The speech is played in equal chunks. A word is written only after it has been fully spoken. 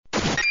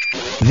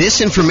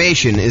This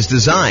information is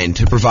designed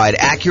to provide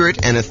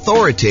accurate and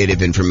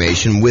authoritative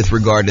information with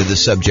regard to the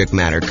subject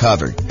matter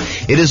covered.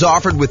 It is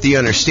offered with the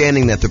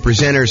understanding that the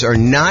presenters are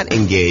not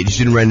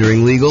engaged in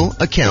rendering legal,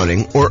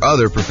 accounting, or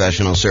other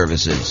professional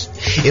services.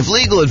 If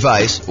legal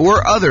advice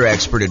or other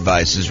expert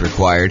advice is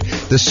required,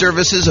 the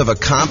services of a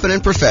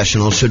competent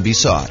professional should be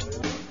sought.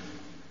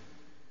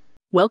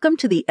 Welcome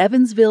to the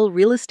Evansville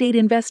Real Estate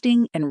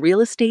Investing and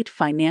Real Estate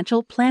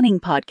Financial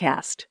Planning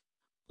Podcast.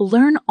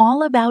 Learn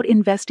all about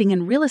investing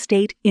in real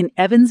estate in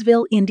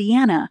Evansville,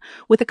 Indiana,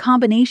 with a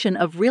combination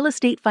of real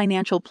estate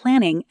financial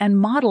planning and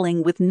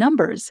modeling with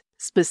numbers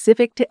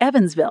specific to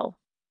Evansville,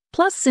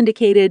 plus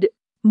syndicated,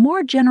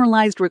 more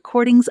generalized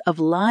recordings of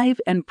live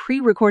and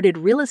pre-recorded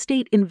real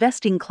estate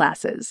investing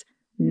classes,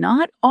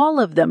 not all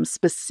of them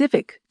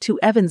specific to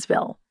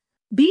Evansville.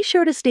 Be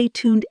sure to stay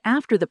tuned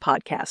after the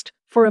podcast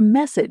for a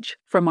message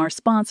from our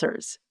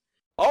sponsors.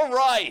 All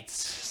right,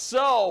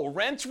 so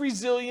rent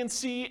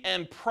resiliency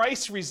and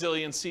price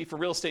resiliency for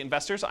real estate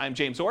investors. I'm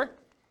James Orr.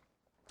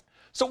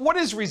 So what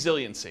is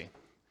resiliency?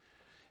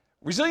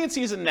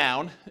 Resiliency is a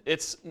noun.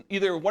 It's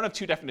either one of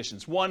two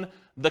definitions. One,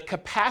 the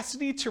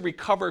capacity to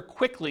recover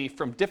quickly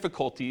from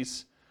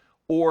difficulties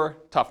or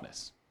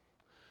toughness.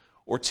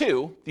 Or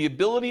two, the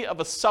ability of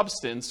a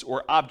substance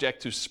or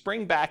object to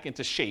spring back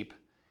into shape,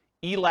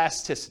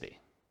 elasticity.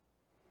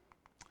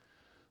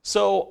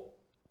 So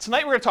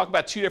tonight we're going to talk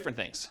about two different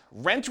things,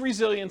 rent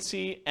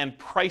resiliency and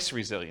price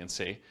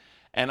resiliency,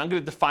 and I'm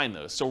going to define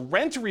those. So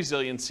rent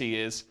resiliency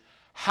is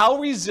how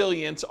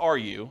resilient are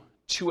you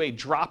to a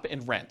drop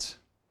in rent?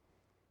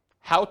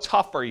 How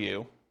tough are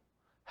you?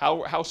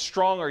 How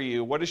strong are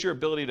you? What is your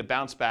ability to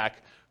bounce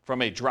back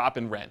from a drop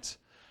in rent?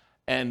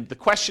 And the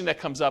question that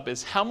comes up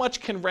is how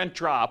much can rent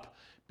drop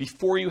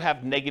before you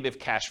have negative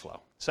cash flow?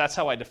 So that's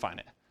how I define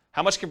it.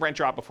 How much can rent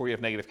drop before you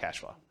have negative cash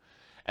flow?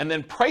 And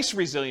then price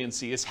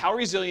resiliency is how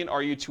resilient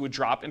are you to a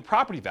drop in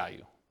property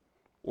value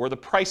or the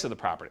price of the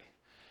property.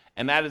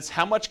 And that is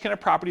how much can a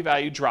property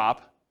value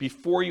drop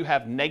before you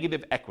have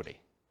negative equity,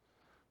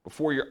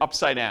 before you're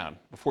upside down,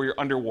 before you're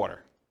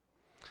underwater.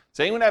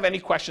 Does anyone have any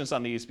questions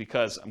on these?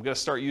 Because I'm going to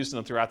start using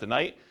them throughout the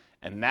night.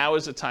 And now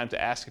is the time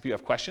to ask if you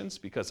have questions,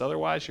 because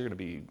otherwise you're going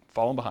to be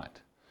falling behind.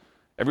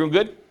 Everyone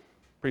good?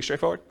 Pretty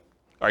straightforward?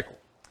 All right, cool.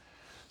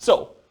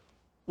 So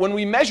when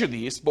we measure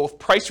these, both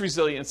price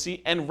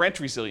resiliency and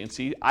rent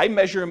resiliency, I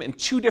measure them in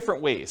two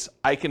different ways.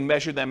 I can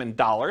measure them in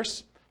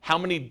dollars. How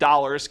many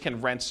dollars can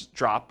rents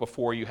drop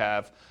before you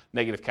have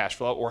negative cash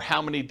flow? Or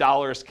how many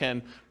dollars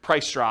can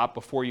price drop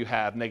before you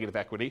have negative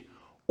equity?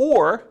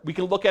 Or we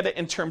can look at it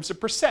in terms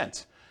of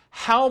percent.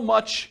 How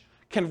much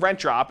can rent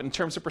drop in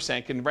terms of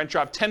percent? Can rent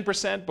drop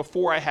 10%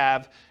 before I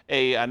have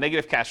a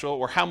negative cash flow?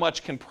 Or how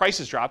much can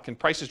prices drop? Can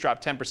prices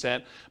drop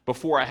 10%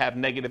 before I have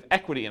negative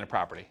equity in a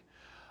property?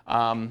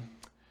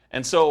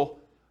 And so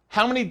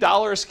how many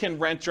dollars can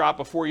rent drop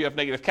before you have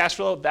negative cash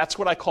flow? That's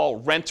what I call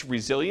rent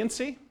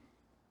resiliency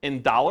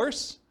in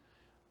dollars.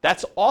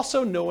 That's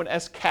also known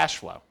as cash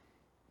flow.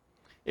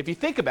 If you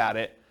think about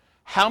it,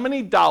 how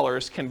many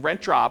dollars can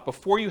rent drop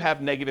before you have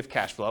negative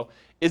cash flow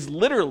is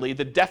literally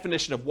the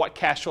definition of what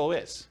cash flow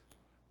is,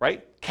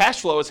 right?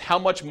 Cash flow is how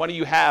much money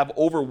you have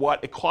over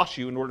what it costs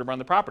you in order to run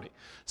the property.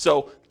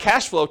 So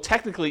cash flow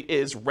technically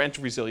is rent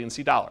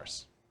resiliency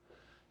dollars.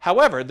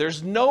 However,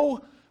 there's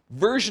no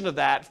version of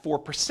that for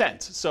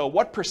percent. So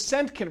what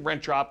percent can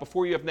rent drop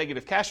before you have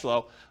negative cash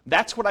flow?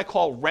 That's what I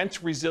call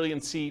rent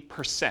resiliency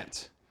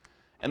percent.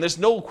 And there's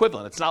no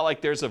equivalent. It's not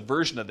like there's a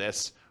version of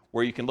this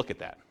where you can look at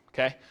that,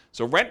 okay?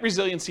 So rent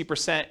resiliency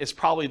percent is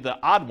probably the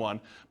odd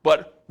one,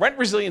 but rent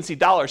resiliency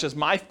dollars is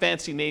my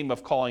fancy name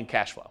of calling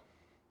cash flow.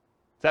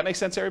 Does that make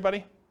sense,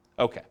 everybody?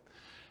 Okay.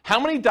 How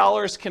many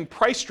dollars can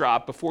price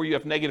drop before you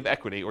have negative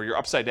equity or you're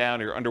upside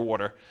down or you're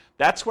underwater?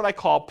 That's what I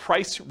call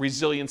price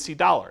resiliency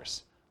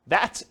dollars.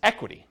 That's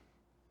equity,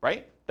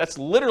 right? That's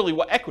literally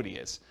what equity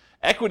is.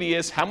 Equity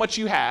is how much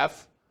you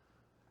have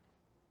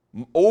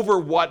over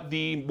what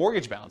the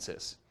mortgage balance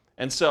is.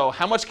 And so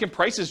how much can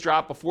prices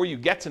drop before you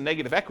get to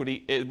negative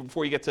equity,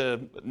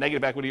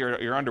 or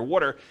you're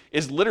underwater,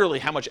 is literally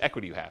how much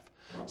equity you have.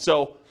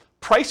 So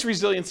price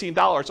resiliency in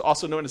dollars,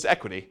 also known as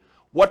equity.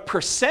 What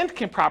percent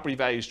can property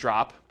values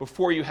drop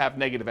before you have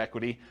negative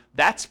equity?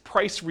 That's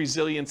price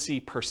resiliency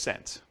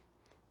percent.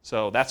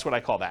 So that's what I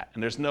call that.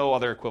 And there's no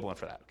other equivalent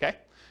for that, okay?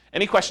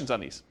 Any questions on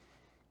these?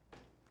 All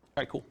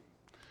right, cool.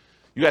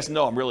 You guys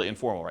know I'm really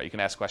informal, right? You can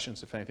ask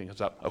questions if anything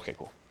comes up. Okay,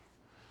 cool.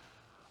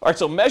 All right,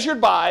 so measured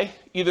by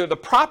either the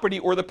property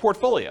or the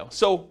portfolio.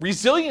 So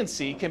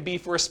resiliency can be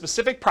for a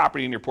specific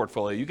property in your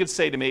portfolio. You could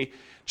say to me,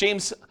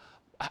 James,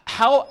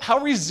 how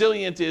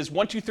resilient is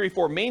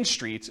 1234 Main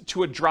Street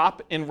to a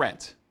drop in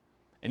rent?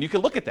 And you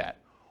can look at that.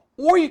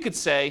 Or you could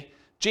say,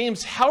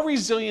 James, how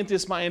resilient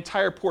is my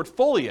entire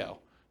portfolio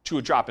to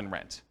a drop in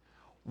rent?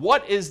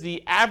 What is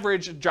the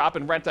average drop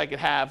in rent I could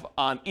have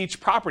on each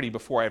property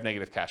before I have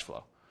negative cash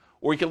flow?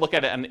 Or you can look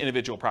at it on an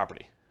individual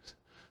property.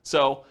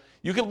 So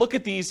you can look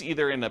at these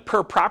either in a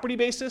per property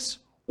basis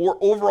or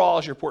overall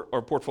as your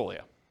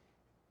portfolio.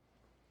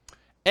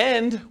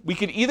 And we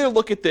could either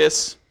look at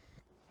this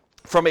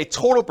from a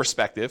total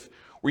perspective,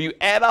 where you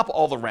add up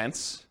all the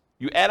rents,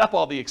 you add up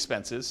all the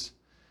expenses,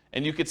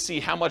 and you could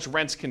see how much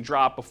rents can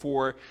drop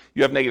before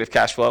you have negative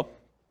cash flow.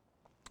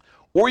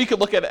 Or you could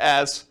look at it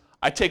as,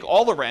 I take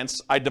all the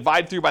rents, I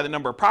divide through by the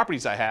number of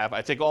properties I have,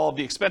 I take all of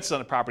the expenses on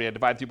the property, I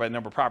divide through by the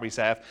number of properties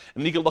I have, and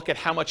then you can look at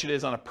how much it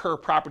is on a per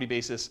property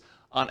basis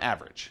on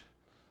average.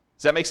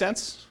 Does that make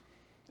sense?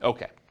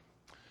 Okay.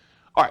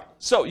 All right,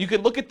 so you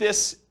could look at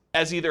this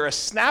as either a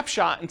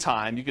snapshot in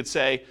time. You could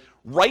say,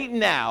 right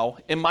now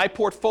in my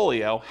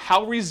portfolio,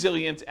 how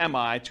resilient am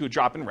I to a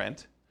drop in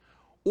rent?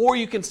 Or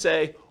you can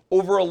say,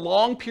 over a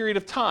long period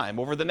of time,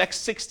 over the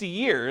next 60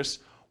 years,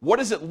 what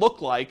does it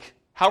look like?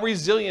 How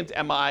resilient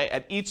am I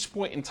at each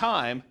point in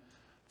time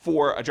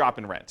for a drop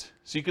in rent?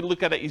 So you can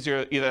look at it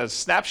either as a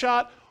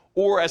snapshot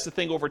or as the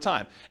thing over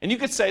time. And you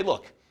could say,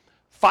 look,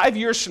 5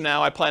 years from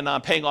now, I plan on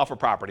paying off a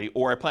property,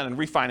 or I plan on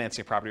refinancing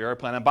a property, or I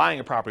plan on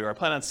buying a property, or I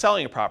plan on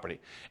selling a property.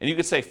 And you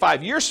could say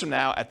 5 years from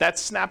now, at that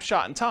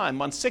snapshot in time,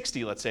 month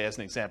 60, let's say as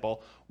an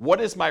example,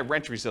 what is my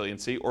rent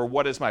resiliency, or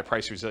what is my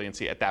price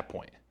resiliency at that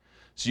point?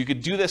 So you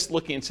could do this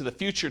looking into the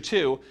future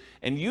too,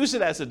 and use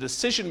it as a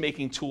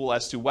decision-making tool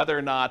as to whether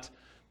or not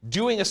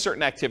doing a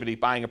certain activity,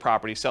 buying a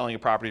property, selling a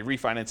property,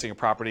 refinancing a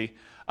property,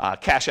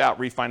 cash out,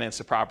 refinance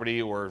a property,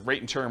 or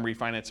rate and term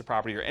refinance a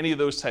property, or any of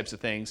those types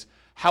of things,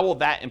 how will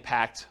that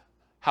impact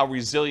how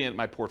resilient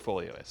my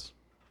portfolio is?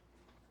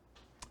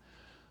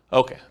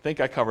 Okay, I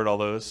think I covered all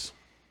those.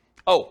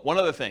 Oh, one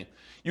other thing.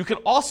 You can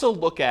also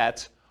look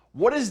at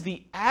what is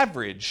the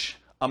average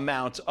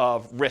amount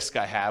of risk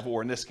I have,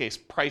 or in this case,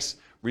 price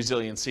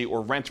resiliency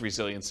or rent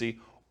resiliency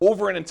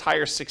over an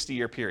entire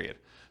 60-year period.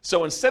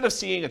 So instead of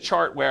seeing a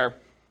chart where,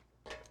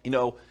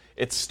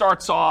 it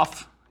starts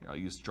off, I'll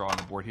use draw on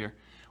the board here,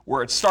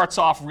 where it starts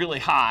off really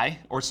high,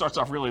 or it starts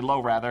off really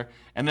low rather,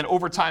 and then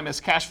over time as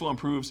cash flow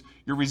improves,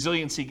 your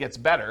resiliency gets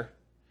better.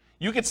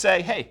 You could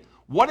say, hey,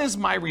 what is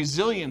my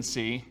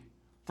resiliency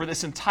for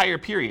this entire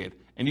period?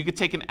 And you could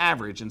take an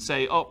average and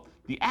say, oh,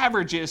 the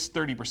average is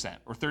 30%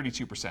 or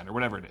 32% or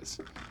whatever it is.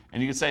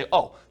 And you could say,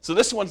 oh, so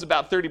this one's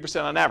about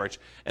 30% on average.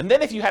 And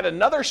then if you had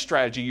another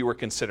strategy you were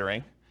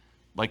considering,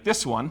 like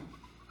this one,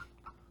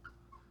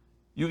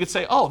 you could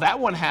say, oh, that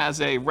one has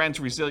a rent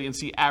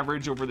resiliency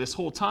average over this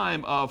whole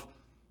time of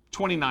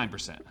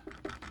 29%.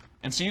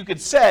 And so you could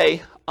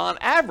say, on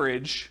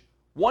average,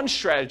 one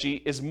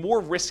strategy is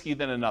more risky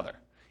than another,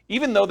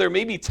 even though there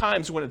may be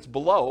times when it's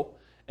below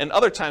and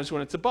other times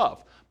when it's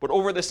above. But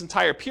over this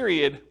entire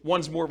period,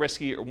 one's more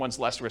risky or one's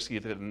less risky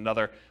than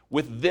another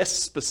with this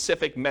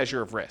specific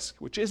measure of risk,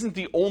 which isn't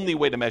the only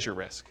way to measure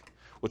risk,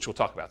 which we'll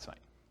talk about tonight.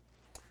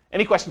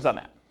 Any questions on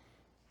that?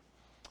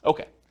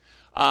 Okay.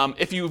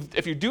 If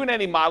you're doing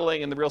any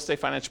modeling in the Real Estate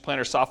Financial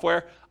Planner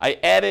software, I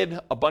added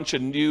a bunch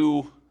of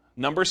new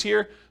numbers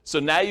here. So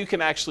now you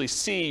can actually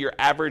see your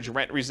average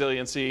rent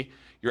resiliency,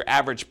 your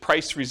average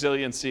price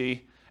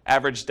resiliency,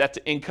 average debt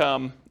to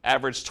income,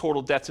 average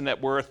total debt to net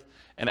worth,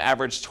 and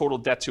average total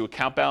debt to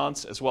account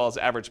balance, as well as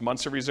average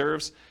months of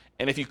reserves.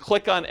 And if you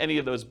click on any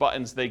of those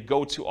buttons, they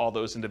go to all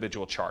those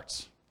individual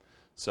charts.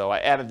 So I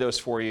added those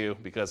for you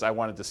because I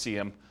wanted to see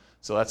them.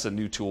 So that's a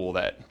new tool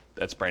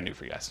that's brand new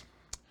for you guys.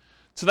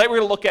 Tonight we're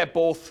going to look at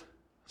both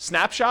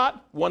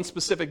snapshot, one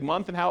specific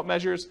month and how it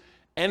measures,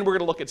 and we're going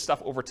to look at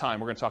stuff over time.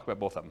 We're going to talk about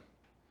both of them.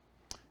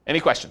 Any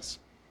questions?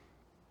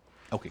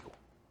 Okay, cool.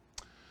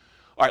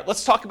 All right,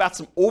 let's talk about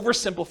some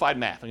oversimplified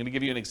math. I'm going to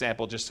give you an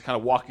example just to kind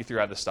of walk you through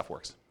how this stuff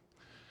works.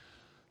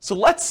 So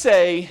let's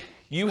say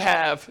you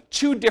have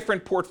two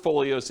different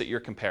portfolios that you're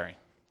comparing.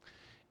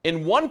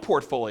 In one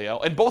portfolio,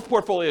 in both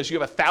portfolios, you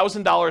have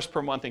 $1,000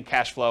 per month in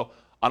cash flow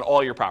on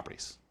all your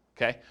properties,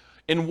 okay?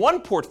 In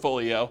one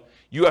portfolio,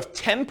 you have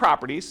 10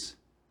 properties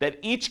that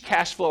each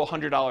cash flow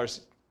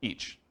 $100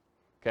 each,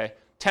 okay?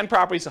 10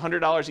 properties,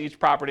 $100 each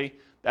property,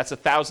 that's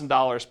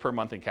 $1,000 per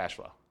month in cash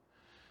flow.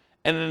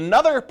 And in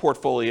another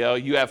portfolio,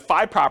 you have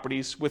 5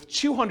 properties with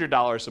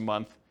 $200 a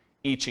month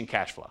each in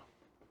cash flow.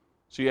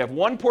 So you have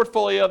one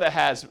portfolio that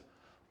has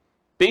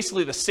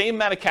basically the same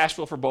amount of cash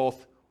flow for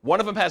both. One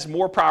of them has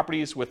more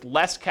properties with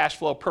less cash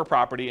flow per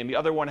property, and the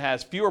other one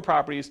has fewer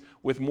properties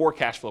with more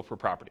cash flow per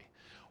property.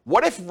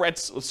 What if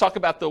rents, let's talk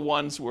about the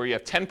ones where you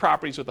have 10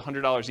 properties with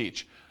 $100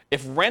 each.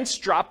 If rents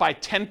drop by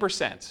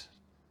 10%,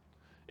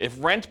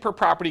 if rent per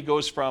property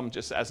goes from,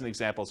 just as an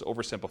example, it's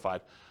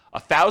oversimplified,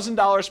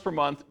 $1,000 per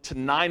month to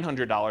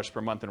 $900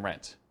 per month in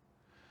rent,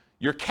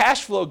 your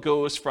cash flow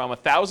goes from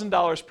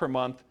 $1,000 per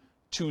month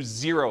to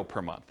 $0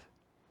 per month.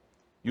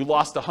 You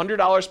lost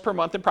 $100 per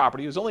month in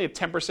property. It was only a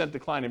 10%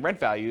 decline in rent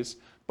values,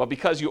 but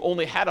because you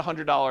only had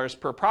 $100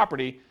 per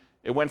property,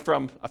 it went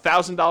from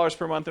 $1,000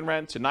 per month in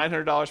rent to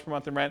 $900 per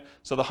month in rent.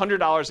 So the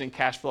 $100 in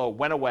cash flow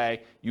went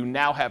away. You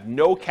now have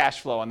no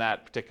cash flow on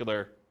that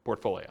particular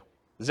portfolio.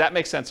 Does that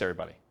make sense,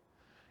 everybody?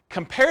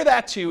 Compare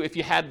that to if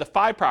you had the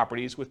 5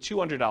 properties with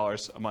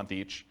 $200 a month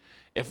each.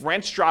 If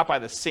rents drop by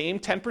the same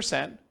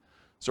 10%,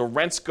 so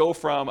rents go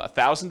from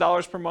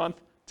 $1,000 per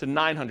month to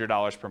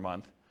 $900 per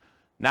month.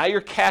 Now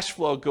your cash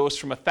flow goes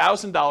from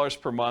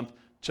 $1,000 per month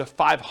to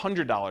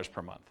 $500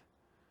 per month.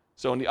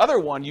 So in the other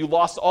one, you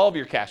lost all of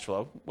your cash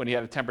flow when you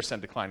had a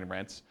 10% decline in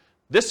rents.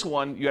 This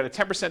one, you had a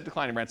 10%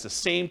 decline in rents, the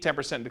same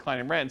 10% decline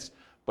in rents,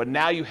 but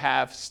now you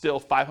have still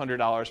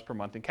 $500 per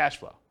month in cash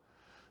flow.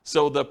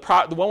 So the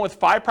one with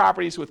 5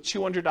 properties with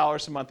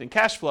 $200 a month in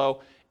cash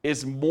flow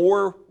is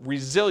more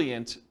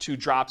resilient to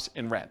drops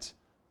in rent.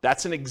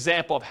 That's an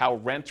example of how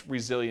rent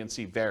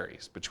resiliency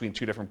varies between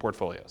 2 different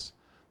portfolios.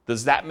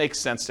 Does that make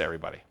sense to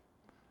everybody?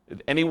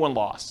 Did anyone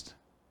lost?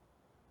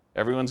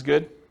 Everyone's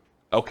good?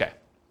 Okay.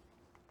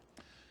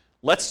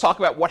 Let's talk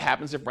about what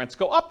happens if rents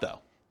go up, though.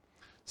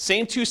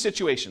 Same 2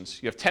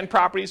 situations. You have 10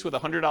 properties with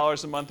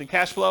 $100 a month in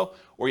cash flow,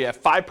 or you have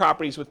 5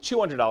 properties with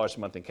 $200 a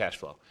month in cash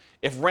flow.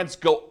 If rents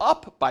go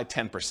up by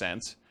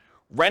 10%,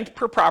 rent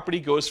per property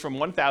goes from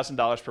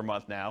 $1,000 per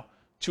month now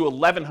to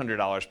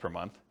 $1,100 per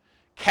month.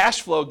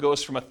 Cash flow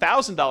goes from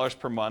 $1,000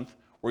 per month,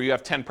 where you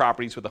have 10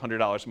 properties with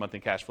 $100 a month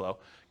in cash flow,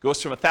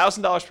 goes from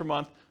 $1,000 per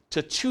month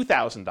to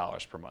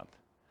 $2,000 per month.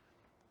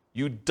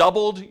 You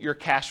doubled your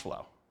cash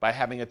flow by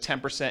having a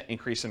 10%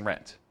 increase in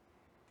rent.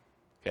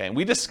 Okay, and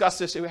we discussed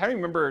this, I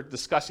remember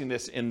discussing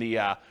this in the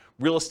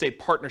real estate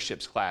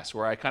partnerships class,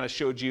 where I kind of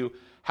showed you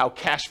how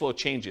cash flow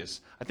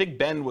changes. I think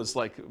Ben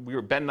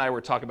and I were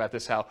talking about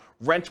this, how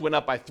rent went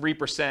up by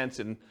 3%,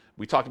 and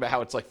we talked about how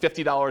it's like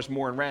 $50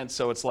 more in rent,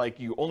 so it's like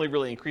you only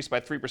really increased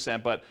by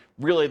 3%, but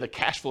really the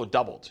cash flow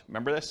doubled.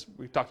 Remember this?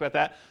 We talked about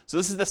that? So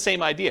this is the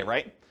same idea,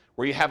 right?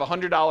 Where you have a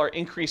 $100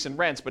 increase in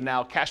rents, but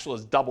now cash flow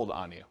is doubled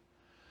on you.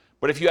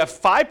 But if you have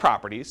 5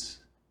 properties,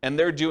 and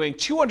they're doing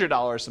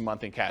 $200 a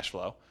month in cash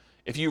flow,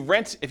 if you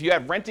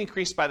have rent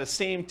increased by the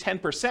same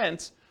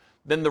 10%,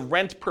 then the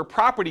rent per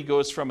property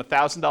goes from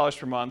 $1,000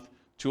 per month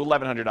to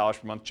 $1,100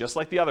 per month, just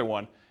like the other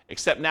one,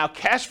 except now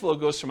cash flow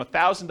goes from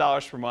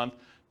 $1,000 per month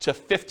to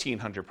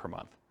 $1,500 per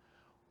month.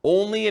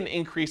 Only an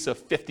increase of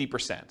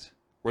 50%,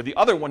 where the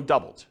other one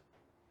doubled.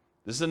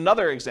 This is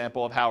another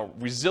example of how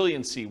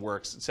resiliency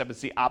works, except it's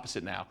the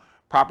opposite now.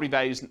 Property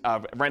values,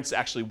 rents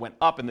actually went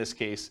up in this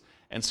case,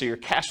 and so your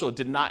cash flow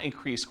did not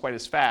increase quite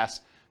as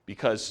fast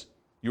because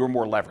you were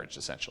more leveraged,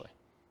 essentially.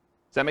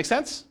 Does that make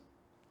sense?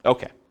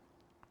 Okay.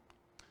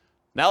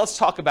 Now let's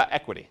talk about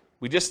equity.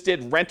 We just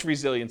did rent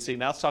resiliency.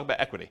 Now let's talk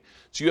about equity.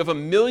 So you have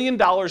 $1 million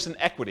in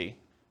equity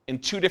in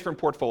 2 different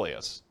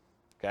portfolios.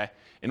 Okay?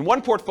 In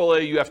one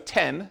portfolio, you have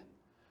 10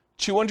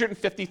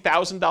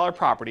 $250,000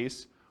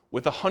 properties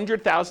with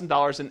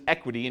 $100,000 in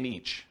equity in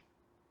each.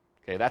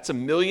 Okay, that's $1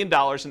 million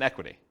in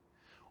equity.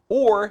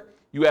 Or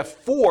you have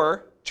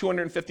 4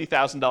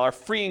 $250,000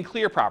 free and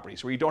clear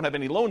properties where you don't have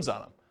any loans on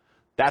them.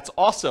 That's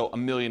also $1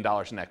 million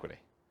in equity.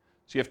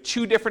 So you have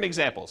 2 different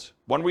examples.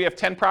 One where you have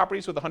 10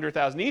 properties with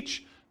 $100,000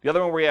 each. The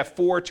other one where you have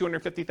 4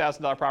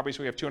 $250,000 properties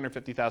where you have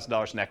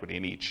 $250,000 in equity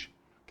in each.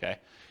 Okay?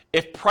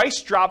 If price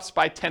drops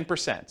by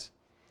 10%,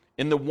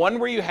 in the one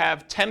where you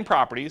have 10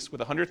 properties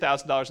with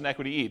 $100,000 in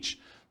equity each,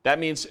 that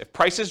means if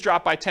prices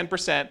drop by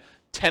 10%,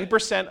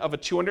 10% of a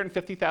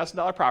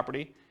 $250,000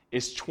 property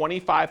is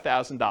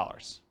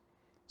 $25,000.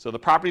 So the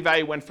property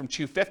value went from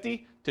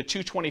 $250,000 to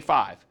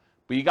 $225,000,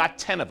 but you got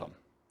 10 of them.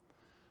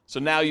 So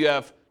now you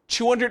have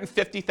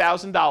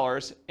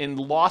 $250,000 in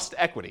lost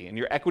equity, and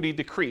your equity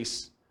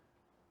decreased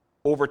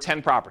over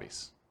 10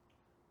 properties.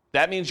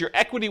 That means your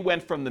equity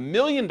went from the $1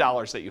 million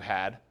that you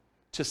had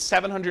to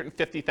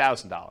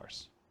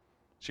 $750,000.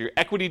 So your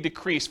equity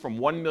decreased from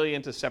 $1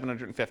 million to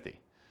 $750,000.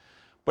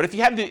 But if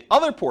you had the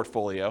other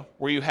portfolio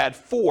where you had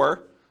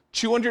 4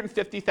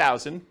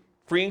 $250,000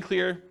 free and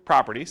clear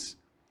properties,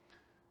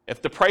 if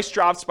the price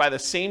drops by the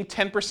same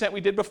 10% we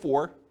did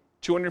before,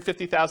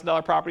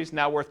 $250,000 properties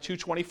now worth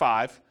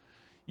 $225,000,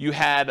 you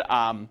had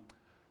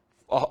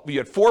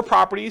 4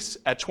 properties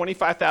at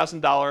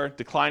 $25,000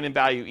 decline in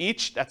value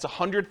each. That's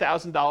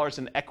 $100,000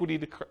 in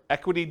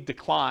equity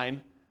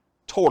decline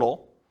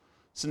total.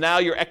 So now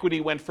your equity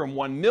went from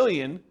 $1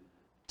 million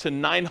to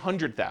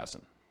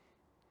 $900,000.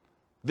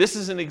 This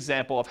is an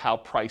example of how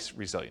price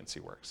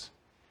resiliency works.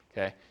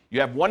 Okay? You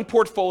have one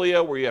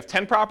portfolio where you have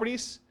 10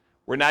 properties,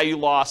 where now you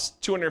lost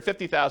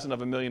 $250,000 of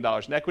 $1 million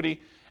in equity,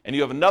 and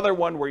you have another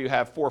one where you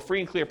have 4 free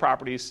and clear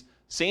properties,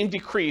 same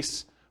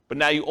decrease, but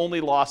now you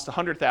only lost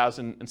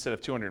 $100,000 instead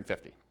of $250,000.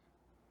 Does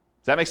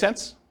that make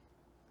sense?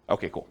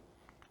 Okay, cool.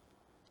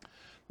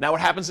 Now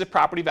what happens if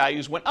property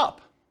values went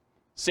up?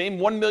 Same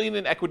 $1 million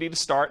in equity to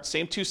start,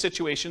 same 2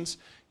 situations.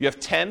 You have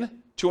 10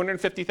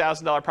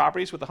 $250,000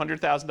 properties with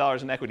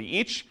 $100,000 in equity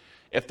each.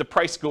 If the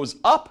price goes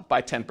up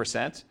by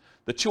 10%,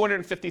 the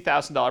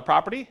 $250,000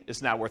 property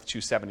is now worth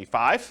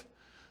 $275,000.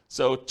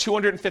 So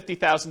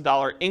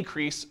 $250,000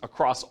 increase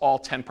across all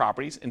 10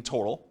 properties in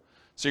total.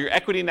 So your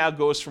equity now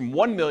goes from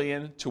 $1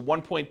 million to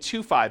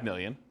 $1.25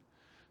 million.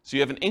 So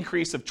you have an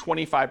increase of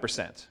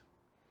 25%.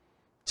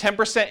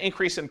 10%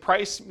 increase in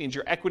price means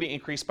your equity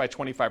increased by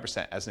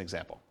 25%, as an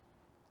example.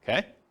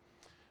 Okay?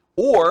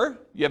 Or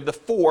you have the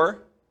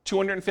 4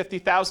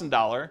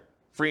 $250,000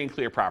 free and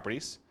clear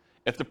properties.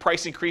 If the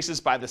price increases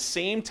by the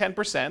same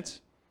 10%,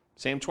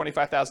 same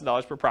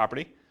 $25,000 per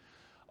property,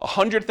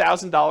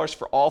 $100,000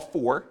 for all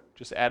 4,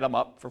 just add them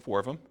up for 4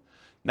 of them.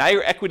 Now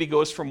your equity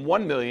goes from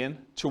 $1 million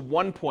to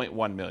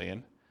 $1.1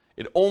 million,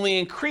 It only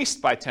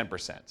increased by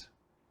 10%.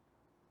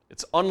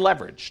 It's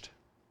unleveraged.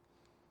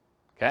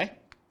 Okay?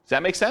 Does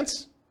that make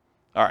sense?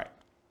 All right.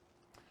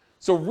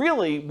 So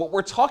really, what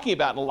we're talking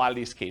about in a lot of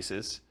these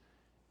cases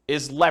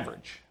is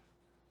leverage.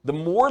 The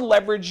more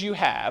leverage you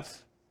have,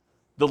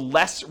 the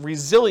less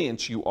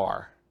resilient you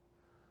are.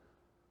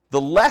 The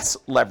less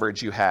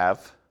leverage you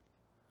have,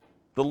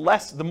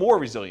 the more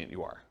resilient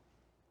you are.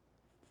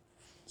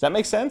 Does that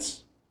make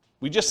sense?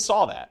 We just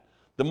saw that.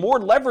 The more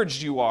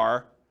leveraged you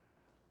are,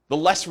 the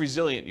less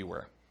resilient you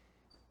were.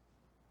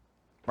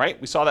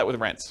 Right? We saw that with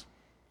rents.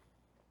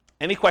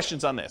 Any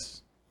questions on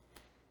this?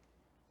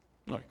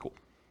 All right, cool.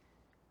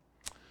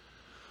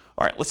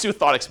 All right, let's do a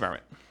thought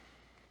experiment.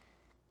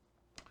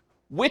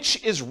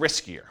 Which is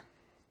riskier?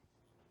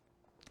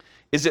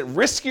 Is it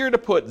riskier to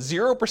put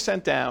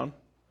 0% down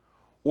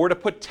or to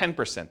put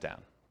 10%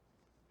 down?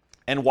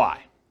 And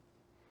why?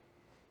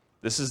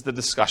 This is the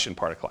discussion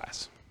part of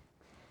class.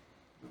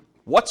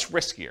 What's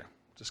riskier?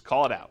 Just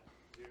call it out.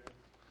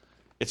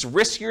 It's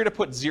riskier to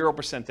put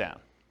 0% down.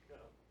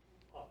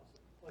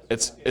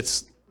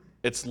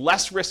 It's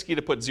less risky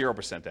to put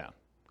 0% down.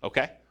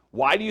 Okay?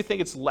 Why do you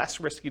think it's less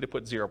risky to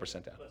put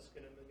 0% down? Less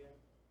skin in the game.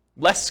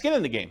 Less skin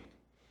in the game.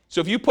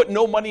 So if you put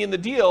no money in the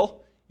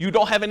deal, you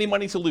don't have any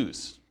money to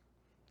lose.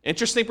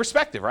 Interesting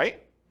perspective,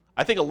 right?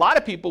 I think a lot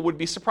of people would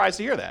be surprised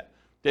to hear that.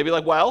 They'd be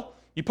like, well,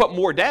 you put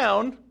more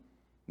down,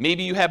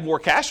 maybe you have more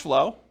cash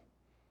flow,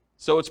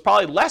 so it's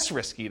probably less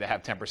risky to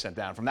have 10%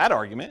 down from that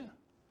argument,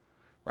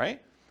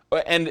 right?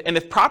 And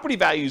if property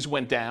values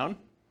went down,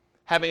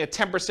 having a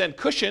 10%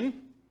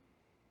 cushion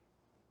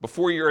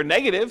before you're a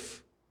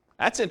negative,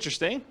 that's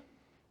interesting.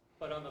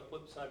 But on the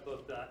flip side,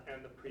 both that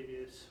and the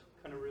previous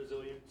kind of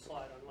resilient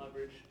slide on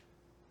leverage,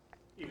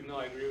 even though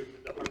I agree with you,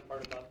 the hard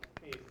part about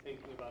me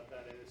thinking about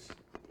that is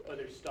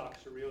other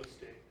stocks or real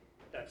estate,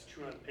 that's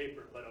true on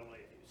paper, but only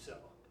if you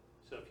sell.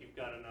 So if you've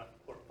got enough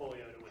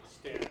portfolio to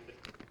withstand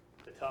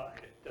the tide,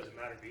 it doesn't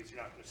matter because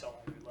you're not going to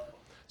sell every level.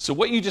 So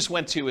what you just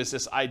went to is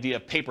this idea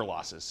of paper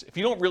losses.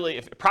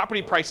 If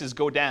property prices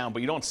go down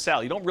but you don't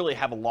sell, you don't really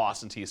have a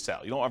loss until you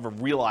sell. You don't have a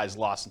realized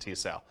loss until you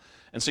sell.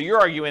 And so you're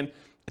arguing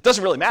it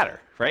doesn't really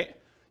matter, right?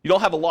 You don't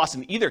have a loss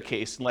in either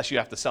case unless you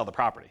have to sell the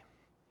property.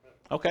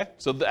 Okay,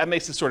 so that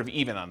makes it sort of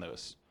even on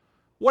those.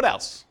 What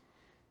else?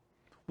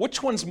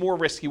 Which one's more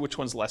risky, which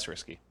one's less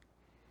risky?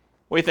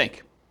 What do you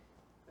think?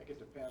 I think it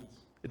depends.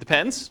 It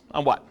depends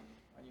on what?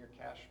 On your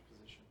cash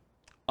position.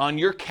 On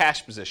your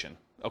cash position,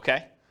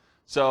 okay?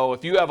 So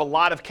if you have a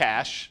lot of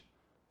cash,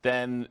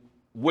 then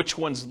which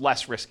one's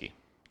less risky?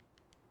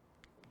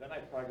 Then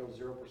I'd probably go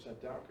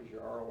 0% down because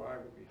your ROI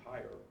would be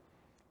higher.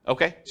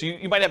 Okay, so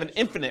you might have an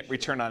infinite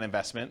return on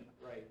investment.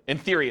 Right. In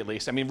theory, at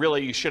least. I mean,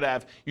 really, you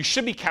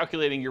should be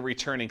calculating your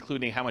return,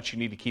 including how much you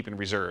need to keep in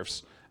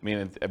reserves. I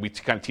mean, we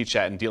kind of teach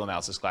that in deal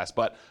analysis class.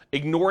 But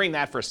ignoring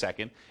that for a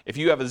second, if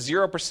you have a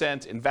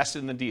 0% invested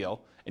in the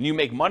deal and you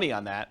make money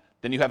on that,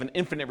 then you have an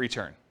infinite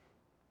return,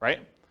 right?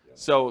 Yeah.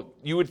 So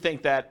you would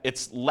think that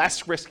it's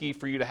less risky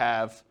for you to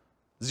have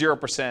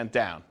 0%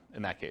 down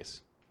in that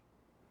case.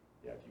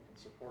 Yeah, if you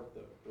can support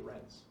the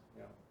rents.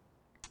 Yeah.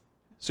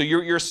 So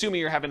you're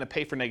assuming you're having to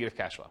pay for negative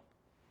cash flow.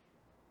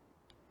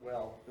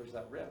 Well, there's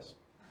that risk.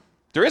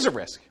 There is a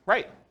risk,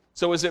 right?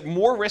 So is it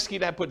more risky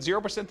to have put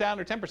 0% down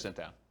or 10%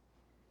 down?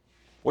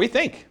 What do you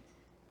think?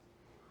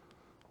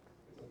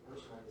 It's a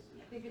personal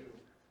decision.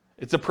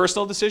 It's a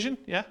personal decision,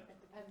 yeah? It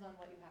depends on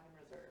what you have in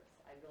reserves.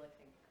 I really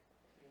think.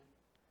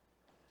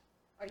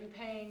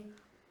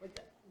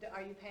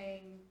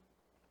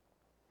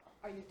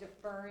 Are you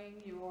deferring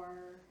your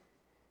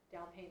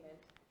down payment,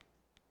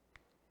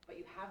 but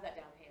you have that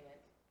down payment,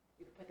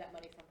 you can put that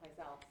money someplace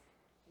else,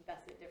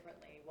 invest it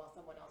differently, while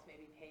someone else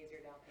maybe pays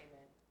your down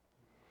payment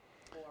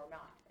or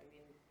not. I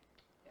mean,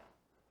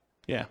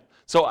 yeah. Yeah.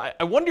 So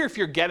I wonder if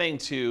you're getting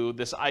to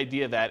this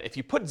idea that if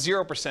you put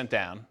 0%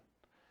 down,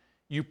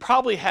 you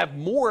probably have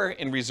more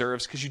in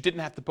reserves because you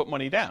didn't have to put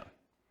money down.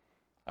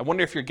 I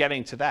wonder if you're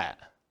getting to that.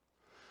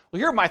 Well,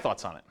 here are my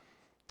thoughts on it.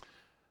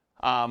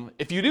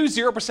 If you do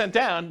 0%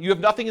 down, you have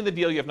nothing in the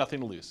deal, you have nothing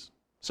to lose.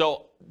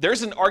 So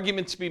there's an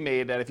argument to be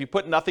made that if you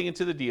put nothing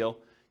into the deal,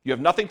 you have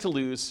nothing to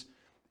lose.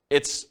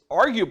 It's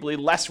arguably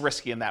less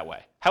risky in that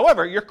way.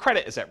 However, your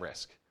credit is at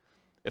risk.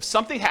 If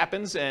something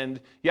happens and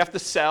you have to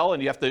sell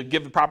and you have to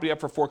give the property up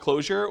for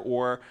foreclosure,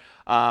 or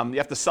you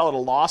have to sell at a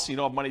loss and you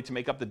don't have money to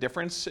make up the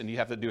difference and you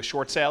have to do a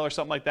short sale or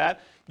something like that,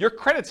 your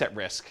credit's at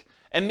risk.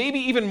 And maybe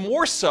even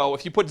more so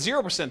if you put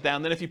 0%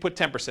 down than if you put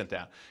 10%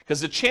 down.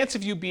 Because the chance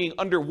of you being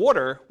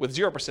underwater with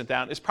 0%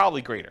 down is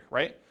probably greater,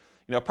 right?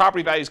 You know,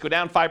 property values go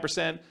down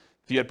 5%.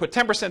 If you had put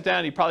 10%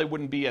 down, you probably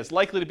wouldn't be as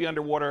likely to be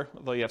underwater,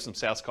 although you have some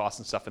sales costs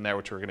and stuff in there,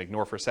 which we're going to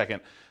ignore for a second.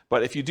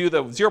 But if you do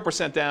the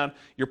 0% down,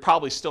 you're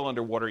probably still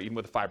underwater, even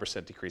with a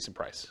 5% decrease in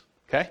price.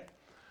 Okay?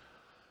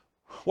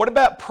 What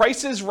about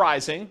prices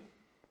rising?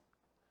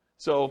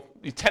 So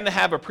you tend to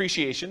have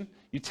appreciation.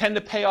 You tend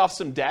to pay off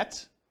some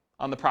debt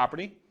on the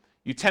property.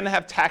 You tend to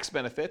have tax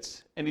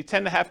benefits, and you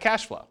tend to have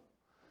cash flow.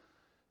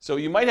 So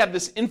you might have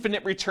this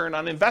infinite return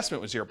on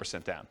investment with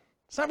 0% down.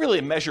 It's not really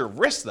a measure of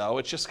risk, though.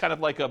 It's just kind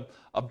of like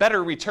a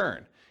better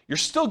return. You're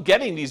still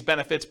getting these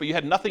benefits, but you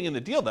had nothing in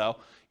the deal, though.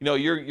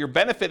 You're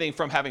benefiting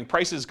from having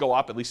prices go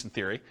up, at least in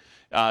theory,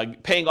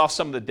 paying off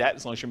some of the debt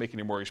as long as you're making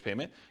your mortgage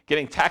payment,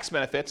 getting tax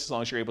benefits as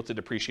long as you're able to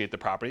depreciate the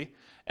property,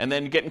 and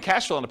then getting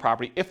cash flow on the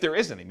property if there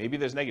is any. Maybe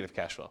there's negative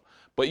cash flow.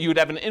 But you would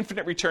have an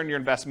infinite return on your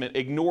investment,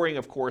 ignoring,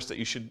 of course, that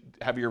you should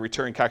have your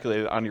return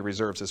calculated on your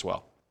reserves as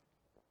well.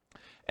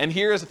 And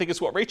here's, I think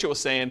it's what Rachel was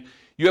saying,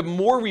 you have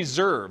more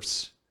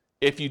reserves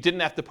if you didn't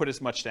have to put as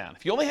much down.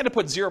 If you only had to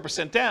put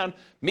 0% down,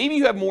 maybe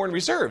you have more in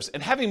reserves.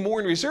 And having more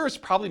in reserves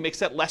probably makes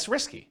that less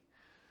risky.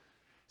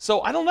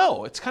 So I don't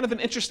know. It's kind of an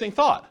interesting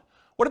thought.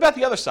 What about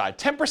the other side?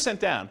 10%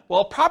 down.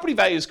 Well, property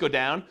values go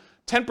down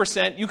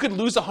 10%. You could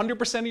lose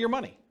 100% of your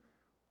money.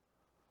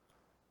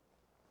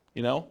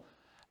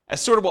 As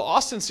sort of what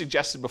Austin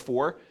suggested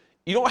before,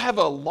 you don't have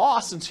a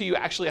loss until you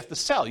actually have to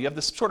sell. You have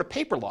this sort of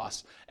paper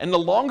loss. And the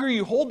longer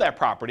you hold that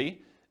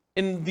property,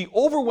 in the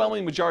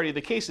overwhelming majority of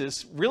the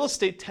cases, real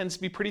estate tends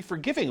to be pretty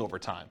forgiving over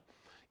time.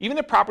 Even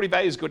if property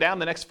values go down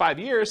the next 5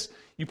 years,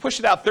 you push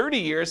it out 30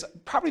 years,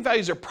 property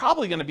values are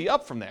probably going to be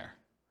up from there,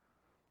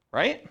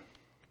 right?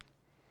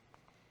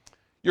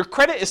 Your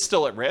credit is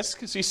still at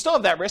risk, so you still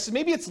have that risk.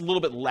 Maybe it's a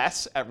little bit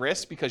less at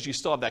risk because you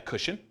still have that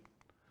cushion.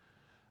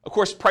 Of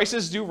course,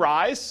 prices do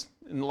rise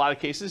in a lot of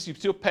cases. You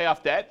still pay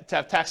off debt to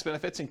have tax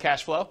benefits and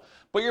cash flow,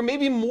 but you're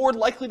maybe more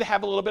likely to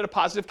have a little bit of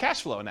positive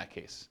cash flow in that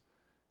case.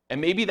 And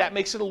maybe that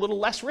makes it a little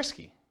less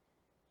risky.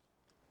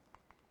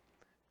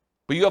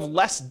 But you have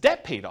less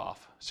debt paid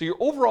off. So your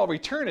overall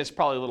return is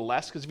probably a little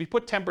less because if you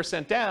put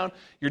 10% down,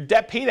 your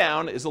debt pay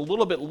down is a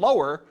little bit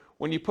lower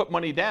when you put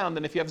money down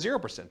than if you have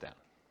 0% down.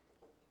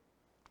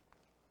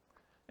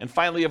 And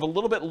finally, you have a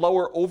little bit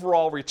lower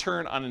overall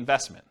return on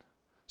investment.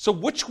 So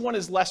which one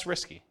is less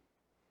risky?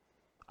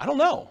 I don't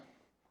know.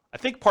 I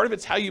think part of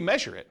it's how you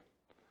measure it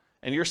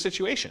and your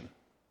situation.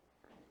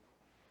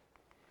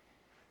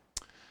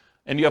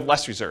 And you have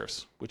less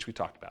reserves, which we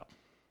talked about.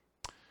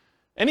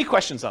 Any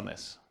questions on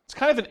this? It's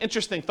kind of an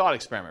interesting thought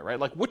experiment, right?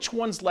 Like, which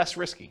one's less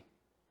risky?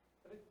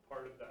 I think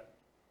part of that,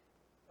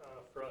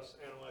 for us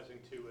analyzing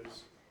too,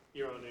 is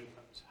your own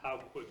incomes. How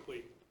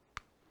quickly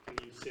can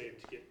you save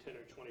to get 10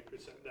 or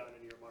 20% down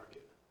in your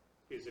market?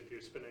 Because if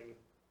you're spending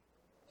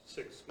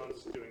 6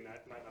 months doing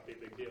that, it might not be a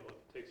big deal. If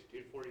it takes you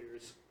 2 to 4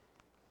 years,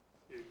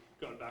 you're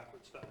going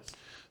backwards fast.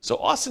 So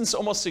Austin's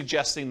almost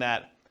suggesting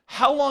that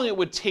how long it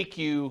would take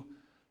you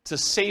to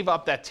save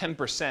up that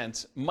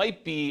 10%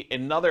 might be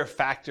another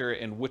factor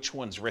in which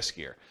one's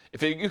riskier.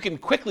 If you can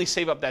quickly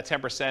save up that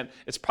 10%,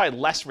 it's probably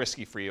less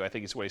risky for you, I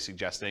think is what he's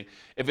suggesting.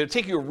 If it would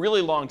take you a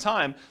really long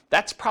time,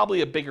 that's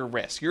probably a bigger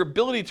risk. Your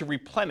ability to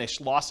replenish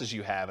losses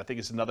you have, I think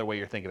is another way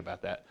you're thinking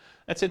about that.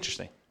 That's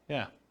interesting,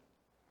 yeah.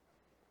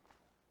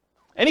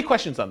 Any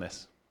questions on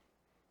this?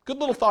 Good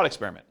little thought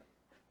experiment.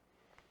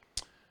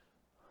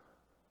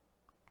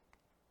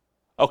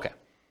 Okay.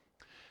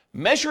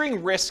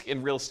 Measuring risk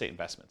in real estate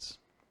investments,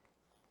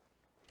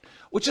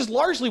 which is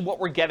largely what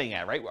we're getting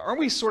at, right? Aren't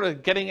we sort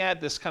of getting at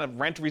this kind of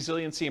rent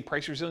resiliency and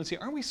price resiliency?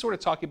 Aren't we sort of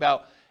talking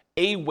about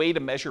a way to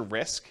measure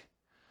risk?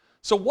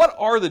 So what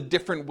are the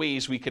different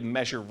ways we can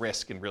measure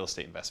risk in real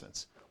estate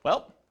investments?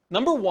 Well,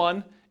 number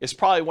one is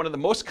probably one of the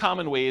most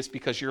common ways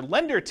because your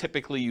lender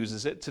typically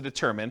uses it to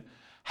determine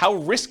how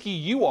risky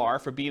you are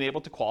for being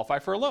able to qualify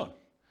for a loan.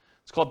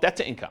 It's called debt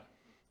to income.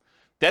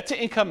 Debt to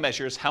income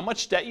measures how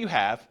much debt you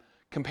have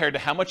compared to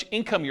how much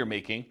income you're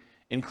making,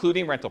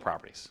 including rental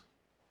properties.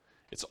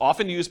 It's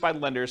often used by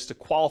lenders to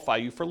qualify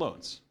you for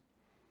loans.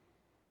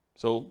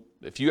 So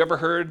if you ever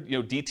heard,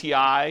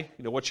 DTI,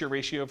 what's your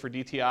ratio for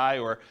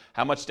DTI or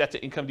how much debt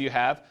to income do you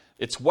have?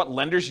 It's what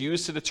lenders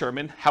use to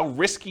determine how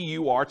risky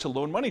you are to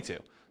loan money to.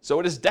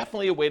 So it is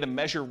definitely a way to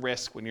measure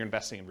risk when you're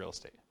investing in real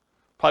estate.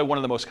 Probably one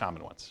of the most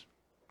common ones.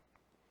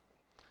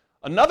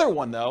 Another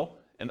one though,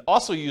 and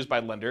also used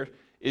by lender,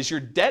 is your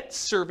debt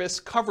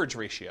service coverage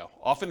ratio,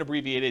 often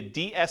abbreviated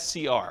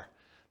DSCR.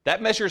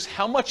 That measures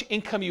how much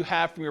income you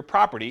have from your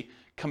property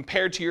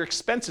compared to your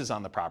expenses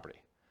on the property.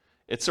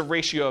 It's a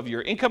ratio of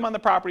your income on the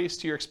properties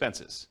to your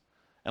expenses.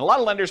 And a lot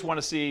of lenders want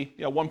to see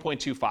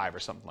 1.25 or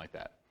something like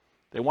that.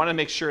 They want to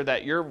make sure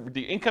that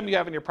the income you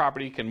have in your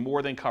property can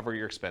more than cover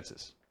your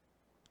expenses.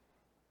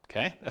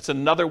 Okay? That's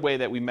another way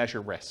that we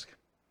measure risk.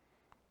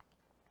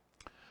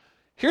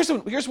 Here's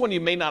one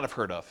you may not have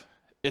heard of.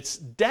 It's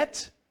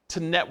debt to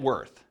net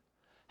worth.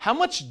 How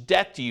much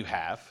debt do you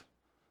have?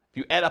 If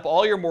you add up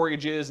all your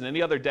mortgages and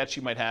any other debts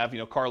you might have,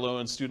 car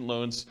loans, student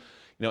loans,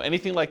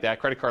 anything like that,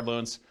 credit card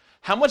loans,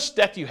 how much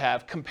debt do you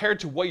have compared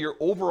to what your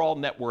overall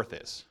net worth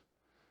is?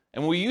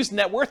 And when we use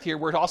net worth here,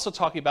 we're also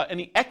talking about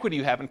any equity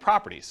you have in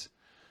properties.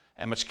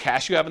 How much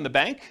cash you have in the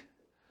bank,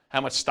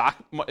 how much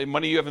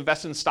money you have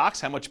invested in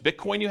stocks, how much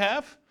Bitcoin you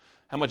have,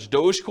 how much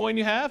Dogecoin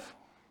you have,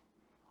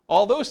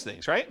 all those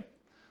things, right?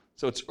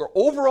 So it's your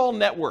overall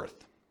net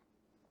worth,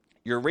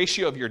 your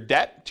ratio of your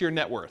debt to your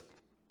net worth,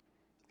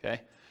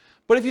 okay?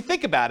 But if you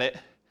think about it,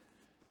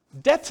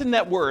 debt to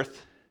net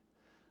worth,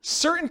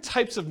 certain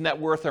types of net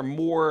worth are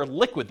more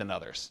liquid than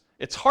others.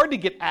 It's hard to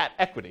get at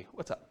equity.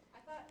 What's up? I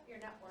thought your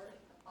net worth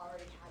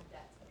already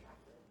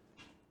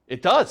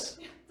It does.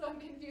 So I'm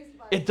confused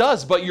by It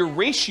does, but your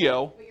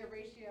ratio, But your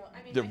ratio,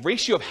 I mean. the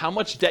ratio of how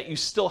much debt you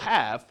still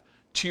have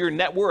to your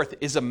net worth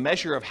is a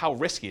measure of how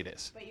risky it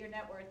is. But your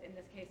net worth, in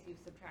this case, you've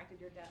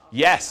subtracted your debt off.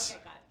 Yes. Okay,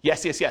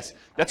 got it. Yes.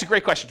 That's a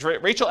great question.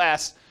 Rachel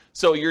asked,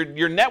 so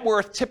your net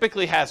worth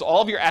typically has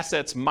all of your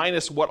assets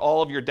minus what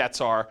all of your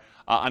debts are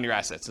on your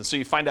assets. And so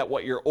you find out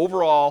what your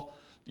overall,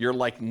 your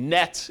like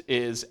net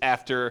is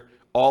after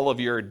all of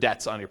your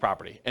debts on your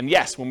property. And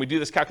yes, when we do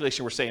this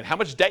calculation, we're saying how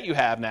much debt you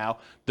have now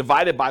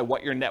divided by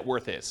what your net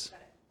worth is. Got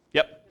it.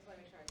 Yep. Just want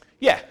to make sure I understand.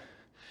 Yeah.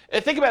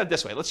 And think about it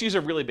this way. Let's use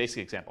a really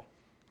basic example.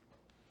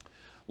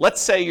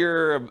 Let's say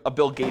you're a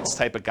Bill Gates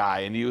type of guy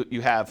and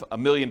you have $1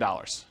 million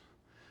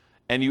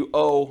and you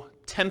owe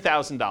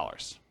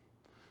 $10,000.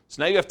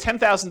 So now you have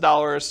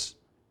 $10,000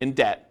 in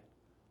debt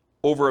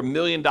over $1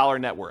 million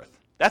net worth.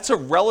 That's a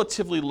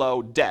relatively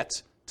low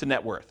debt to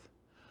net worth.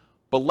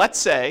 But let's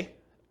say,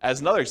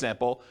 as another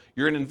example,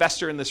 you're an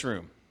investor in this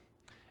room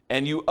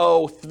and you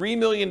owe $3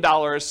 million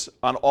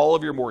on all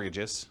of your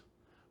mortgages,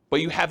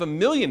 but you have $1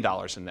 million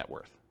in net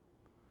worth.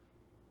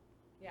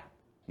 Yeah.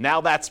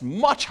 Now that's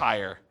much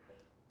higher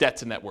debt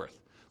to net worth.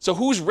 So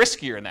who's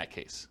riskier in that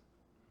case?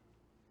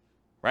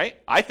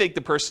 Right? I think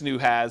the person who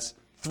has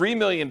 $3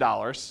 million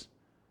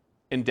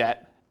in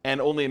debt and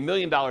only $1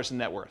 million in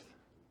net worth,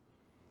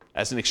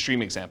 as an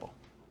extreme example.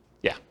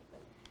 Yeah.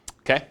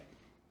 Okay?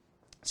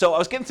 So I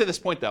was getting to this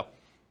point though.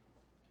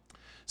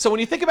 So when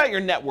you think about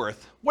your net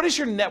worth, what does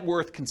your net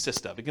worth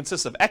consist of? It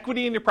consists of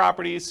equity in your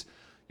properties,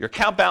 your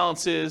account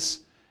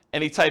balances,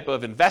 any type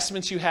of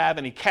investments you have,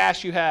 any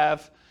cash you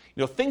have,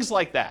 things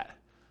like that.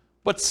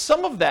 But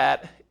some of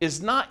that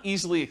is not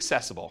easily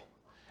accessible.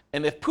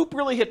 And if poop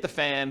really hit the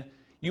fan,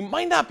 you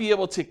might not be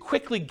able to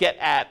quickly get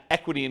at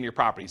equity in your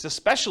properties,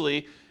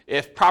 especially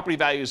if property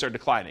values are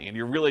declining and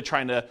you're really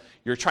trying to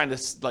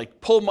like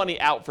pull money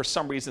out for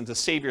some reason to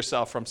save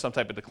yourself from some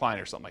type of decline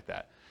or something like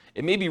that.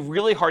 It may be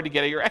really hard to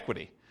get at your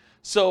equity.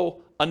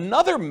 So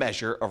another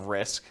measure of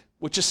risk,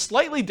 which is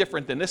slightly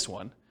different than this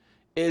one,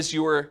 is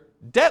your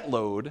debt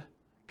load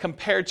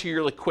compared to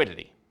your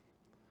liquidity.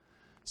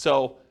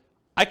 So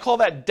I call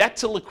that debt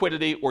to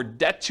liquidity or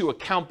debt to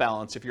account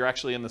balance if you're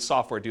actually in the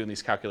software doing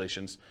these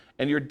calculations.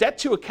 And your debt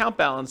to account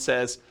balance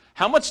says,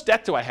 how much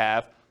debt do I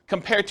have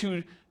compared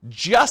to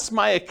just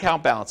my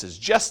account balances,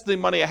 just the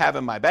money I have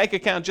in my bank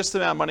account, just the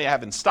amount of money I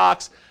have in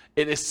stocks.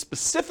 It is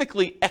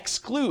specifically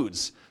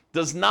excludes,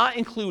 does not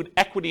include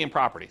equity in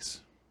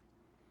properties.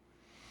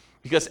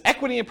 Because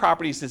equity in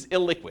properties is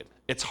illiquid.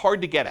 It's hard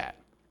to get at,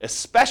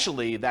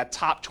 especially that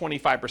top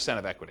 25%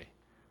 of equity,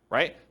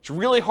 right? It's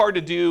really hard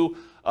to do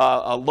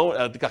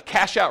a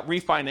cash out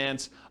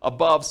refinance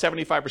above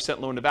 75%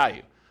 loan to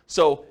value.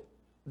 So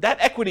that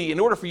equity, in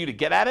order for you to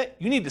get at it,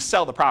 you need to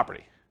sell the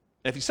property.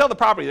 And if you sell the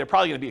property, they're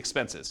probably going to be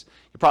expenses.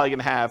 You're probably going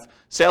to have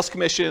sales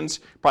commissions,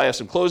 probably have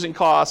some closing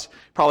costs,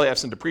 probably have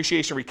some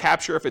depreciation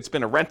recapture if it's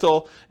been a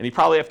rental, and you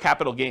probably have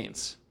capital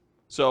gains.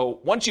 So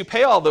once you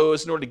pay all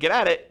those in order to get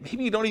at it,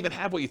 maybe you don't even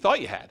have what you thought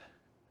you had.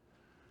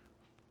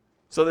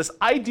 So this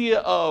idea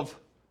of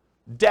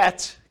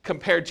debt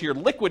compared to your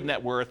liquid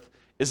net worth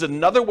is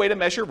another way to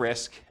measure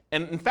risk.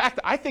 And in fact,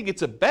 I think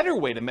it's a better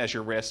way to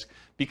measure risk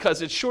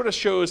because it sort of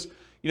shows,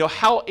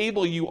 how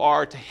able you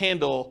are to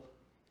handle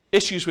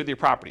issues with your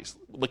properties,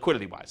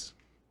 liquidity-wise.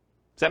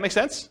 Does that make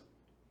sense?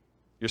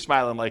 You're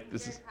smiling like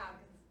this is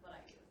What I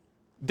use.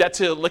 debt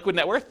to liquid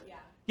net worth? Yeah.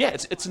 Yeah,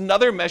 it's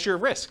another measure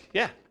of risk.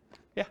 Yeah.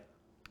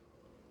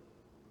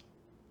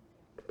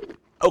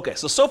 Okay,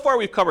 so far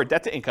we've covered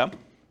debt to income,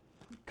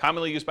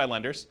 commonly used by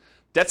lenders,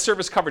 debt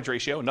service coverage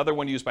ratio, another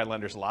one used by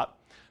lenders a lot,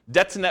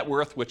 debt to net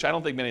worth, which I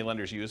don't think many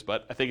lenders use,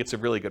 but I think it's a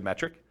really good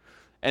metric,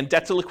 and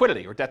debt to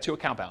liquidity or debt to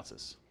account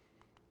balances.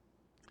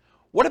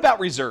 What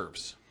about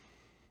reserves?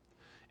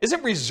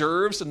 Isn't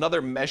reserves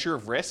another measure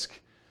of risk?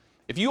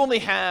 If you only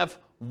have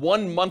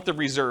 1 month of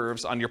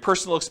reserves on your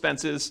personal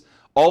expenses,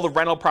 all the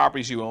rental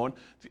properties you own,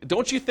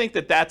 don't you think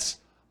that that's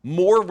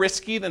more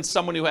risky than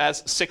someone who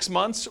has 6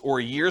 months or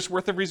a year's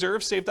worth of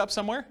reserves saved up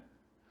somewhere?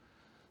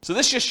 So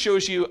this just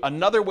shows you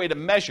another way to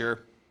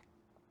measure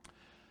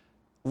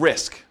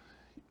risk.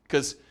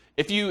 Because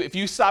if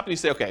you stop and you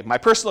say, okay, my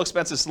personal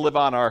expenses to live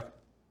on are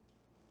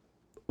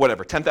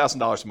whatever,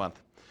 $10,000 a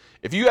month.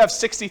 If you have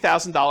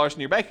 $60,000 in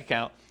your bank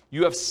account,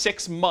 you have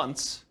 6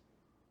 months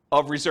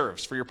of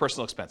reserves for your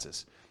personal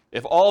expenses.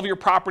 If all of your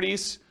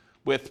properties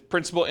with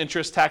principal,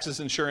 interest,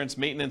 taxes, insurance,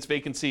 maintenance,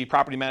 vacancy,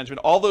 property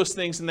management, all those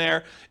things in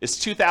there is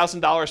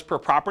 $2,000 per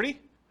property.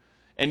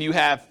 And you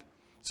have,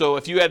 so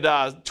if you had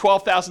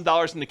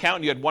 $12,000 in the account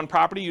and you had 1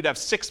 property, you'd have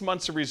 6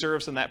 months of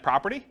reserves in that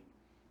property.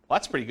 Well,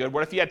 that's pretty good.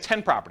 What if you had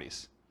 10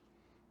 properties?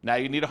 Now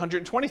you need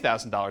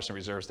 $120,000 in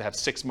reserves to have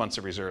 6 months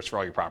of reserves for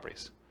all your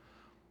properties.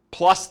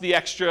 Plus the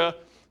extra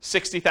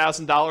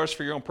 $60,000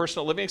 for your own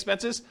personal living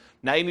expenses.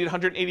 Now you need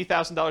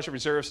 $180,000 of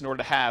reserves in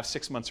order to have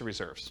 6 months of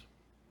reserves.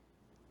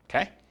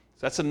 Okay?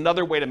 So that's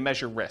another way to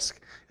measure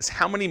risk, is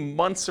how many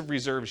months of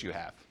reserves you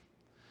have.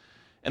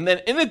 And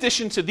then in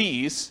addition to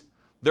these,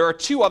 there are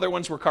 2 other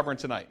ones we're covering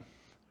tonight.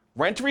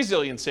 Rent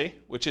resiliency,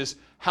 which is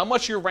how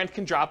much your rent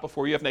can drop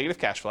before you have negative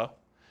cash flow,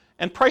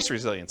 and price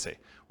resiliency,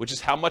 which is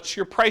how much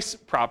your price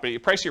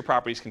of your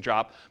properties can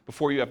drop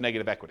before you have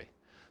negative equity.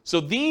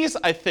 So these,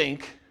 I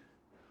think,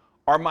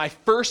 are my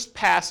first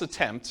pass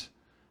attempt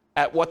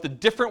at what the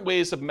different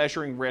ways of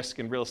measuring risk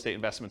in real estate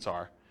investments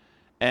are.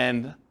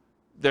 And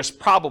there's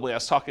probably, I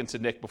was talking to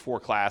Nick before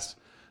class,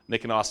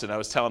 Nick and Austin, I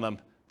was telling them,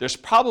 there's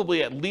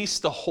probably at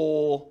least a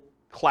whole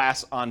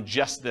class on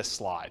just this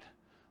slide,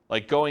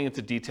 like going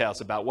into details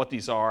about what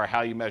these are,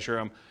 how you measure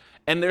them.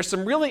 And there's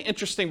some really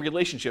interesting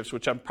relationships,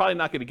 which I'm probably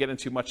not going to get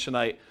into much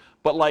tonight,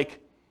 but like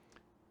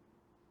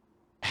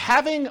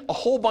having a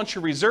whole bunch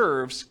of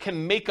reserves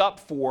can make up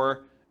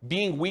for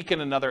being weak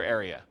in another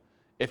area.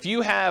 If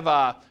you have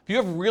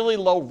really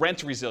low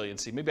rent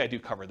resiliency, maybe I do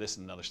cover this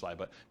in another slide,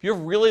 but if you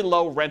have really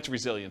low rent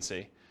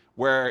resiliency,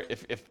 where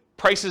if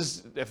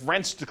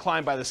rents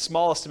decline by the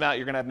smallest amount,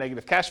 you're going to have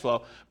negative cash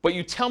flow, but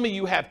you tell me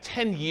you have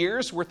 10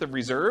 years worth of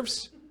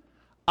reserves,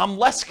 I'm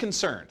less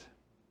concerned,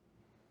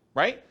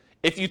 right?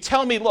 If you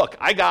tell me, look,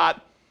 I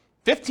got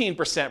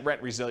 15%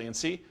 rent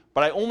resiliency,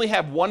 but I only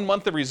have 1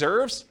 month of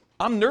reserves,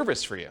 I'm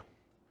nervous for you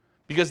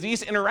because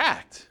these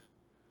interact.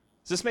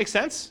 Does this make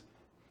sense?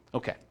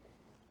 Okay.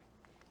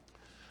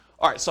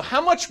 All right, so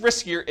how much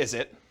riskier is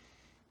it?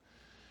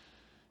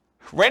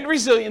 Rent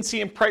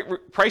resiliency and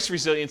price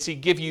resiliency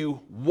give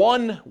you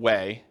one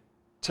way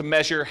to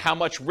measure how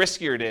much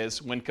riskier it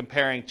is when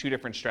comparing two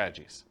different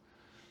strategies.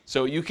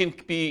 So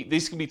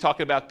these can be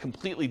talking about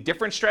completely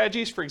different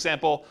strategies. For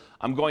example,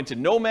 I'm going to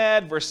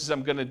Nomad versus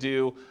I'm going to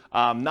do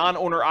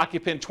non-owner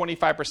occupant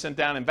 25%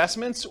 down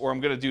investments, or I'm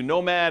going to do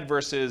Nomad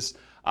versus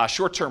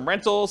short-term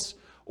rentals,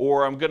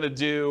 or I'm going to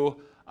do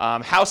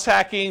house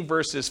hacking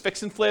versus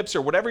fix and flips,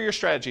 or whatever your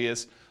strategy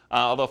is,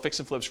 although fix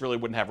and flips really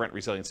wouldn't have rent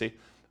resiliency.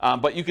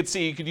 But you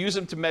could use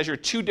them to measure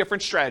two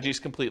different strategies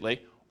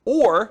completely,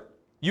 or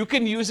you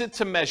can use it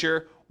to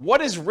measure what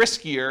is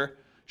riskier.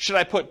 Should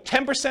I put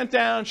 10%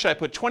 down? Should I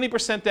put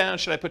 20% down?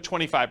 Should I put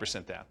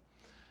 25% down?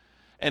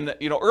 And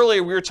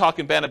earlier we were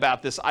talking, Ben,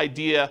 about this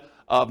idea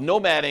of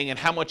nomading and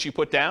how much you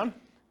put down.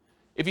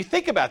 If you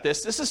think about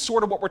this is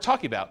sort of what we're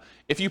talking about.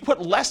 If you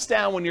put less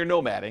down when you're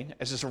nomading,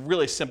 it's just a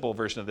really simple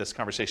version of this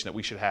conversation that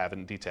we should have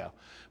in detail.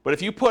 But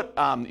if you put,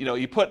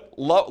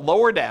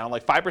 lower down,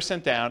 like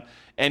 5% down,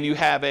 and you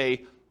have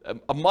a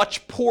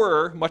much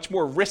poorer, much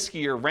more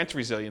riskier rent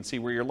resiliency,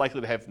 where you're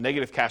likely to have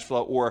negative cash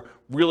flow or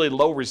really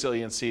low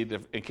resiliency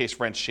in case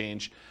rents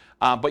change,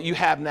 but you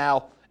have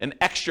now an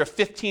extra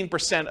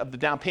 15% of the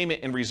down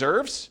payment in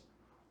reserves,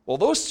 well,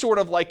 those sort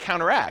of like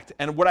counteract.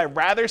 And would I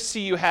rather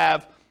see you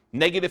have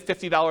negative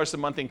 $50 a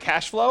month in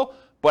cash flow,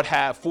 but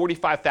have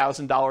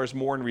 $45,000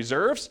 more in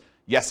reserves?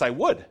 Yes, I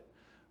would.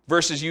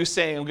 Versus you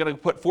saying, I'm going to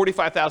put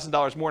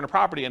 $45,000 more in a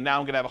property and now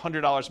I'm going to have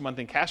 $100 a month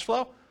in cash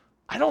flow?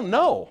 I don't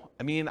know.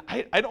 I mean,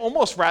 I'd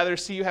almost rather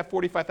see you have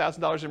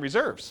 $45,000 in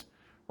reserves,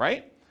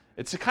 right?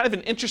 It's a kind of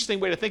an interesting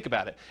way to think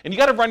about it. And you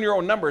got to run your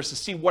own numbers to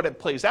see what it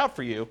plays out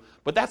for you.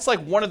 But that's like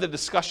one of the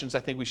discussions I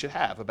think we should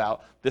have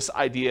about this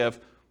idea of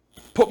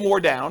put more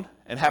down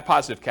and have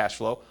positive cash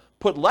flow,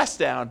 put less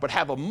down but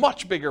have a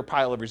much bigger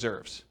pile of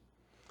reserves.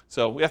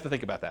 So we have to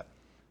think about that.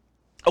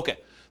 Okay,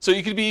 so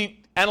you could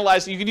be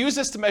analyzing, you can use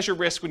this to measure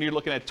risk when you're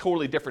looking at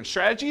totally different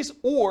strategies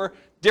or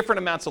different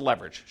amounts of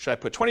leverage. Should I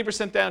put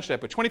 20% down? Should I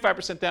put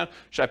 25% down?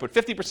 Should I put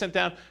 50%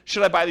 down?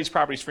 Should I buy these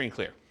properties free and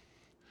clear?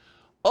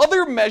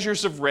 Other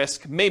measures of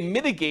risk may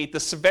mitigate the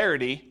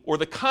severity or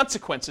the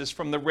consequences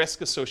from the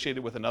risk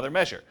associated with another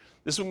measure.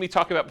 This is what we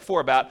talked about before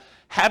about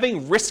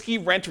having risky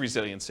rent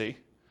resiliency,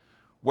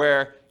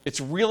 where it's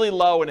really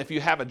low, and if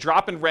you have a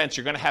drop in rents,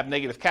 you're going to have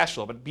negative cash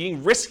flow. But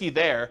being risky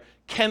there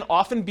can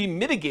often be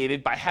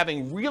mitigated by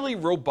having really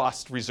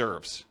robust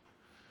reserves.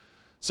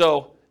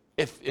 So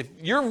if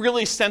you're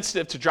really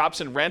sensitive to drops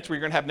in rent where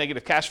you're going to have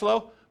negative cash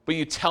flow, but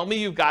you tell me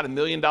you've got $1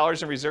 million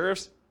in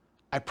reserves,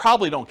 I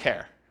probably don't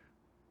care,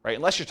 right?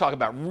 Unless you're talking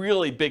about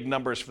really big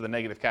numbers for the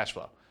negative cash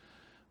flow.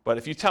 But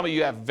if you tell me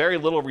you have very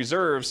little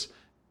reserves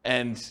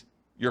and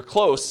you're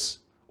close,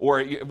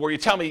 or you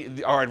tell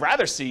me, or I'd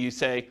rather see you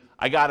say,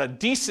 I got a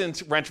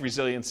decent rent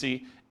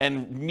resiliency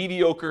and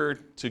mediocre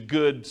to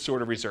good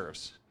sort of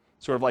reserves.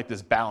 Sort of like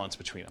this balance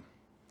between them,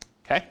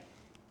 okay?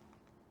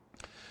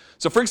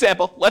 So for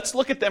example, let's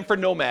look at them for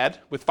Nomad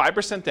with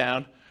 5%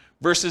 down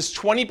versus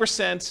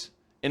 20%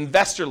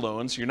 investor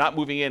loans. You're not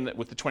moving in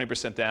with the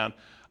 20% down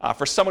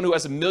for someone who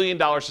has $1 million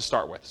to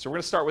start with. So we're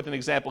going to start with an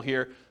example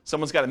here.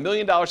 Someone's got $1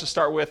 million to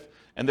start with,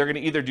 and they're going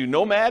to either do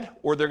Nomad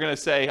or they're going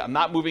to say, I'm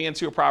not moving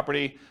into a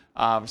property.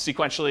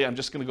 Sequentially, I'm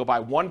just going to go buy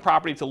one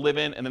property to live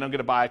in, and then I'm going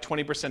to buy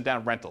 20%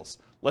 down rentals.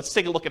 Let's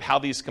take a look at how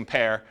these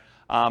compare.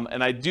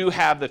 And I do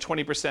have the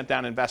 20%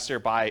 down investor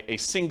buy a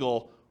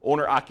single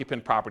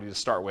owner-occupant property to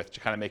start with to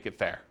kind of make it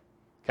fair,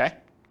 okay?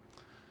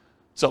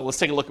 So let's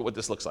take a look at what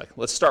this looks like.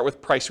 Let's start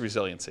with price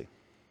resiliency.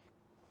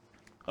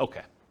 Okay.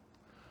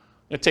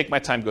 I'm going to take my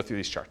time to go through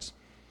these charts.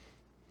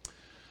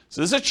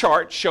 So this is a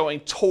chart showing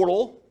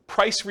total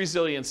price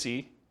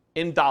resiliency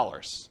in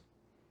dollars.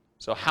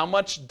 So how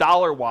much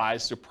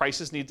dollar-wise do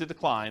prices need to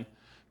decline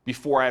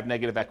before I have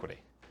negative equity?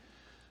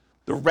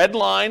 The red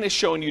line is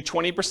showing you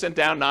 20%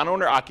 down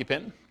non-owner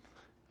occupant.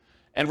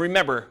 And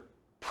remember,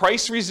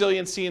 price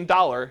resiliency in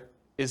dollar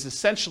is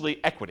essentially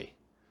equity.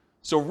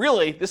 So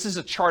really, this is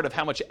a chart of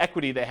how much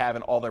equity they have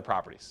in all their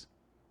properties.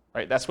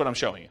 Right? That's what I'm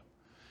showing you.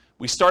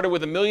 We started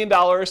with $1 million,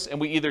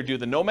 and we either do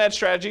the nomad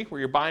strategy, where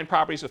you're buying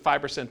properties with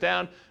 5%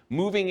 down,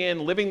 moving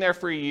in, living there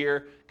for a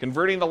year,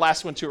 converting the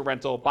last one to a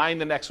rental, buying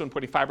the next one,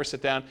 putting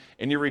 5% down,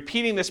 and you're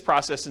repeating this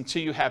process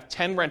until you have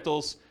 10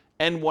 rentals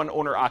and 1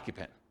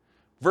 owner-occupant,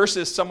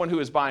 versus someone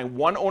who is buying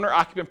 1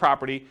 owner-occupant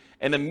property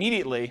and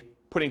immediately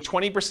putting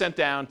 20%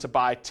 down to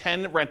buy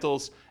 10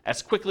 rentals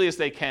as quickly as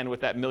they can with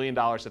that $1 million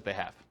that they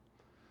have.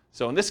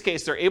 So in this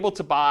case, they're able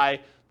to buy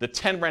the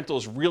 10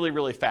 rentals really,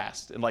 really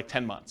fast in like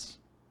 10 months.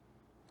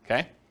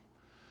 Okay?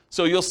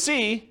 So you'll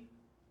see,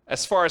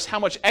 as far as how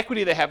much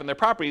equity they have in their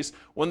properties,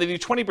 when they do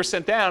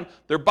 20% down,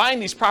 they're buying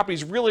these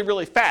properties really,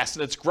 really fast,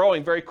 and it's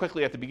growing very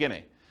quickly at the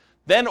beginning.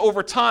 Then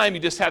over time,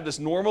 you just have this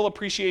normal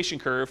appreciation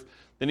curve.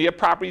 Then you have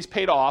properties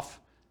paid off,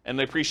 and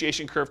the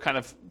appreciation curve kind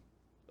of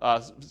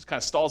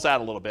stalls out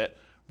a little bit,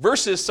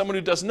 versus someone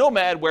who does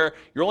nomad, where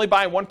you're only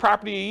buying 1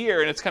 property a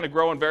year, and it's kind of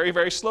growing very,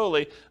 very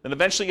slowly. Then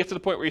eventually you get to the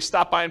point where you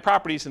stop buying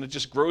properties, and it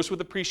just grows with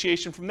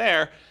appreciation from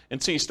there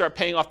until you start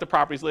paying off the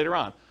properties later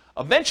on.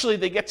 Eventually,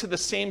 they get to the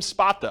same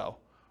spot, though,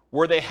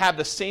 where they have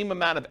the same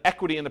amount of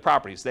equity in the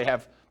properties. They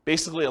have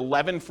basically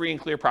 11 free and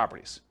clear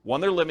properties,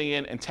 1 they're living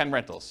in, and 10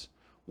 rentals.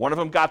 One of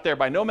them got there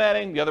by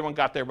nomading, the other one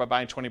got there by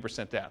buying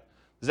 20% down.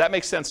 Does that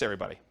make sense,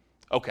 everybody?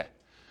 Okay.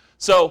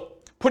 So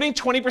putting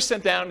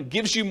 20% down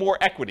gives you more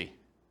equity.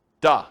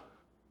 Duh,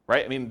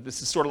 right? I mean,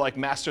 this is sort of like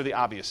master the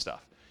obvious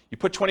stuff. You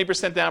put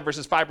 20% down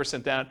versus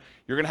 5% down,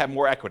 you're going to have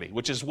more equity,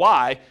 which is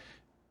why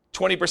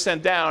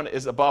 20% down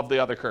is above the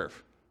other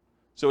curve.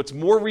 So it's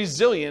more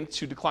resilient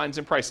to declines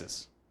in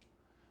prices.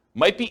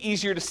 Might be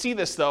easier to see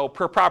this, though,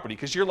 per property,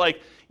 because you're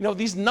like,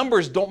 these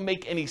numbers don't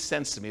make any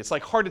sense to me. It's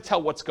like hard to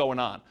tell what's going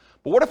on.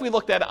 But what if we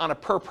looked at it on a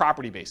per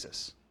property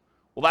basis?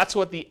 Well, that's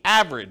what the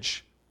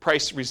average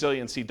price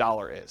resiliency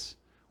dollar is.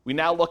 We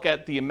now look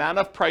at the amount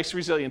of price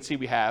resiliency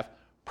we have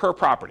per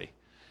property.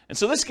 And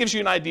so this gives you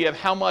an idea of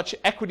how much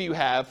equity you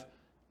have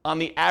on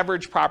the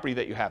average property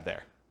that you have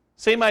there.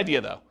 Same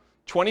idea, though.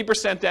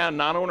 20% down,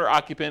 non-owner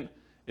occupant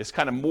is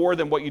kind of more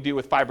than what you do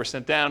with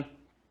 5% down.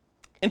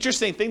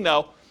 Interesting thing,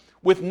 though,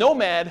 with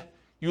nomad,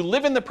 you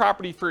live in the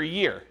property for a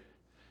year.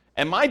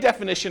 And my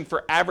definition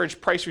for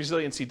average price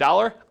resiliency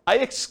dollar, I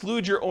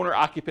exclude your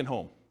owner-occupant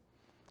home.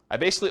 I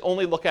basically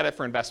only look at it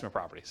for investment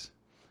properties.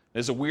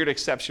 There's a weird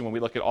exception when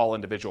we look at all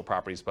individual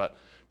properties, but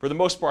for the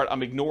most part,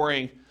 I'm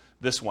ignoring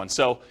this one.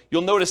 So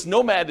you'll notice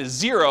nomad is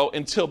 0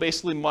 until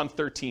basically month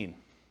 13,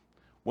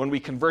 when we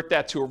convert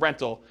that to a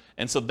rental.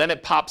 And so then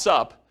it pops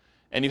up,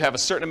 and you have a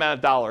certain amount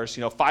of dollars,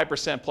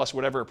 5% plus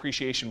whatever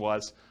appreciation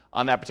was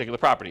on that particular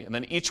property. And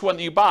then each one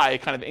that you buy,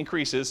 it kind of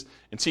increases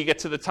until you get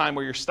to the time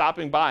where you're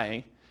stopping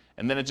buying,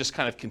 and then it just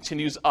kind of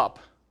continues up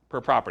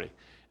per property.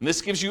 And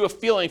this gives you a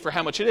feeling for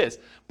how much it is.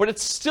 But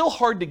it's still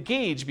hard to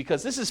gauge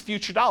because this is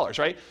future dollars,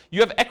 right? You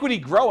have equity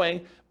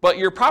growing, but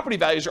your property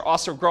values are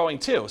also growing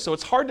too. So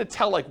it's hard to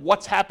tell like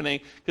what's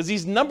happening because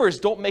these numbers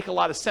don't make a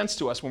lot of sense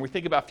to us when we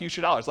think about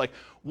future dollars. Like,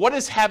 what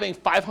does having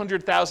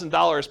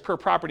 $500,000 per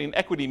property in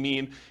equity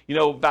mean,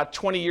 about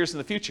 20 years in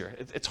the future?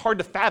 It's hard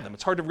to fathom.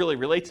 It's hard to really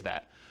relate to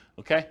that,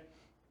 okay?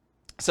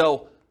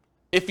 So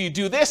if you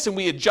do this and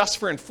we adjust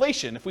for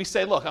inflation, if we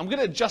say, look, I'm going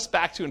to adjust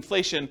back to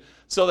inflation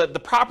so that the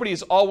property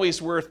is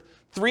always worth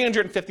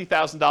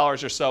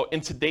 $350,000 or so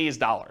in today's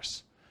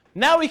dollars.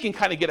 Now we can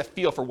kind of get a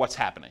feel for what's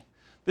happening.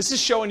 This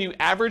is showing you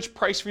average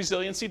price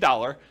resiliency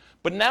dollar,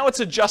 but now it's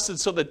adjusted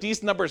so that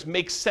these numbers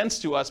make sense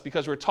to us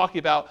because we're talking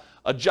about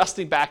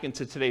adjusting back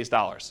into today's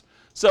dollars.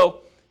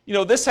 So,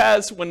 this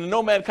has, when the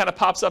nomad kind of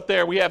pops up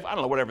there, we have, I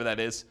don't know, whatever that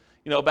is,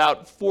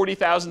 about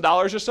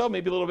 $40,000 or so,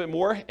 maybe a little bit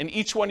more, and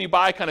each one you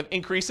buy kind of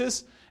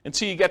increases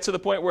until you get to the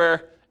point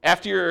where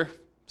after you're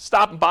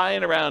stopping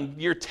buying around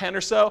year 10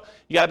 or so,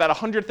 you got about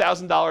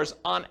 $100,000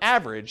 on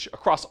average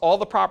across all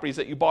the properties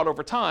that you bought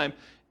over time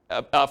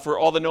for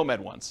all the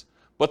nomad ones.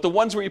 But the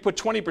ones where you put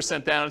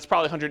 20% down, it's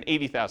probably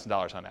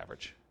 $180,000 on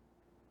average.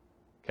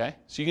 Okay?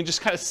 So you can just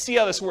kind of see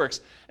how this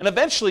works. And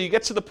eventually you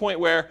get to the point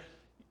where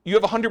you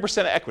have 100%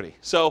 of equity.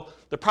 So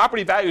the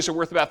property values are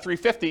worth about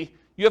 $350,000.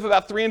 You have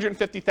about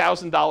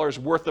 $350,000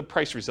 worth of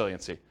price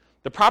resiliency.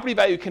 The property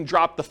value can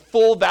drop the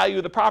full value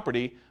of the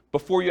property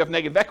before you have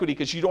negative equity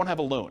because you don't have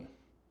a loan.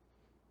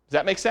 Does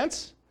that make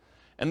sense?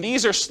 And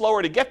these are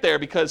slower to get there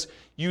because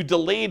you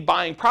delayed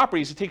buying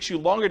properties. It takes you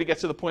longer to get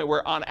to the point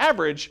where, on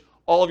average,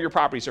 all of your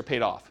properties are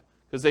paid off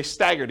because they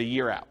staggered a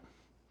year out.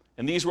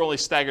 And these were only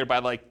staggered by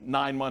like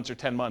 9 months or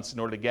 10 months in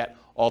order to get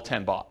all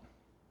 10 bought.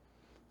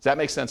 Does that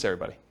make sense,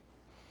 everybody?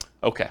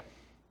 Okay.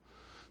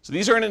 So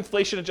these are in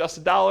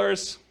inflation-adjusted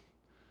dollars.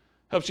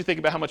 Helps you think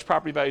about how much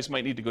property values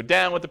might need to go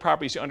down with the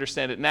properties. You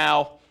understand it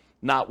now,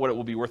 not what it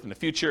will be worth in the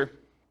future.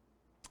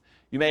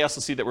 You may also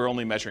see that we're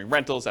only measuring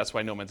rentals. That's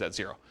why Nomad's at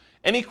 0.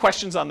 Any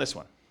questions on this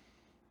one?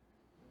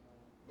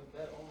 But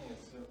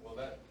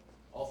that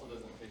also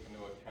doesn't take into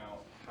account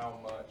how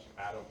much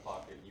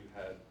out-of-pocket you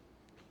had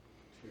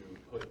to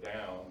put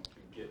down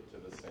to get to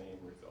the same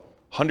result.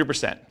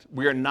 100%.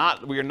 We are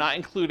not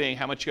including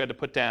how much you had to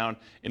put down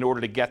in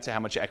order to get to how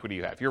much equity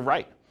you have. You're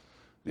right.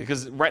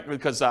 Because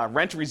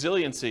rent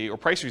resiliency, or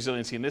price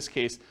resiliency in this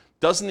case,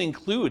 doesn't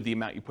include the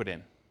amount you put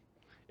in.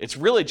 It's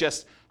really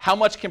just how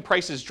much can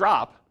prices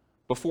drop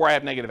before I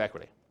have negative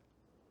equity.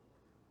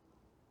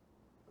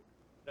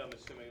 I'm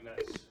assuming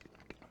that's,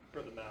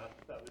 for the math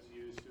that was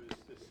used, it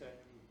was the same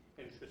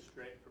interest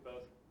rate for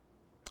both?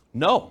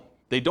 No,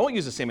 they don't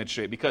use the same interest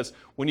rate, because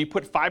when you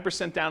put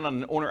 5% down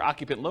on an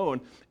owner-occupant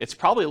loan, it's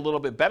probably a little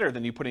bit better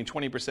than you putting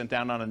 20%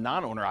 down on a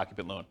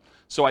non-owner-occupant loan.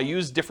 So I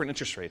use different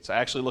interest rates. I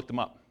actually looked them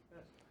up.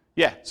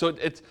 Yeah, so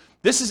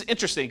this is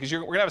interesting, because we're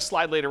going to have a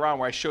slide later on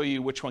where I show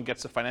you which one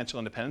gets to financial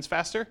independence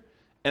faster,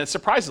 and it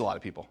surprises a lot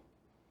of people.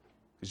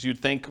 Because you'd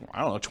think,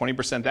 I don't know,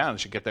 20% down, it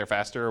should get there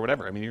faster or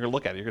whatever. I mean, you're going to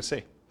look at it, you're going to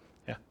see.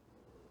 Yeah.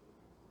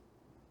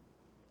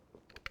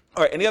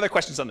 All right, any other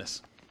questions on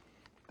this?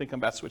 I think I'm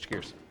about to switch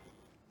gears.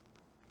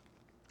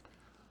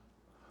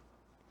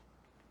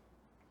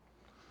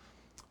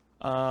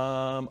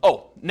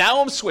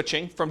 Now I'm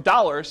switching from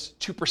dollars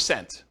to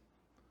percent.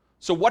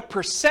 So what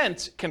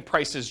percent can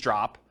prices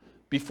drop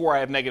before I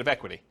have negative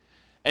equity?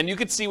 And you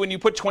can see when you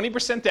put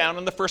 20% down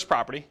on the first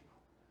property,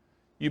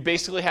 you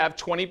basically have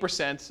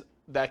 20%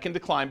 that can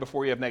decline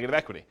before you have negative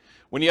equity.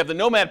 When you have the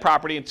nomad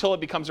property, until it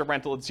becomes a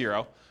rental, it's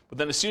 0. But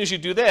then as soon as you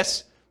do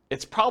this,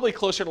 it's probably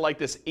closer to like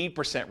this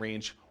 8%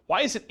 range.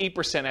 Why is it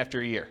 8%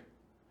 after a year?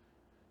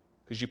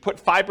 Because you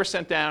put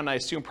 5% down, and I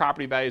assume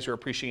property values are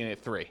appreciating at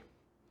 3.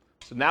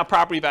 So now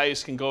property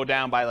values can go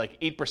down by like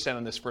 8%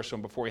 on this first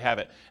one before you have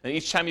it. And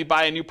each time you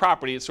buy a new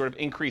property, it sort of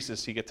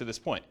increases to get to this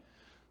point.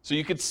 So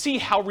you can see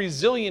how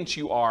resilient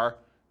you are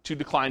to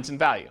declines in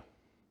value,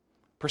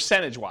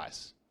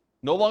 percentage-wise.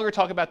 No longer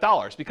talk about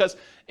dollars, because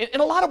in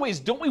a lot of ways,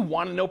 don't we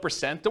want to know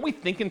percent? Don't we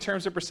think in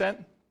terms of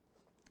percent?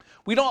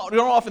 We don't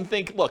often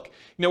think, look,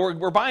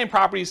 we're buying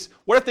properties.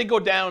 What if they go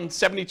down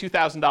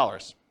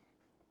 $72,000?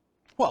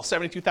 Well,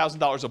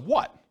 $72,000 of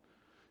what?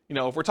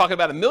 If we're talking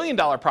about $1 million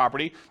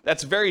property,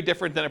 that's very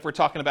different than if we're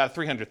talking about a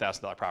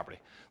 $300,000 property.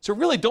 So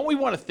really, don't we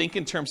want to think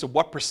in terms of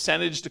what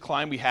percentage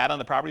decline we had on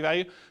the property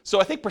value?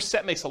 So I think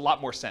percent makes a lot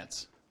more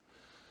sense.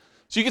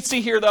 So you can see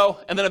here, though,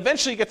 and then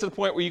eventually you get to the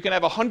point where you can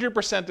have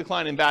 100%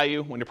 decline in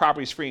value when your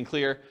property is free and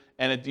clear,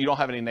 and you don't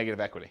have any negative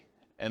equity.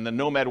 And the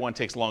nomad one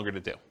takes longer to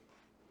do.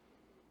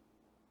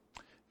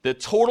 The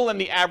total and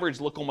the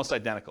average look almost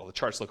identical. The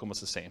charts look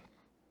almost the same.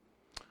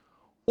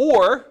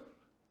 Or,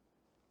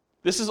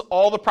 this is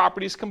all the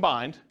properties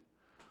combined.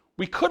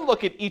 We could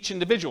look at each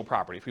individual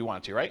property if we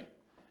wanted to, right?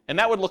 And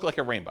that would look like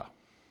a rainbow.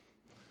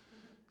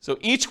 So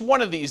each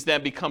one of these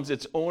then becomes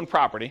its own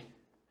property.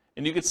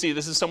 And you can see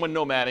this is someone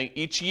nomading.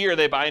 Each year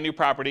they buy a new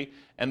property,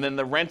 and then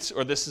the rent,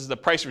 or this is the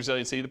price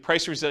resiliency. The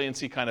price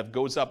resiliency kind of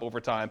goes up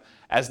over time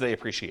as they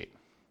appreciate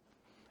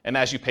and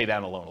as you pay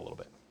down a loan a little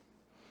bit.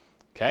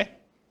 Okay?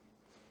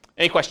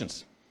 Any questions?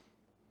 Is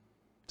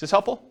this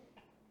helpful?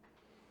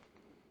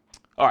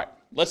 All right,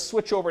 let's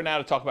switch over now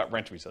to talk about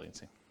rent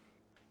resiliency.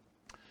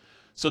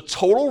 So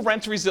total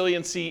rent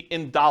resiliency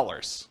in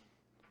dollars.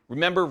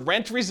 Remember,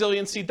 rent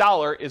resiliency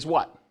dollar is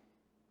what?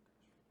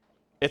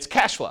 It's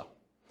cash flow.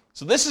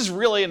 So this is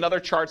really another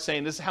chart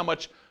saying this is how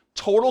much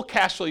total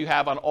cash flow you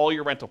have on all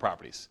your rental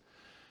properties.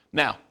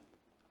 Now,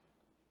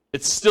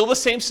 it's still the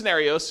same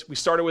scenarios. We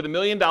started with $1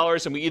 million,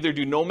 and we either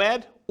do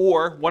nomad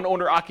or one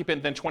owner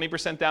occupant, then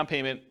 20% down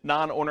payment,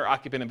 non-owner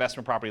occupant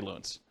investment property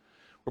loans.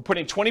 We're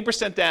putting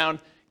 20% down,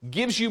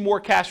 gives you more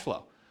cash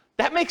flow.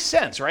 That makes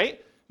sense,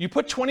 right? You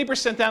put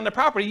 20% down the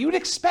property, you would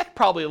expect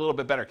probably a little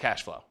bit better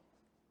cash flow.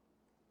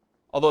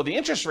 Although the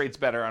interest rate's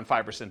better on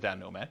 5% down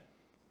nomad.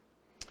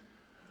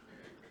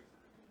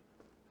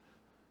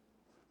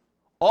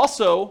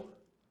 Also,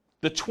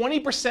 the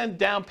 20%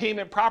 down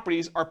payment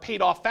properties are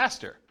paid off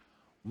faster.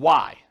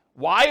 Why?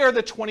 Why are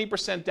the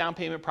 20% down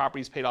payment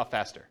properties paid off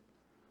faster?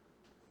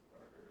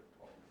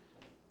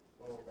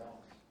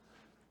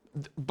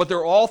 But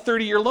they're all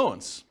 30-year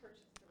loans.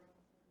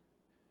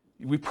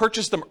 We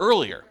purchased them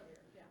earlier.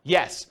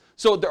 Yes.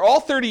 So they're all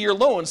 30-year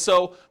loans,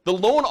 so the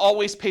loan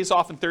always pays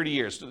off in 30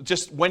 years.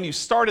 Just when you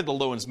started the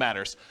loans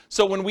matters.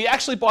 So when we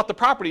actually bought the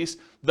properties,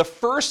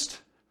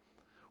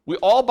 we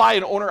all buy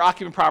an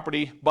owner-occupant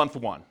property month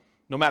 1,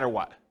 no matter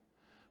what.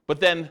 But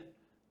then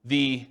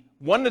the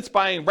one that's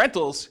buying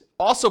rentals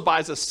also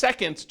buys a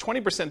second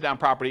 20% down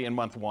property in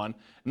month 1,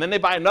 and then they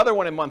buy another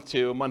one in month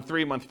 2, month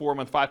 3, month 4,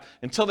 month 5,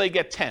 until they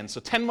get 10. So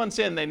 10 months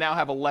in, they now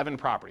have 11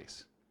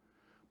 properties.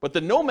 But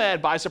the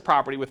nomad buys a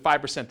property with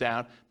 5%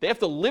 down. They have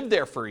to live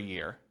there for a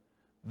year.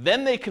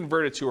 Then they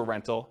convert it to a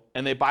rental,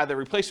 and they buy the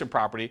replacement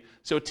property.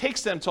 So it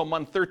takes them until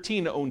month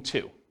 13 to own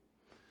 2.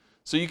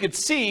 So you can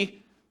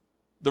see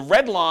the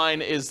red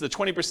line is the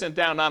 20%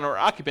 down non-owner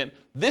occupant.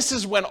 This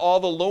is when all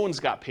the loans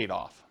got paid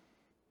off.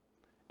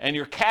 And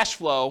your cash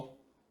flow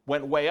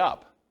went way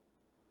up.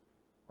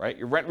 Right?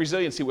 Your rent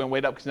resiliency went way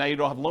up because now you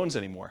don't have loans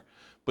anymore.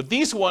 But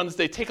these ones,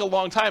 they take a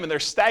long time, and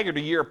they're staggered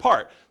a year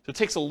apart. So it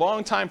takes a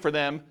long time for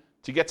them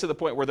to get to the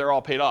point where they're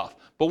all paid off.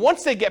 But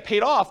once they get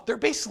paid off, they're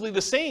basically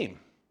the same.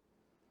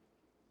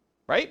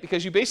 right?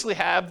 Because you basically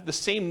have the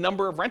same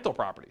number of rental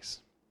properties.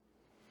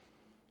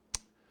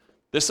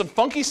 There's some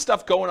funky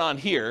stuff going on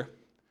here.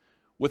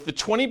 With the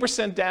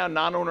 20% down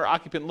non-owner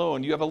occupant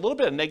loan, you have a little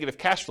bit of negative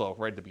cash flow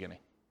right at the beginning.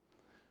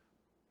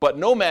 But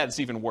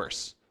Nomad's even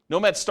worse.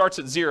 Nomad starts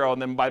at 0,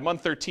 and then by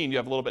month 13, you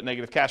have a little bit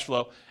negative cash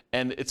flow,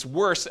 and it's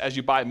worse as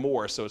you buy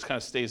more, so it kind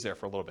of stays there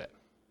for a little bit.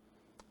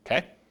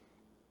 Okay?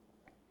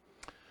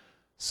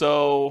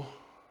 So,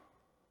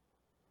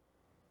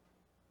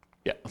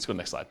 yeah, let's go to the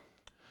next slide.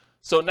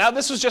 So now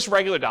this was just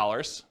regular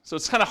dollars, so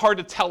it's kind of hard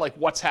to tell like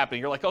what's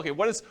happening. You're like, okay,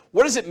 what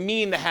does it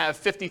mean to have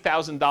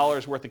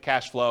 $50,000 worth of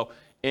cash flow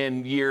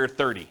in year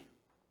 30?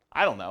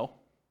 I don't know.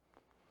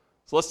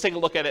 So let's take a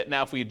look at it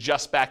now if we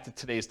adjust back to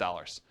today's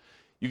dollars.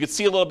 You could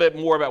see a little bit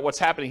more about what's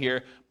happening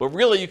here, but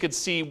really you could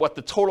see what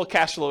the total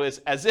cash flow is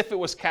as if it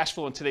was cash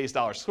flow in today's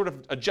dollars, sort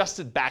of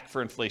adjusted back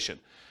for inflation.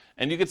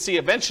 And you can see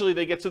eventually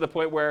they get to the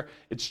point where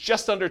it's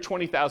just under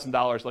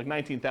 $20,000, like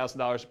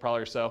 $19,000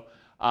 probably or so,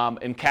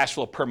 in cash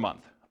flow per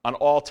month on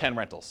all 10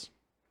 rentals,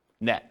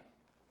 net.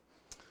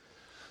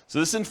 So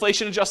this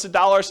inflation adjusted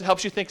dollars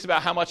helps you think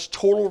about how much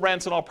total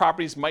rents on all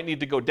properties might need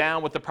to go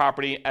down with the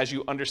property as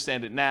you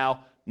understand it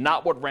now,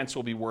 not what rents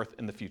will be worth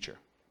in the future.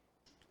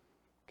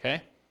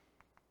 Okay?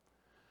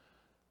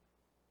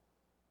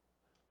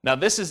 Now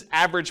this is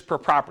average per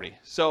property.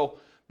 So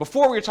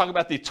before we were talking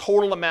about the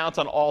total amount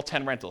on all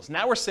 10 rentals.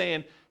 Now we're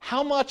saying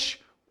how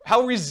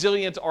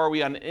resilient are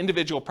we on an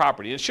individual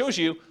property? It shows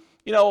you,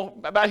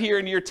 about here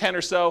in year 10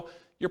 or so,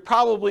 you're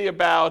probably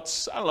about,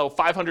 $500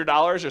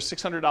 or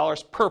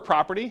 $600 per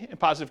property in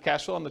positive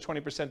cash flow on the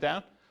 20%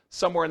 down,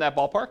 somewhere in that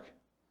ballpark.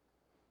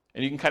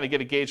 And you can kind of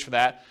get a gauge for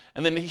that.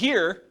 And then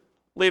here,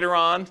 later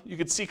on, you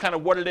can see kind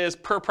of what it is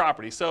per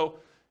property. So,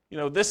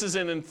 this is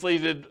in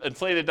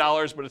inflated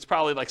dollars, but it's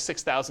probably like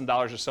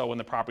 $6,000 or so when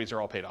the properties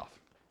are all paid off.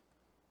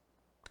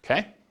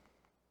 Okay?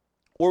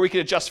 Or we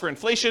could adjust for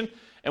inflation,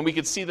 and we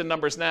could see the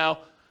numbers now.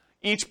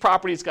 Each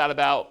property's got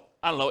about,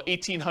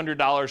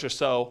 $1,800 or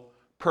so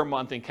per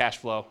month in cash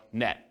flow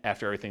net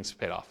after everything's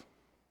paid off.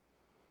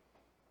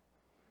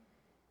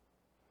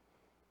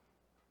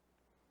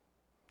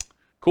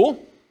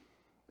 Cool?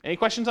 Any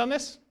questions on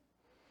this?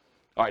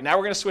 All right, now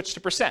we're going to switch to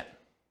percent.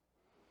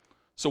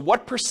 So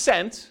what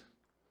percent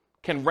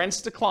can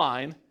rents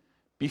decline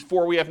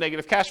before we have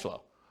negative cash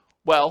flow?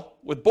 Well,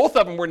 with both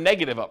of them, we're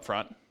negative up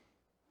front,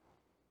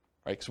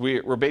 right? Because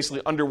we're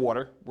basically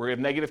underwater. We have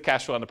negative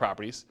cash flow on the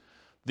properties.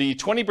 The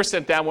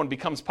 20% down one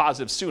becomes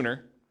positive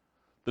sooner.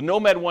 The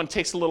Nomad one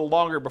takes a little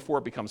longer before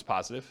it becomes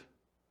positive.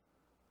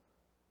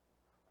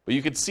 But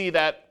you can see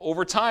that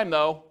over time,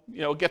 though,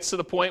 it gets to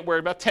the point where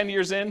about 10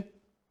 years in,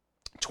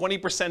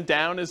 20%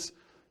 down is,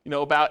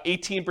 about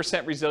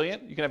 18%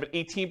 resilient. You can have an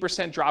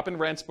 18% drop in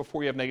rents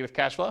before you have negative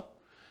cash flow.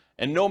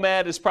 And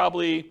Nomad is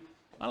probably,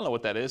 I don't know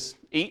what that is,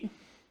 8,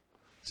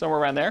 somewhere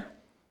around there.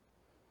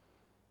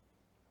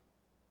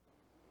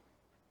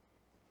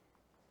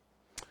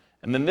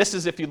 And then this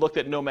is if you looked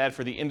at Nomad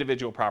for the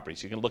individual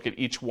properties. You can look at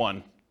each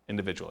one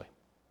individually.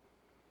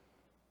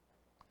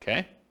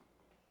 Okay?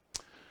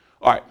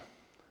 All right.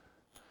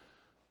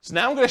 So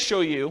now I'm going to show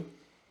you,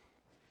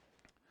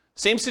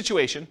 same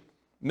situation,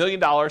 $1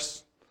 million.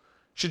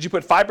 Should you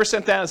put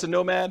 5% down as a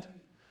Nomad?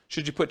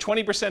 Should you put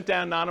 20%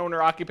 down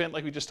non-owner occupant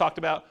like we just talked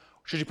about?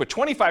 Should you put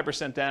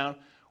 25% down?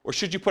 Or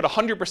should you put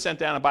 100%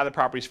 down and buy the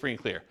properties free and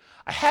clear?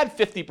 I had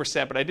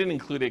 50%, but I didn't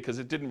include it because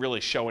it didn't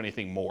really show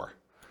anything more.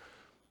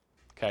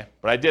 Okay,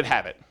 but I did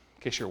have it,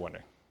 in case you're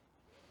wondering.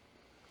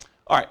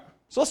 All right,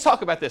 so let's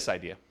talk about this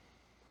idea.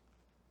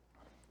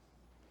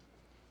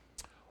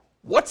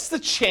 What's the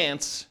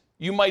chance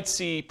you might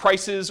see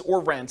prices or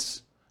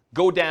rents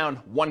go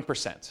down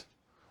 1%?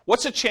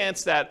 What's the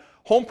chance that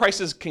home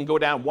prices can go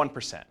down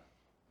 1%?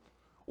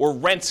 Or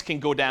rents can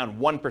go down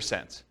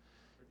 1%?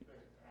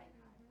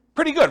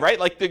 Pretty good, right?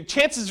 Like the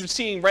chances of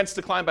seeing rents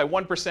decline by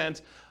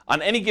 1%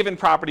 on any given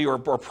property or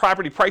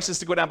property prices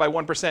to go down by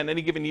 1% in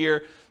any given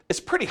year is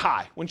pretty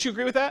high. Wouldn't you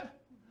agree with that?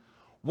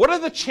 What are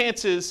the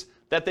chances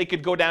that they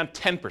could go down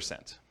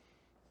 10%?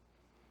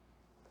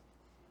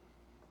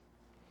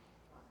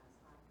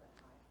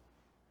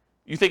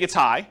 You think it's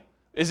high?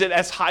 Is it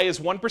as high as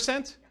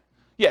 1%?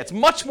 Yeah, it's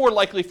much more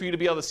likely for you to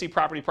be able to see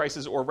property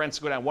prices or rents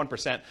go down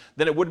 1%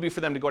 than it would be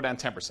for them to go down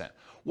 10%.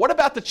 What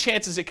about the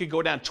chances it could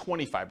go down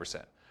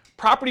 25%?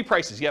 Property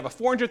prices, you have a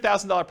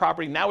 $400,000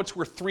 property, now it's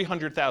worth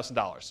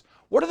 $300,000.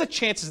 What are the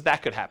chances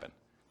that could happen?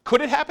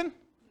 Could it happen?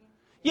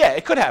 Yeah,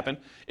 it could happen.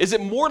 Is it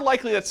more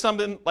likely that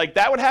something like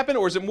that would happen,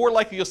 or is it more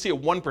likely you'll see a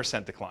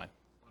 1% decline?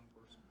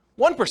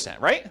 1%,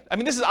 right? I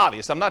mean, this is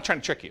obvious. I'm not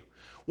trying to trick you.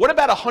 What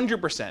about a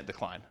 100%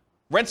 decline?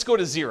 Rents go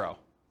to 0.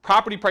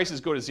 Property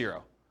prices go to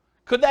 0.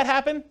 Could that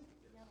happen?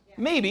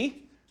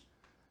 Maybe.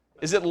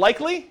 Is it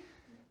likely?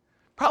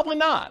 Probably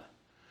not.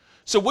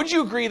 So would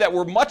you agree that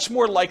we're much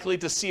more likely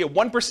to see a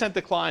 1%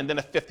 decline than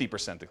a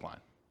 50% decline?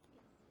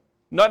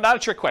 Not a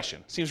trick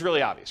question. Seems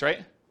really obvious,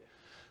 right?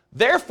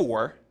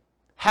 Therefore,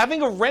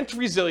 having a rent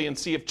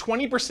resiliency of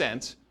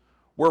 20%,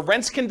 where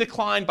rents can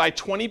decline by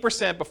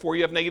 20% before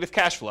you have negative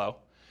cash flow,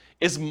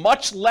 is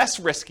much less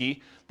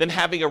risky than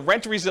having a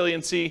rent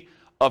resiliency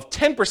of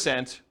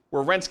 10%,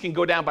 where rents can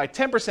go down by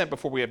 10%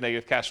 before we have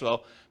negative cash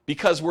flow,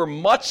 because we're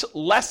much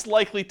less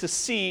likely to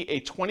see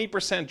a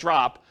 20%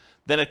 drop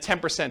than a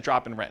 10%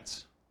 drop in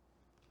rents.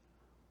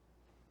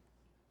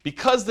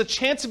 Because the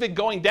chance of it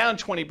going down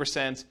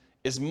 20%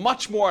 is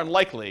much more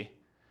unlikely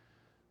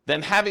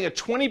than having a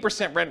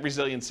 20% rent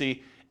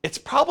resiliency, it's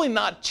probably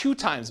not 2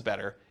 times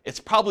better. It's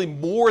probably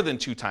more than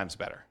 2 times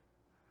better.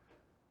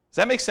 Does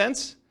that make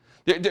sense?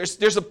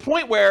 There's a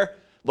point where,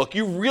 look,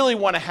 you really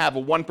want to have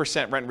a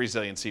 1% rent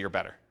resiliency or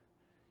better.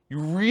 You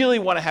really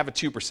want to have a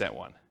 2%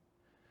 one.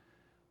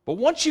 But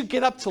once you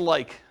get up to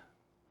like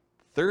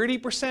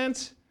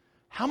 30%,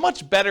 how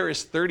much better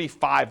is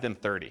 35 than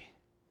 30?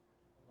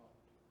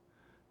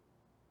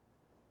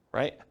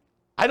 Right?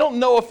 I don't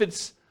know if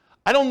it's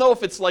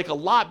like a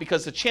lot,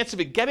 because the chance of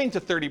it getting to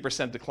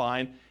 30%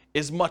 decline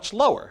is much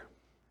lower.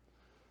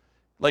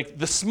 Like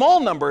the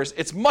small numbers,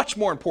 it's much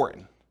more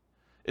important.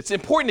 It's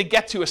important to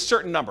get to a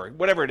certain number,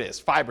 whatever it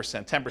is,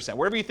 5%, 10%,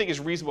 whatever you think is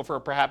reasonable for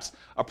perhaps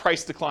a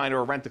price decline or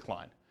a rent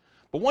decline.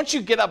 But once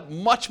you get up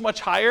much,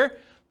 much higher,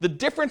 the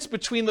difference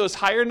between those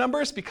higher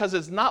numbers, because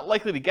it's not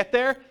likely to get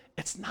there,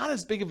 it's not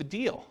as big of a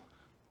deal.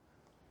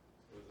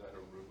 So is that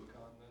a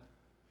Rubicon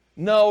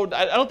then? No,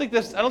 I don't think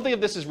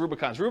of this as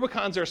Rubicons.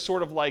 Rubicons are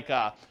sort of like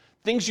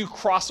things you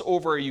cross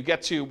over, you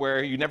get to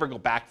where you never go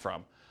back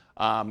from.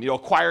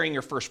 Acquiring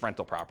your first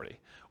rental property,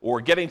 or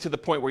getting to the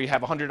point where you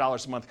have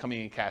 $100 a month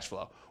coming in cash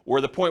flow,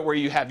 or the point where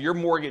you have your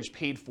mortgage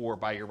paid for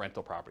by your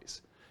rental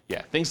properties.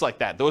 Yeah, things like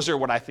that. Those are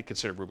what I think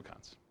considered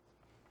Rubicons.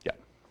 Yeah.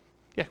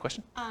 Yeah,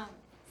 question?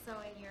 So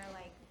in your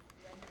rent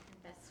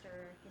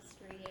investor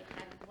history,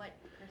 what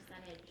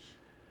percentage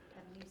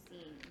have you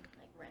seen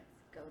rents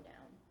go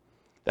down?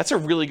 That's a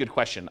really good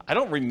question. I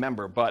don't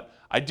remember, but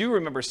I do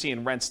remember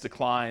seeing rents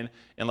decline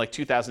in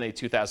 2008,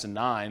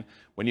 2009,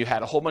 when you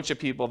had a whole bunch of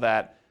people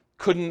that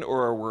couldn't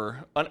or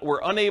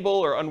were unable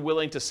or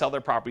unwilling to sell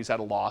their properties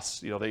at a loss.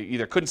 They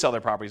either couldn't sell their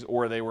properties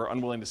or they were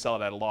unwilling to sell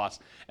it at a loss,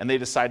 and they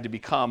decided to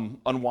become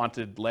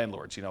unwanted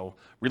landlords,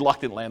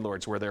 reluctant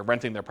landlords, where they're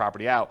renting their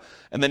property out.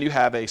 And then you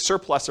have a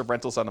surplus of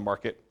rentals on the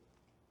market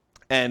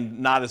and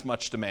not as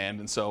much demand.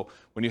 And so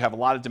when you have a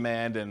lot of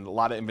demand and a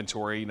lot of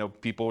inventory,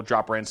 people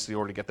drop rents in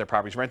order to get their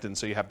properties rented, and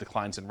so you have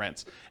declines in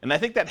rents. And I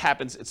think that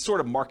happens, it's sort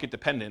of market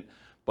dependent,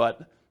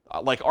 but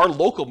like our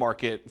local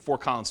market,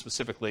 Fort Collins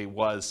specifically,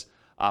 was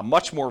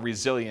much more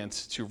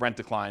resilient to rent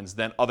declines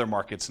than other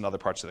markets in other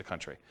parts of the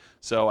country.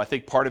 So I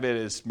think part of it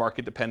is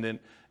market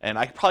dependent, and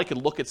I probably could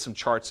look at some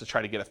charts to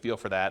try to get a feel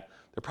for that.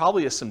 There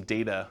probably is some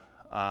data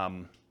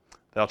that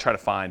I'll try to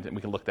find, and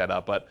we can look that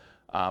up. But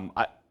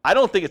I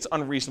don't think it's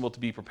unreasonable to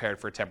be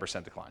prepared for a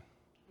 10% decline.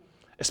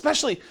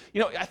 Especially,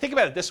 I think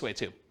about it this way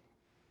too.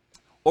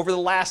 Over the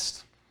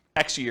last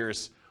X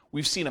years,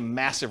 we've seen a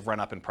massive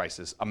run up in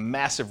prices, a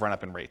massive run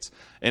up in rates,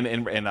 in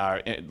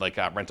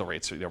rental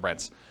rates,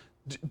 rents.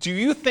 Do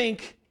you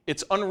think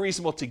it's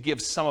unreasonable to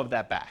give some of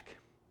that back?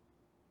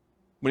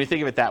 When you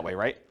think of it that way,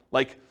 right?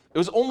 Like, it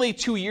was only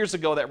 2 years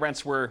ago that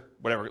rents were,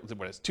 what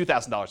is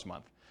 $2,000 a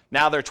month.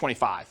 Now they're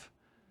 $25,000.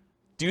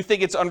 Do you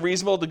think it's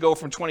unreasonable to go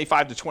from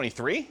 $25,000 to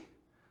 $23,000?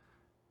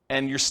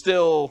 And you're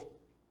still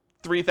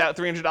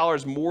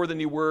 $300 more than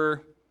you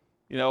were,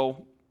 a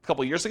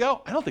couple of years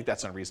ago? I don't think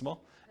that's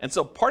unreasonable. And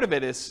so part of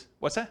it is,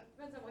 what's that?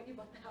 Depends on what you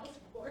bought the house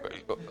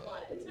for.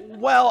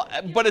 Well,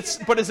 but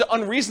is it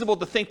unreasonable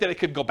to think that it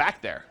could go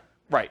back there?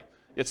 Right.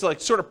 It's like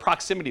sort of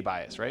proximity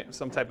bias, right?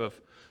 Some type of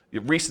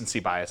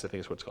recency bias, I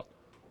think is what it's called.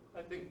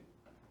 I think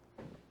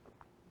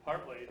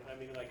partly,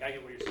 I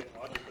get what you're saying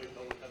logically,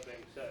 but with that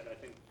being said, I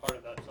think part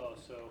of that's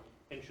also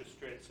interest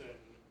rates and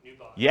new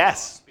bond.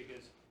 Yes. Costs,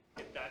 because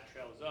if that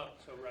trails up,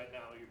 so right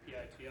now your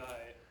PITI,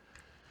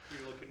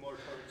 you're looking more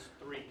towards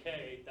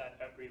 $3K that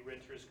every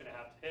renter is going to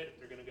have to hit if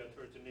they're going to go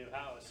towards a new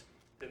house,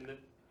 then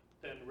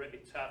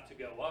rates have to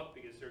go up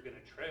because they're going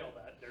to trail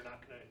that. They're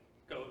not going to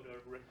go to,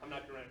 I'm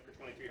not going to rent for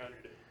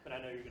 $2,300, but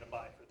I know you're going to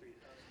buy it for $3,000.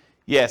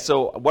 Yeah,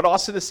 so what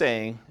Austin is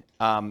saying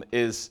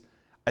is,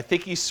 I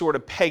think he's sort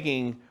of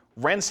pegging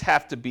rents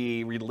have to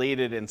be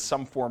related in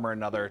some form or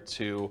another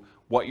to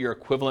what your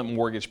equivalent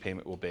mortgage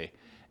payment will be.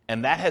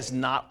 And that has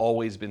not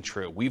always been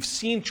true. We've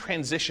seen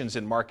transitions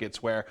in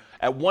markets where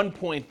at one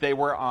point they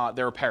were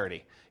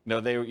parity. It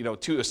was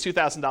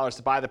 $2,000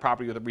 to buy the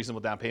property with a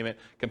reasonable down payment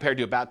compared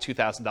to about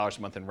 $2,000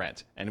 a month in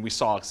rent. And we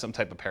saw some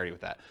type of parity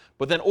with that.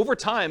 But then over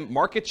time,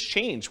 markets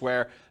changed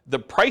where the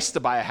price to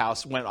buy a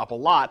house went up a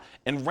lot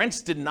and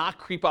rents did not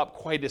creep up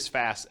quite as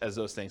fast as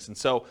those things. And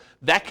so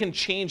that can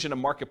change in a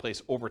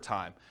marketplace over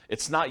time.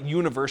 It's not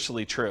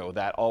universally true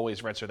that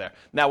always rents are there.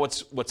 Now,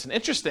 what's an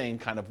interesting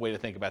kind of way to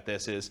think about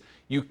this is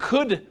you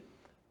could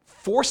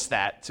force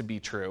that to be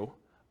true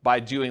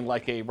by doing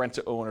like a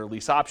rent-to-own or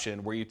lease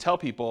option where you tell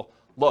people,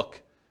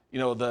 look,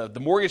 the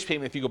mortgage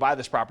payment if you go buy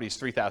this property is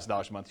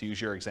 $3,000 a month, to use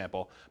your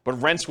example, but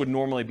rents would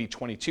normally be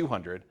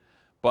 $2,200.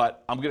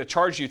 But I'm going to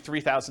charge you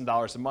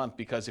 $3,000 a month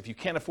because if you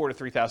can't afford a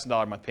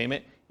 $3,000 a month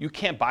payment, you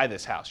can't buy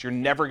this house. You're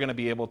never going to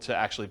be able to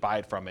actually buy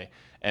it from me.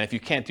 And if you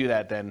can't do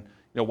that, then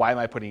why am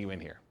I putting you in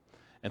here?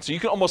 And so you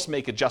can almost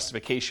make a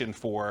justification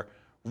for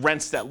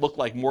rents that look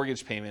like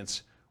mortgage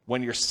payments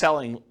when you're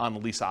selling on the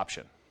lease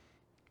option.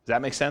 Does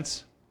that make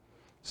sense?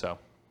 So,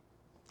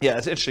 yeah,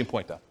 that's an interesting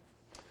point, though.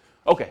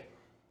 Okay.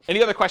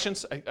 Any other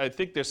questions? I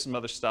think there's some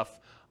other stuff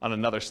on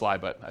another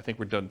slide, but I think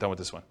we're done with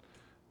this one.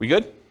 We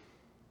good?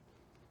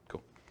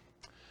 Cool.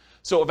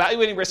 So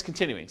evaluating risk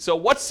continuing. So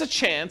what's the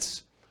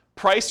chance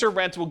price or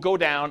rent will go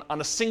down on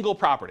a single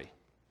property?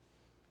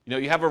 You know,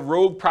 you have a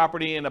rogue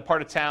property in a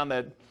part of town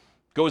that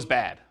goes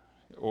bad,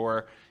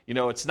 or, you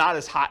know, it's not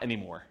as hot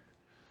anymore.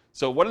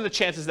 So what are the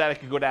chances that it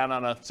could go down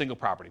on a single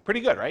property?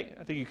 Pretty good, right?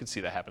 I think you can see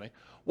that happening.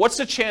 What's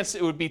the chance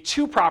it would be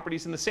two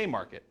properties in the same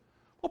market?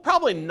 Well,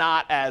 probably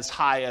not as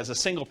high as a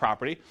single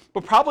property,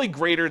 but probably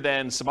greater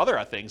than some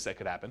other things that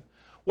could happen.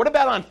 What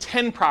about on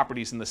 10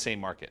 properties in the same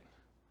market?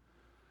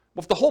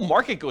 Well, if the whole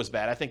market goes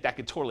bad, I think that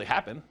could totally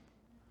happen,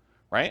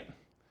 right?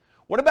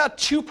 What about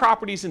two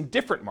properties in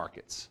different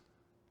markets?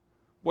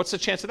 What's the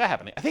chance of that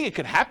happening? I think it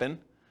could happen,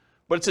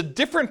 but it's a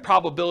different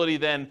probability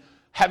than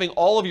having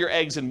all of your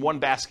eggs in one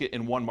basket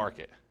in one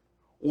market,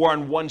 or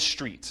on one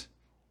street,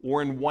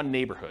 or in one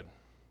neighborhood.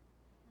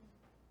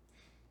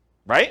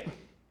 Right?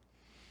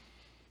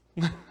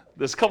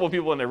 There's a couple of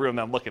people in the room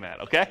that I'm looking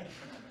at, okay?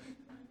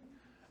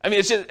 I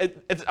mean,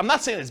 I'm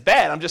not saying it's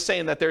bad, I'm just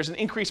saying that there's an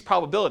increased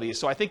probability,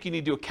 so I think you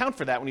need to account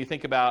for that when you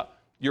think about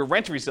your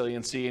rent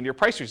resiliency and your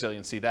price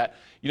resiliency, that,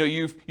 you know,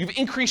 you've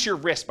increased your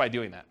risk by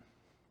doing that.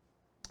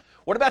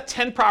 What about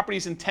 10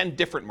 properties in 10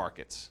 different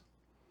markets?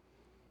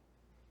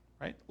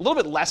 Right? A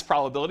little bit less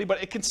probability,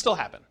 but it can still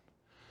happen.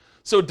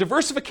 So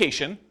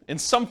diversification in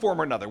some form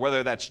or another,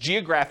 whether that's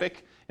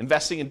geographic,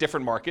 investing in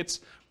different markets,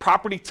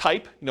 property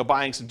type, you know,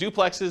 buying some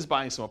duplexes,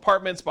 buying some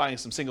apartments, buying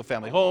some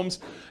single-family homes,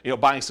 you know,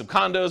 buying some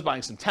condos,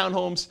 buying some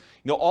townhomes,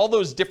 you know, all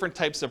those different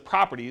types of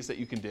properties that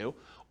you can do,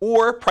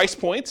 or price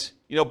points,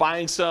 you know,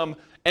 buying some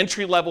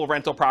entry-level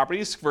rental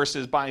properties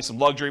versus buying some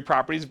luxury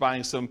properties,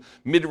 buying some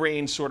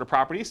mid-range sort of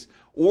properties,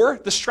 or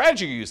the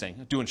strategy you're using.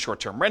 I'm doing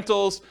short-term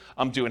rentals,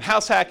 I'm doing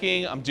house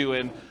hacking, I'm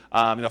doing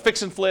you know,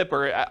 fix and flip,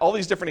 or all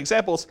these different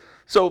examples.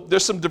 So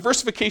there's some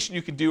diversification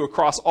you can do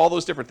across all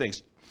those different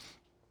things.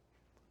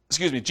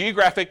 Excuse me,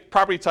 geographic,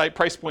 property type,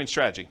 price point,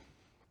 strategy.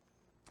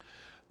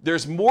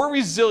 There's more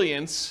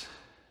resilience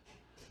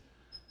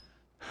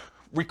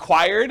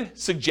required,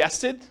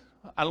 suggested,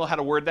 I don't know how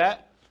to word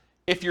that,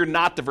 if you're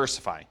not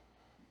diversifying,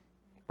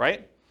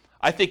 right?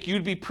 I think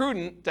you'd be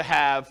prudent to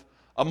have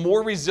a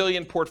more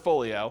resilient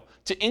portfolio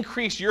to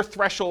increase your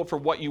threshold for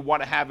what you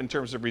want to have in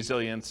terms of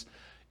resilience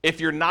if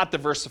you're not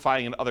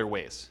diversifying in other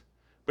ways.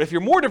 But if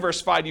you're more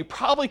diversified, you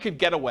probably could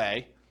get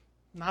away,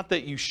 not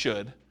that you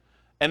should,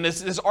 and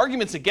there's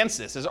arguments against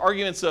this. There's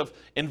arguments of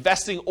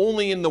investing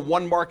only in the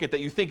one market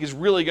that you think is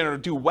really going to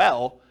do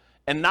well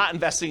and not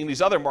investing in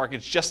these other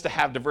markets just to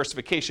have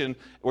diversification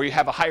where you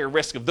have a higher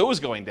risk of those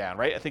going down,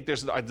 right? I think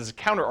there's a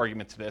counter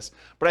argument to this.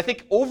 But I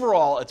think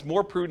overall it's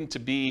more prudent to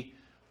be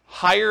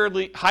higher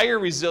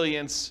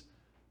resilience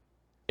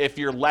if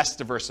you're less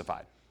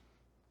diversified.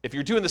 If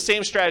you're doing the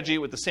same strategy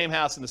with the same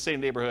house in the same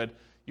neighborhood,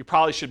 you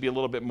probably should be a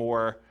little bit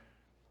more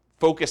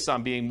focused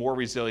on being more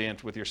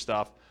resilient with your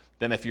stuff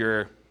than if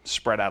you're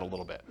spread out a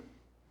little bit,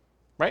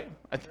 right?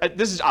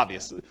 This is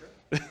obvious.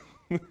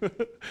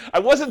 I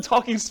wasn't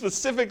talking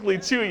specifically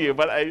to you,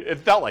 but it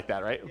felt like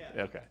that, right?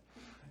 Yeah. Okay.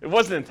 It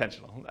wasn't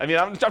intentional. I mean,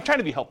 I'm trying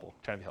to be helpful.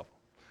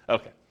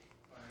 Okay.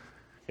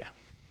 Yeah.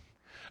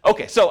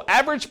 Okay, so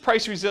average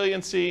price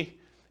resiliency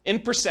in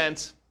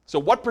percent. So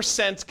what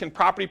percent can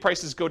property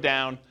prices go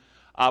down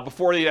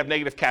before you'd have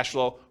negative cash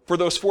flow for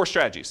those four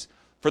strategies?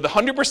 For the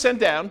 100%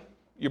 down,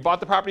 you bought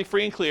the property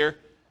free and clear,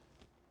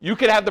 you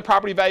could have the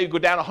property value go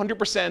down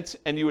 100%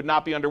 and you would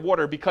not be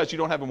underwater because you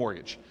don't have a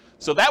mortgage.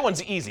 So that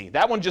one's easy.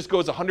 That one just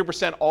goes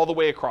 100% all the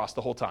way across the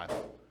whole time.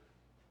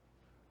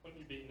 Wouldn't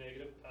you be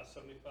negative past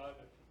 75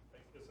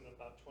 if isn't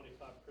about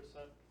 25%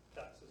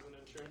 taxes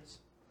and insurance?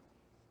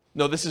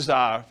 No, this is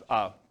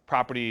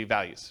property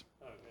values.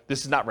 Okay.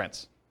 This is not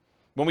rents.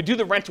 When we do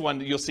the rent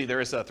one, you'll see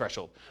there is a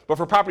threshold. But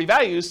for property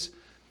values,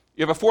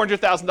 you have a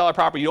 $400,000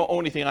 property, you don't own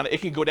anything on it, it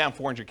can go down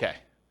 400K. It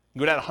can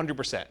go down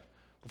 100%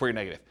 before you're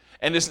negative.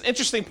 And there's an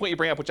interesting point you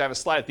bring up, which I have a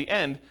slide at the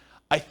end.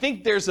 I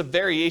think there's a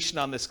variation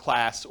on this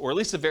class, or at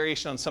least a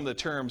variation on some of the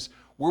terms,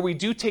 where we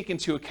do take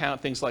into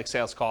account things like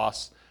sales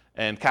costs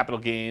and capital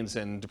gains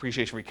and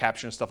depreciation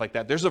recapture and stuff like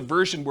that. There's a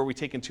version where we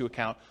take into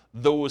account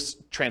those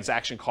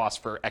transaction costs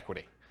for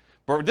equity.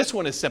 But this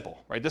one is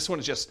simple, right? This one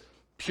is just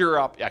pure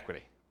up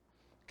equity,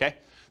 okay?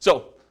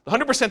 So the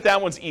 100%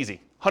 down one's easy.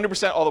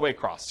 100% all the way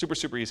across. Super,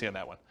 super easy on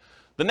that one.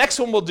 The next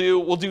one we'll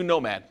do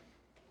Nomad.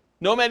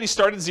 Nomad, you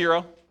start at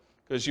 0.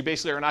 Because you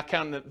basically are not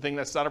counting the thing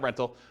that's not a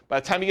rental. By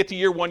the time you get to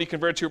year 1, you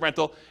convert it to a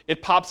rental.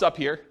 It pops up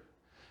here.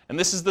 And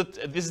this is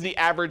the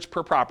average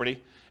per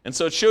property. And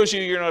so it shows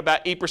you you're at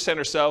about 8%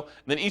 or so. And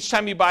then each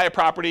time you buy a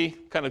property,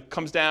 kind of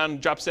comes down,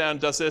 drops down,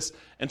 does this,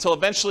 until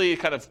eventually it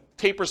kind of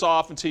tapers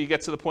off until you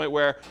get to the point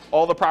where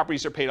all the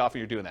properties are paid off and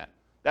you're doing that.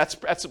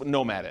 That's what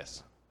Nomad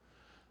is.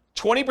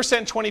 20%,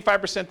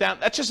 25% down,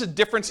 that's just a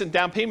difference in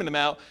down payment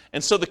amount.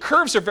 And so the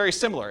curves are very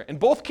similar. In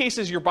both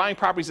cases, you're buying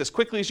properties as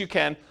quickly as you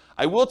can.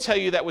 I will tell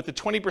you that with the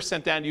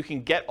 20% down, you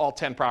can get all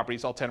 10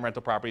 properties, all 10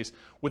 rental properties.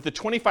 With the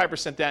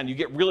 25% down, you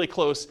get really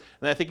close,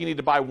 and I think you need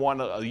to buy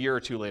one a year or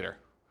two later.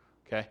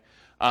 Okay?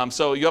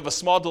 So you have a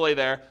small delay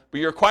there,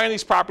 but you're acquiring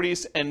these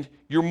properties, and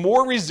you're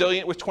more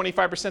resilient with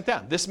 25%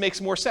 down. This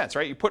makes more sense,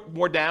 right? You put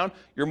more down,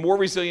 you're more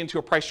resilient to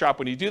a price drop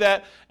when you do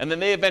that, and then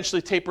they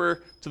eventually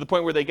taper to the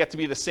point where they get to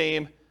be the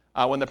same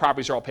when the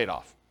properties are all paid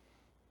off.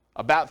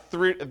 About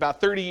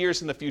 30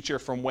 years in the future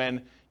from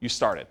when you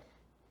started.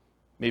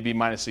 Maybe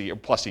minus a year,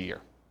 plus a year.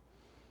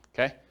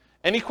 Okay?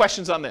 Any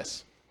questions on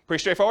this?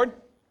 Pretty straightforward?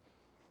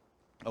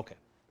 Okay.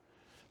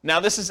 Now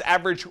this is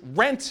average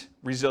rent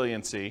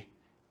resiliency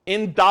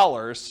in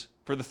dollars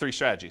for the three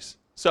strategies.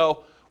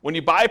 So when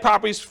you buy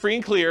properties free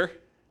and clear,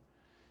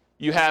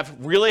 you have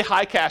really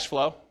high cash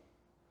flow,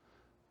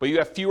 but you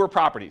have fewer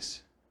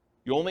properties.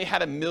 You only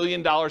had $1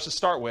 million to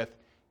start with.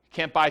 You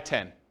can't buy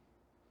 10. You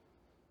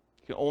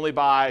can only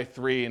buy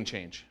 3 and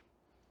change.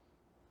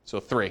 So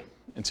 3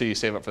 until you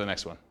save up for the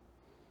next one.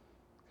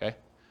 Okay?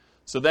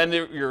 So then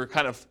your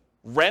kind of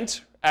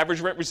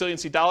average rent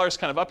resiliency dollars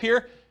kind of up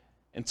here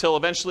until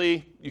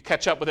eventually you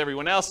catch up with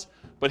everyone else.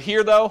 But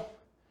here though,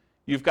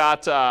 you've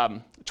got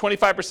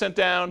 25%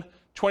 down,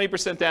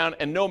 20% down,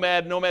 and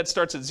Nomad. Nomad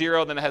starts at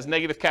 0, then it has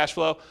negative cash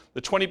flow.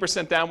 The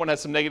 20% down one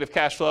has some negative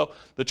cash flow.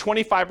 The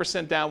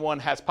 25% down one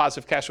has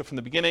positive cash flow from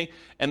the beginning.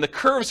 And the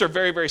curves are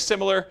very, very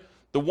similar.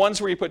 The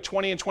ones where you put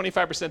 20 and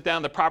 25%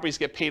 down, the properties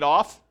get paid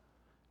off.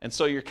 And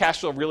so your cash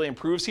flow really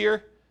improves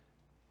here.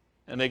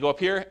 And they go up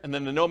here. And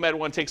then the Nomad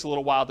one takes a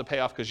little while to pay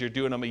off because you're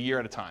doing them a year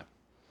at a time.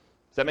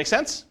 Does that make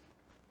sense?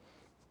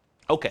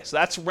 Okay, so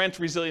that's rent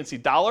resiliency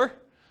dollar.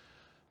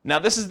 Now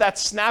this is that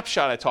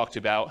snapshot I talked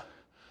about.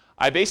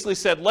 I basically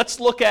said, let's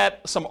look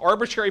at some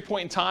arbitrary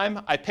point in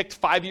time. I picked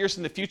 5 years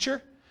in the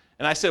future.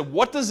 And I said,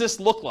 what does this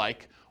look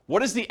like?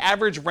 What is the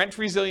average rent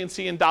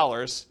resiliency in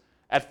dollars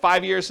at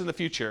 5 years in the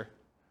future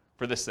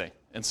for this thing?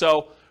 And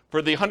so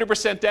for the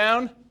 100%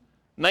 down,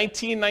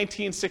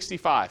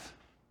 1965.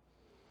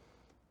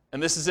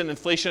 And this is in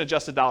inflation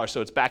adjusted dollars,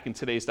 so it's back in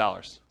today's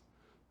dollars.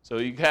 So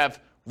you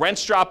have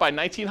rents drop by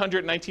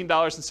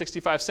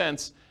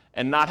 $1,919.65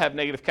 and not have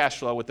negative cash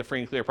flow with the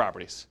free and clear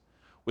properties.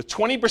 With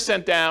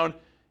 20% down,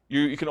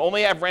 you can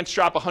only have rents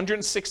drop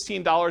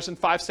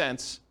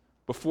 $116.05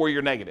 before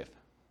you're negative.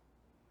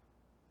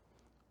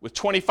 With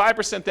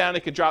 25% down, it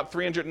could drop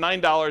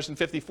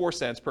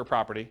 $309.54 per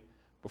property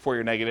before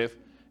you're negative.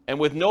 And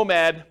with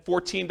Nomad,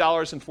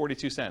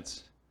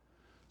 $14.42.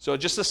 So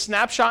just a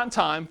snapshot in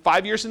time,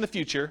 5 years in the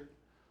future,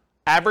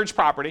 average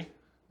property,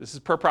 this is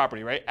per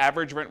property, right?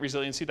 Average rent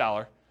resiliency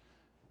dollar.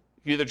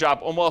 You either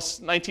drop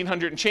almost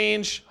 $1,900 and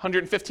change,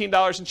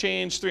 $115 and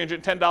change,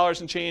 $310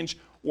 and change,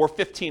 or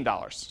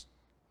 $15.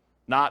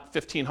 Not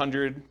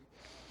 $1,500,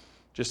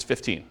 just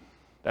 15.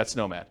 That's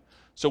Nomad.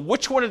 So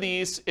which one of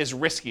these is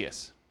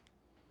riskiest?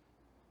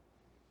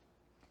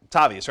 It's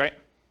obvious, right?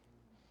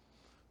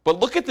 But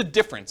look at the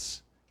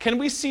difference. Can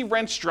we see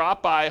rents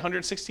drop by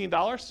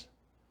 $116?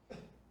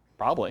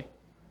 Probably.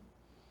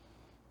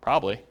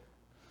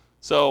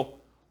 So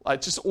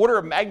just order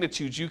of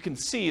magnitude, you can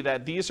see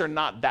that these are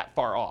not that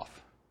far off.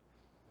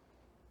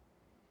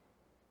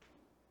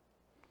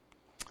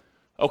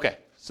 Okay,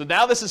 so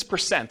now this is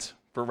percent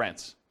for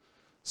rents.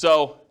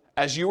 So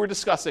as you were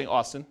discussing,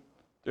 Austin,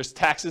 there's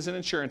taxes and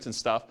insurance and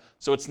stuff,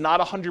 so it's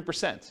not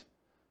 100%.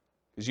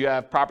 Because you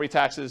have property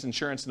taxes,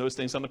 insurance, and those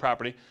things on the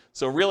property.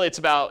 So really it's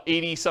about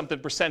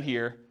 80-something%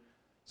 here.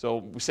 So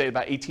we say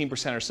about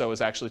 18% or so is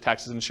actually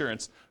taxes and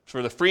insurance.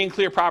 For the free and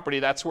clear property,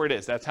 that's where it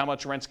is. That's how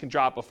much rents can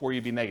drop before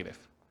you be negative.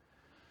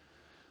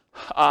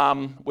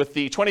 With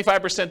the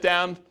 25%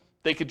 down,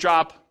 they could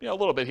drop a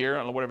little bit here, I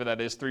don't know, whatever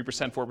that is, 3%,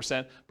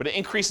 4%, but it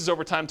increases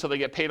over time until they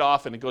get paid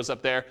off and it goes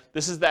up there.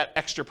 This is that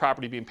extra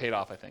property being paid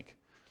off, I think.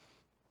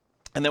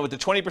 And then with the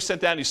 20%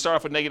 down, you start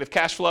off with negative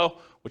cash flow,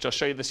 which I'll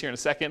show you this here in a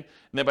second. And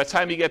then by the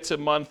time you get to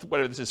month,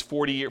 whatever this is,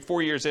 4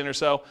 years in or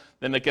so,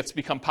 then it gets to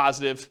become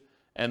positive.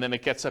 And then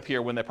it gets up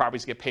here when the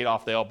properties get paid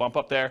off, they all bump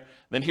up there.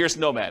 And then here's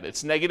Nomad.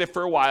 It's negative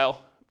for a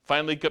while,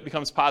 finally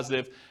becomes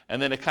positive,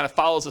 and then it kind of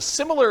follows a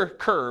similar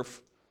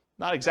curve,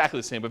 not exactly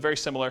the same, but very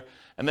similar.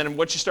 And then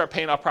once you start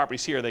paying off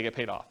properties here, they get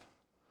paid off.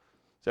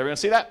 Does everyone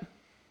see that?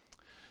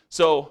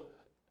 So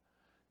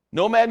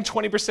Nomad and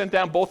 20%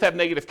 down both have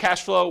negative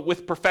cash flow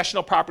with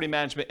professional property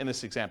management in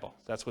this example.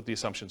 That's what the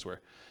assumptions were.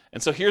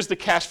 And so here's the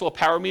cash flow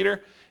power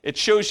meter. It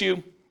shows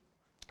you,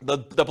 the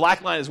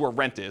black line is where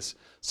rent is.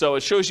 So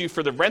it shows you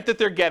for the rent that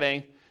they're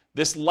getting,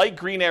 this light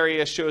green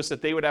area shows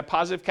that they would have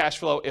positive cash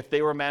flow if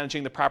they were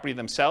managing the property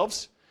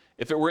themselves.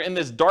 If it were in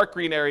this dark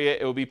green area,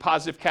 it would be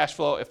positive cash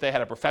flow if they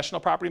had a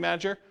professional property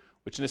manager,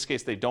 which in this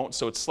case they don't,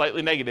 so it's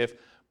slightly negative,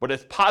 but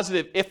it's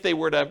positive if they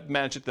were to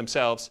manage it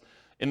themselves.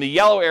 In the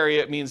yellow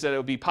area, it means that it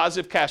would be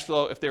positive cash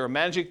flow if they were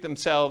managing it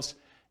themselves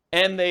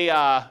and they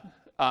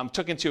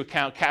took into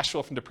account cash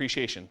flow from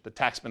depreciation, the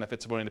tax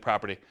benefits of owning the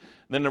property.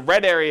 And then the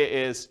red area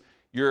is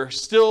you're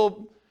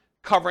still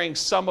covering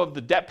some of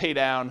the debt pay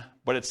down,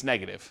 but it's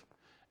negative.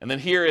 And then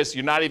here is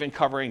you're not even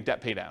covering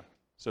debt pay down.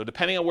 So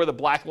depending on where the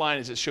black line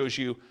is, it shows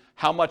you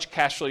how much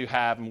cash flow you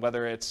have and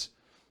whether it's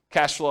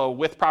cash flow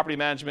with property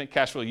management,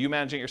 cash flow you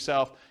managing it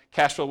yourself,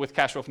 cash flow with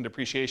cash flow from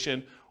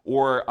depreciation,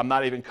 or I'm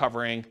not even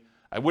covering,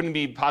 I wouldn't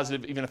be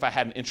positive even if I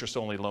had an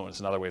interest-only loan is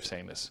another way of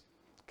saying this,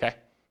 okay?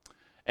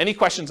 Any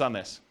questions on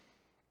this?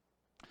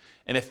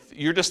 And if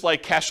you're just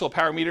like cash flow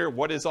power meter,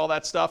 what is all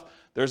that stuff?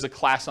 There's a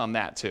class on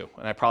that too,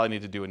 and I probably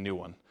need to do a new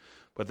one.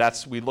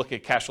 But we look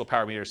at cash flow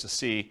power meters to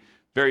see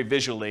very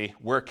visually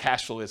where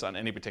cash flow is on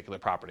any particular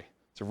property.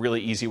 It's a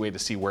really easy way to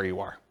see where you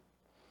are.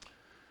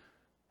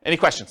 Any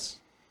questions?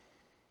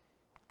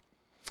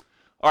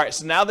 All right,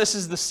 so now this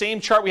is the same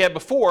chart we had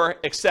before,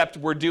 except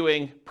we're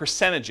doing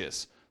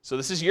percentages. So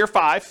this is year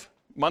 5,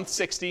 month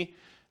 60.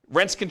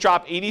 Rents can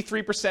drop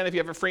 83% if you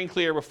have a free and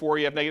clear before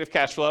you have negative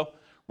cash flow.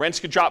 Rents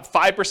could drop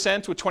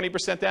 5% with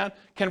 20% down.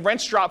 Can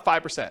rents drop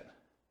 5%?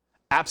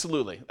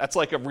 Absolutely. That's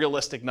like a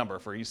realistic number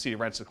for you see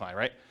rents decline,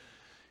 right?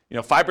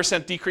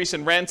 5% decrease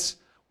in rents.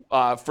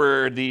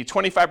 For the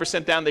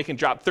 25% down, they can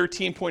drop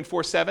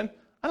 13.47.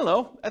 I don't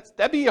know.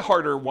 That'd be a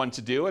harder one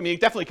to do. I mean,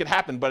 it definitely could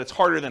happen, but it's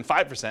harder than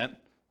 5%,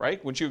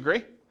 right? Wouldn't you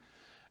agree?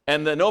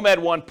 And the Nomad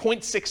one,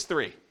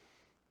 0.63.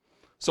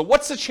 So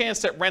what's the chance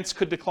that rents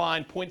could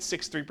decline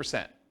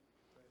 0.63%?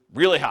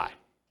 Really high.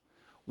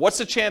 What's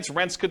the chance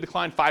rents could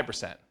decline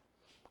 5%?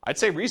 I'd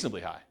say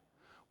reasonably high.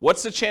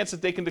 What's the chance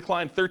that they can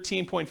decline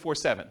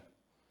 13.47?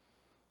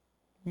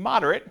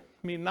 Moderate.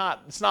 I mean,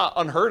 it's not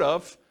unheard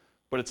of,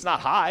 but it's not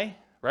high,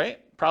 right?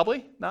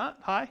 Probably not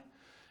high.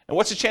 And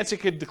what's the chance it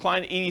could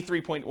decline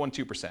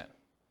 83.12%?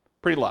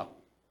 Pretty low.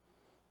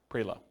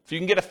 Pretty low. So you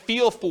can get a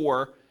feel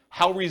for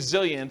how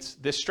resilient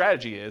this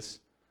strategy is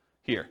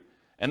here.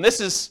 And this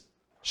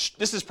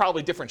is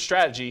probably different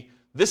strategy.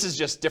 This is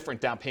just different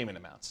down payment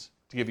amounts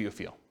to give you a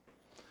feel.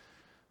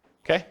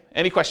 Okay?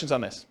 Any questions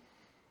on this?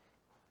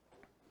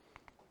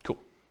 Cool.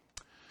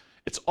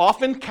 It's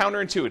often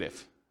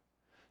counterintuitive.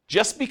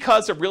 Just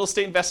because a real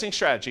estate investing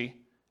strategy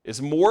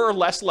is more or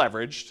less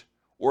leveraged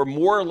or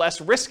more or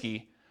less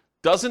risky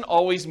doesn't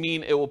always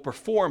mean it will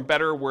perform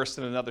better or worse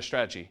than another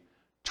strategy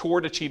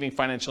toward achieving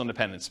financial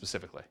independence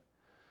specifically.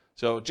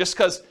 So just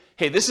because,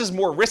 hey, this is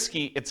more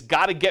risky, it's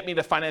got to get me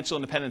to financial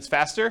independence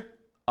faster?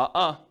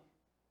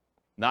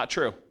 Not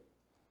true.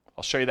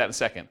 I'll show you that in a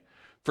second.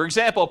 For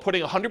example,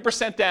 putting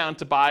 100% down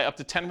to buy up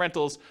to 10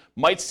 rentals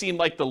might seem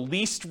like the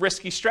least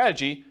risky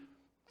strategy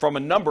from a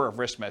number of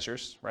risk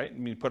measures, right? I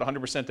mean, put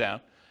 100%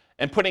 down.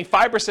 And putting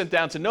 5%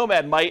 down to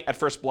Nomad might, at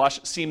first blush,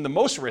 seem the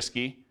most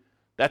risky.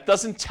 That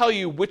doesn't tell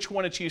you which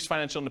one achieves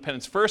financial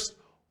independence first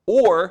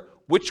or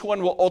which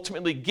one will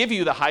ultimately give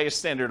you the highest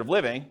standard of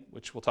living,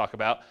 which we'll talk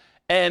about.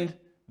 And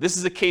this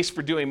is a case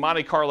for doing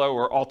Monte Carlo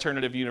or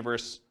alternative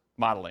universe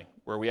modeling,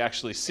 where we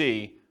actually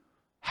see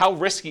how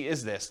risky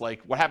is this?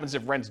 Like, what happens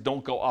if rents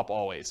don't go up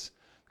always?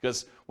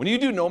 Because when you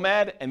do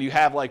Nomad and you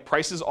have like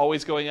prices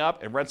always going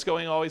up and rents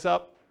going always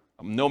up,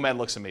 Nomad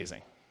looks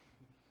amazing,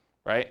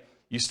 right?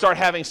 You start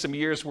having some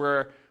years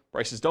where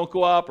prices don't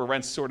go up or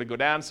rents sort of go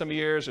down some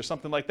years or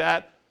something like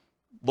that.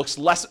 It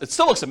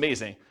still looks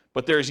amazing,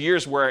 but there's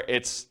years where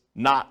it's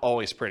not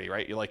always pretty,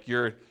 right?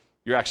 You're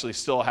actually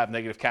still have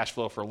negative cash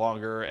flow for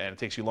longer and it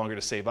takes you longer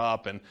to save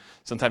up and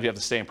sometimes you have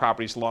to stay in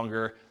properties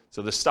longer.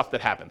 So there's stuff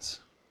that happens,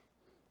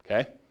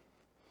 okay?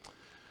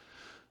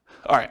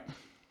 All right,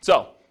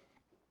 so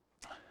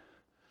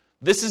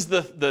this is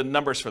the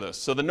numbers for those.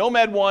 So the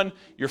Nomad one,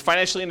 you're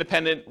financially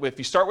independent. If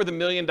you start with $1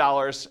 million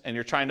and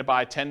you're trying to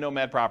buy 10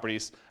 Nomad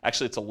properties,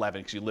 actually it's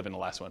 11 because you live in the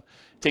last one.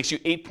 It takes you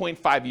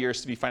 8.5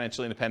 years to be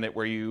financially independent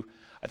where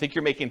I think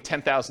you're making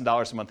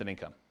 $10,000 a month in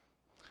income.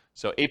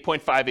 So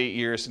 8.58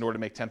 years in order to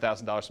make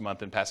 $10,000 a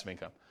month in passive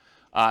income.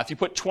 If you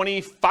put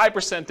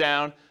 25%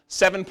 down,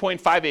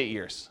 7.58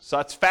 years. So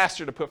that's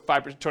faster to put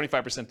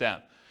 25%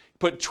 down.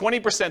 Put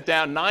 20%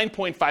 down,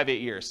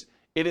 9.58 years.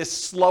 It is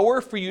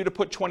slower for you to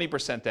put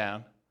 20%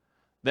 down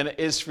than it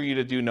is for you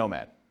to do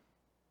Nomad.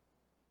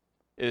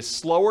 It is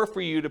slower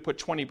for you to put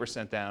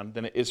 20% down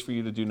than it is for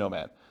you to do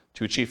Nomad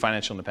to achieve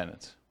financial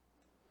independence.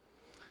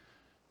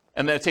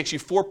 And then it takes you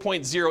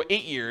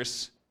 4.08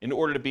 years in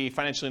order to be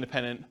financially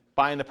independent,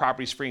 buying the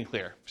properties free and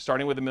clear.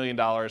 Starting with $1 million,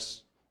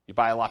 you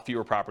buy a lot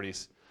fewer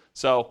properties.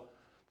 So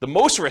the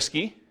most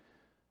risky,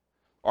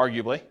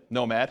 arguably,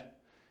 Nomad,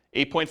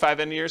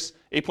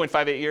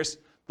 8.58 years.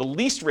 The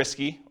least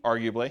risky,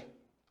 arguably,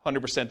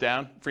 100%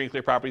 down, free and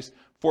clear properties,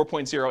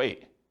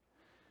 4.08.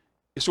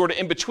 It's sort of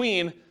in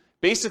between.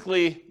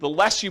 Basically, the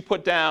less you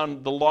put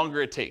down, the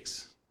longer it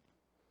takes.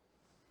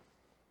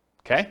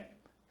 Okay?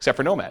 Except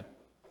for Nomad.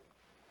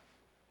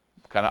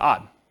 Kind of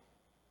odd.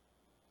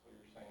 So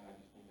you're saying I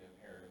just need to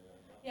inherit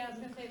it? Yeah, I was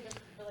going to say it just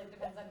really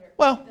depends on your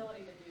Well,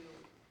 ability to do.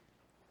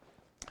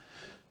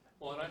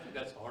 Well, and I think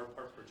that's the hard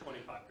part for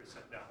 25%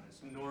 down. It's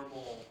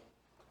normal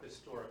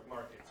historic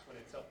markets when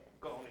it's up,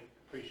 only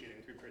appreciating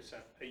 3%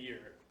 a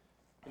year,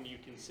 and you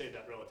can say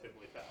that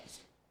relatively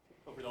fast.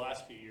 Over the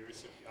last few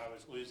years, if I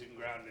was losing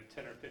ground at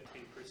 10 or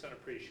 15%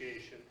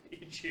 appreciation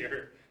each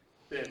year,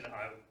 then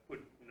I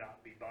would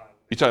not be buy.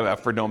 You talking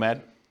about for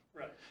Nomad?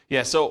 Right.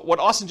 Yeah, so what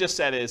Austin just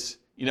said is,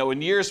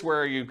 in years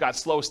where you've got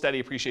slow, steady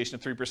appreciation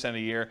of 3% a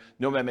year,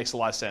 Nomad makes a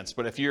lot of sense.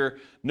 But if you're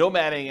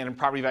nomading and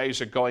property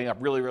values are going up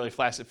really, really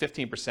fast at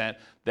 15%,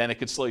 then it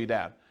could slow you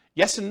down.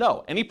 Yes and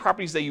no. Any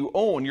properties that you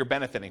own, you're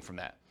benefiting from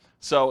that.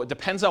 So it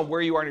depends on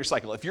where you are in your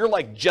cycle. If you're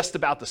like just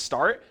about to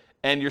start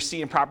and you're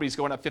seeing properties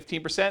going up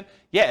 15%,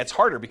 yeah, it's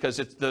harder because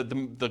it's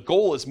the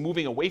goal is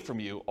moving away from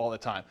you all the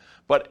time.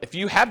 But if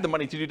you have the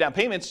money to do down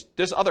payments,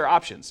 there's other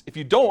options. If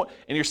you don't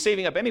and you're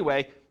saving up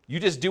anyway, you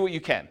just do what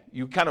you can.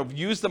 You kind of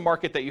use the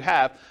market that you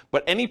have,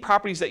 but any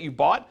properties that you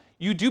bought,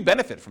 you do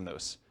benefit from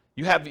those.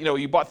 You have,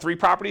 you bought 3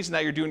 properties and now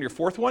you're doing your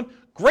 4th one.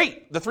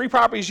 Great. The 3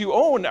 properties you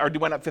own are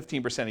went up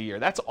 15% a year.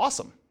 That's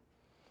awesome.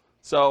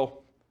 So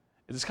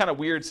it's kind of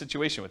weird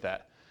situation with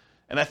that.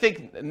 And I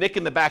think Nick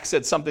in the back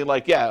said something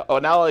like, yeah,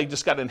 now I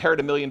just got to inherit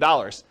 $1 million.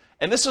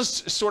 And this was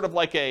sort of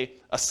like a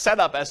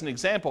setup as an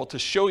example to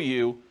show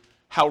you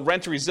how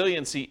rent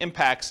resiliency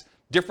impacts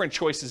different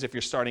choices if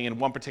you're starting in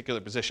one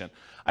particular position.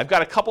 I've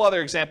got a couple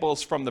other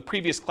examples from the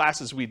previous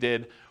classes we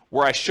did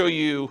where I show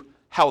you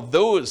how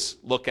those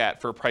look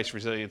at for price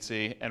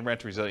resiliency and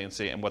rent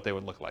resiliency and what they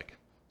would look like.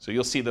 So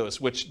you'll see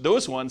those, which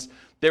those ones,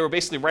 they were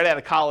basically right out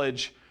of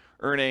college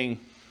earning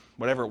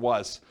whatever it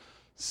was,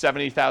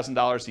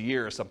 $70,000 a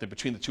year or something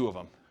between the two of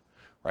them,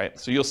 right?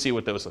 So you'll see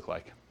what those look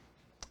like.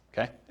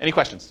 Okay, any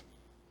questions?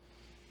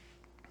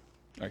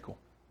 All right, cool.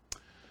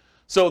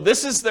 So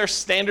this is their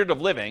standard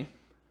of living.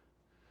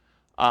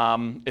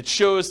 It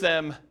shows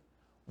them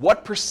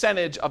what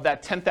percentage of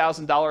that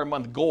 $10,000 a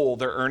month goal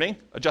they're earning,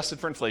 adjusted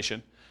for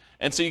inflation.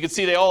 And so you can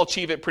see they all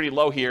achieve it pretty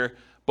low here.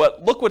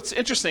 But look what's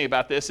interesting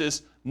about this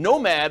is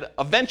Nomad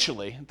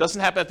eventually, it doesn't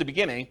happen at the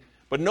beginning,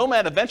 but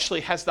Nomad eventually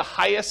has the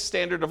highest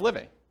standard of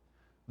living.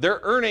 They're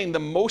earning the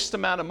most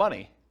amount of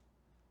money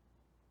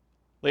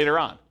later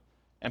on.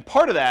 And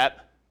part of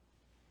that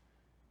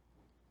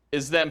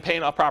is them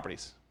paying off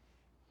properties.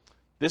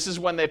 This is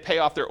when they pay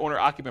off their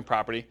owner-occupant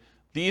property.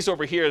 These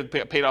over here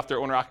paid off their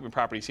owner-occupant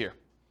properties here.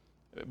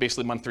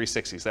 Basically month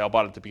 360s. They all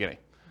bought it at the beginning.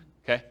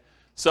 Okay?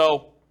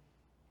 So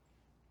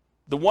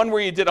the one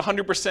where you did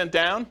 100%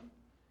 down,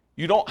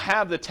 you don't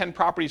have the 10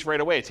 properties right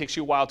away. It takes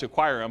you a while to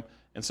acquire them,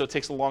 and so it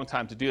takes a long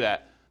time to do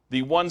that.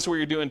 The ones where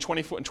you're doing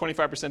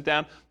 25%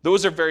 down,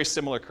 those are very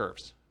similar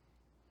curves.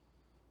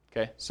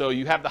 Okay? So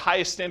you have the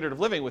highest standard of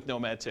living with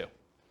Nomad too,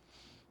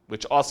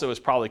 which also is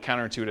probably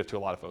counterintuitive to a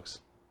lot of folks.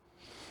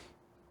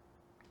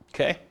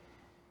 Okay?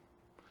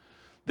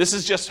 This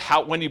is just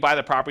how when you buy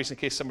the properties in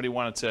case somebody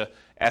wanted to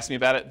ask me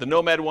about it. The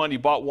Nomad one, you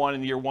bought one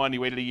in year 1,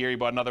 you waited a year, you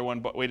bought another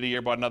one, waited a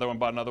year, bought another one,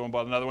 bought another one,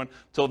 bought another one,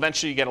 until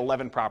eventually you get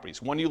 11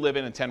 properties. 1 you live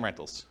in and 10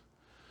 rentals.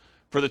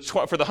 For the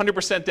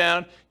 100%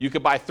 down, you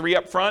could buy 3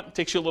 up front. It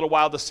takes you a little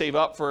while to save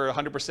up for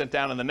 100%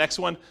 down on the next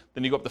one.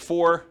 Then you go up to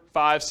 4,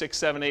 5, 6,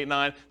 7, 8,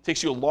 9. It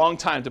takes you a long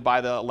time to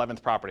buy the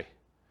 11th property,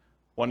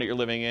 one that you're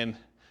living in.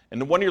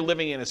 And the one you're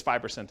living in is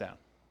 5% down.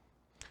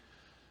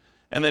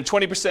 And then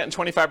 20% and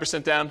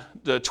 25% down.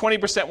 The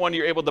 20% one,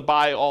 you're able to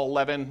buy all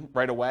 11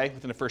 right away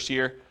within the first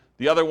year.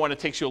 The other one, it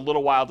takes you a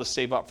little while to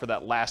save up for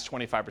that last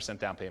 25%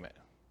 down payment.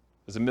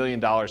 Because $1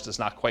 million does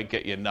not quite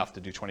get you enough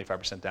to do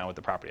 25% down with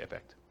the property I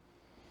picked.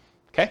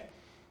 Okay?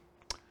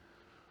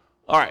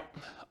 All right.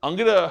 I'm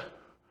going to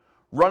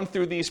run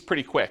through these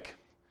pretty quick.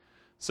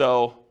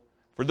 So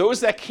for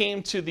those that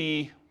came to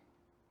the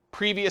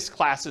previous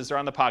classes or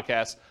on the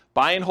podcast,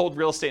 buy and hold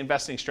real estate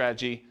investing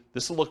strategy,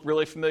 this will look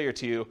really familiar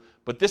to you,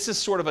 but this is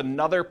sort of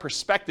another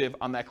perspective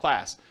on that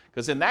class.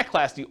 Because in that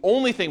class, the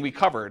only thing we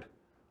covered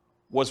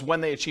was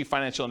when they achieve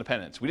financial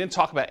independence. We didn't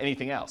talk about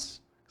anything else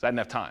because I didn't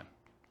have time.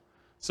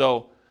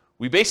 So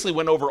we basically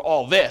went over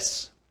all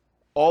this,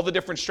 all the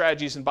different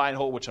strategies in buy and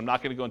hold, which I'm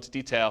not going to go into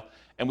detail,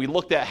 and we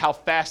looked at how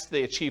fast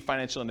they achieve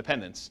financial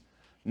independence.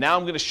 Now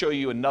I'm going to show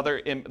you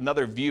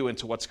another view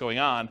into what's going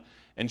on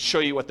and show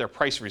you what their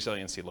price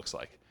resiliency looks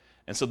like.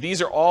 And so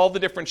these are all the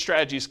different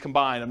strategies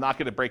combined. I'm not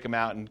going to break them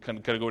out and kind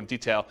of go into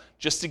detail,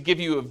 just to give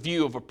you a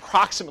view of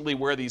approximately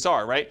where these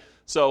are, right?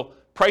 So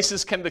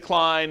prices can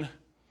decline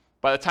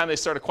by the time they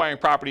start acquiring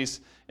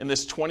properties in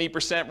this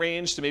 20%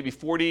 range to maybe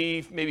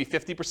 40, maybe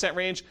 50%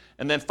 range.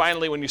 And then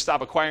finally, when you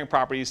stop acquiring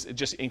properties, it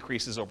just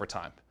increases over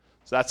time.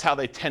 So that's how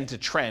they tend to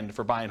trend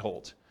for buy and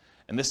hold.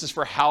 And this is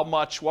for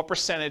what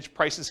percentage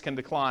prices can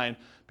decline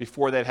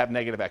before they'd have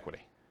negative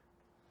equity.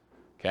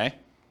 Okay?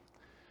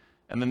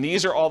 And then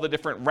these are all the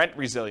different rent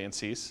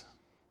resiliencies,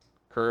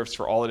 curves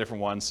for all the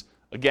different ones.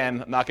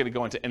 Again, I'm not going to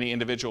go into any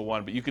individual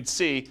one, but you could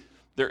see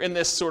they're in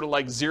this sort of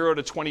like 0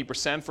 to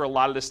 20% for a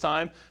lot of this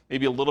time,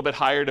 maybe a little bit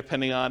higher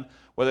depending on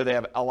whether they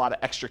have a lot of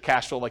extra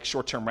cash flow like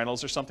short-term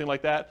rentals or something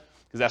like that,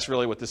 because that's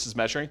really what this is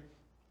measuring.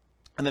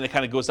 And then it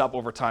kind of goes up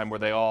over time where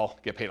they all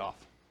get paid off.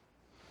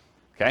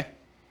 Okay?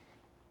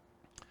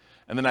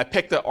 And then I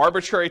picked an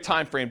arbitrary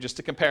time frame just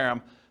to compare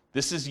them.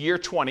 This is year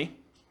 20,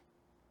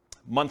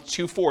 month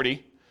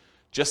 240,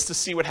 just to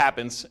see what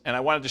happens. And I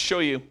wanted to show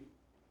you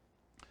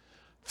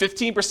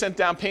 15%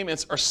 down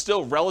payments are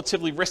still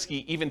relatively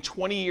risky even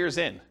 20 years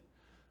in.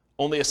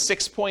 Only a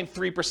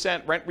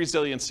 6.3% rent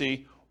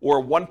resiliency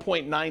or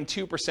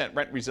 1.92%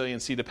 rent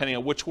resiliency, depending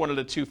on which one of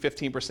the two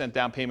 15%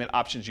 down payment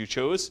options you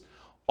chose.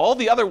 All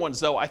the other ones,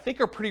 though, I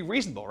think are pretty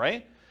reasonable,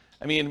 right?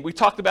 I mean, we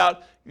talked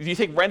about, do you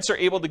think rents are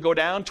able to go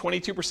down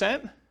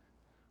 22%?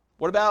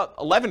 What about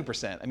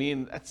 11%? I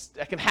mean,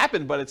 that can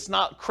happen, but it's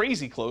not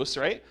crazy close,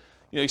 right?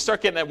 You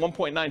start getting at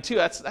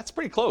 1.92, that's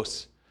pretty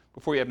close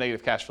before you have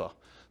negative cash flow.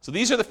 So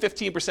these are the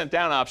 15%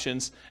 down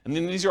options, and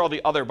then these are all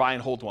the other buy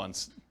and hold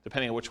ones,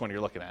 depending on which one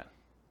you're looking at.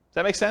 Does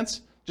that make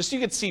sense? Just so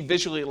you can see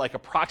visually like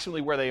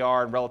approximately where they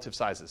are in relative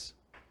sizes.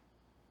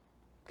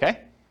 Okay?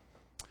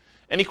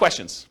 Any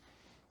questions?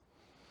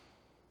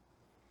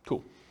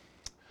 Cool.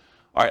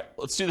 All right,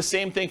 let's do the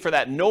same thing for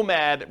that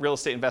Nomad real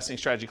estate investing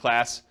strategy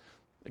class.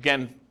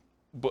 Again,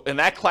 in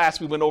that class,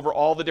 we went over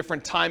all the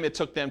different time it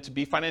took them to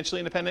be financially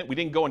independent. We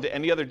didn't go into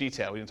any other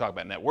detail. We didn't talk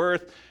about net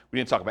worth. We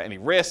didn't talk about any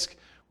risk.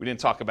 We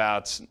didn't talk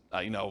about,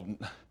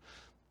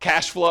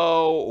 cash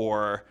flow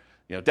or,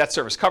 debt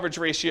service coverage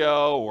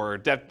ratio or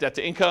debt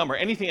to income or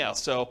anything else.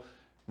 So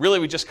really,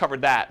 we just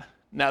covered that.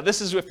 Now,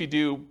 this is if you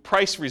do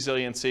price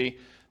resiliency.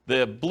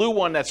 The blue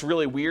one that's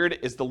really weird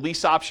is the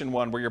lease option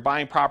one where you're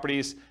buying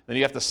properties, then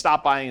you have to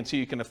stop buying until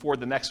you can afford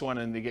the next one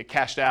and they get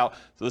cashed out.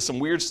 So there's some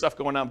weird stuff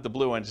going on with the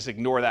blue one, just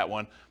ignore that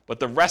one. But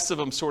the rest of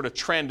them sort of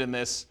trend in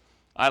this,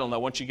 I don't know,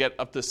 once you get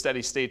up to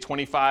steady state,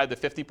 25 to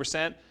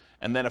 50%,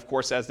 and then of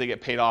course as they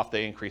get paid off,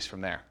 they increase from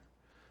there.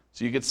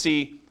 So you could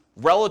see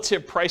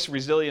relative price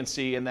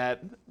resiliency in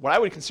that, what I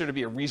would consider to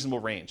be a reasonable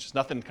range. There's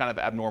nothing kind of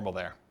abnormal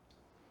there.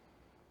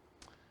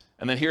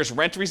 And then here's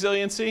rent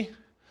resiliency.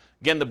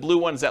 Again, the blue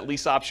one is that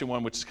lease option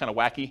one, which is kind of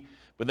wacky.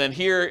 But then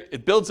here,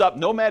 it builds up.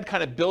 Nomad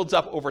kind of builds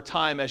up over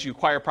time as you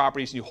acquire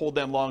properties and you hold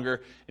them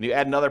longer, and you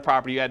add another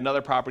property,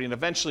 and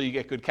eventually you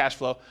get good cash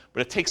flow.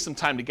 But it takes some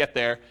time to get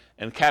there,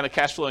 and kind of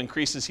cash flow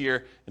increases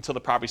here until the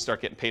properties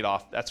start getting paid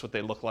off. That's what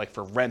they look like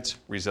for rent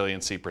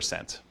resiliency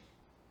percent.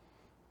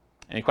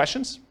 Any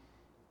questions?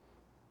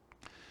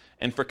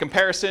 And for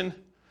comparison,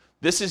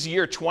 this is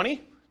year 20.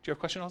 Do you have a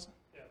question, also?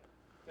 Yeah.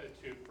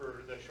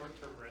 For the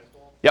short-term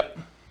rental. Yep.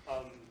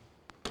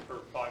 For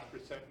 5%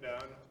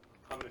 down,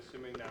 I'm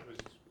assuming that was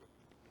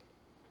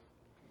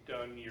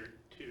done year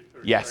 2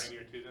 or yes. starting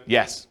year 2 then?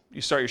 Yes.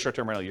 You start your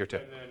short-term rental year 2.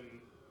 And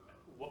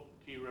then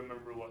do you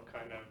remember what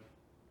kind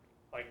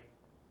of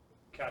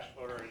cash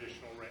flow or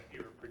additional rent you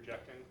were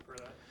projecting for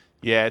that?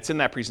 Yeah, it's in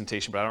that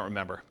presentation, but I don't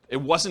remember. It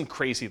wasn't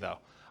crazy though.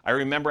 I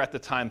remember at the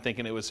time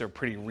thinking it was a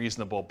pretty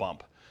reasonable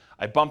bump.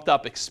 I bumped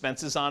up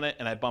expenses on it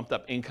and I bumped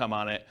up income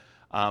on it.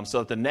 So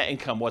that the net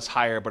income was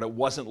higher, but it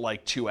wasn't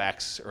like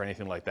 2x or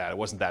anything like that. It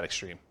wasn't that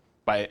extreme.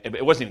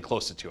 It wasn't even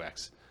close to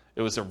 2x.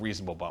 It was a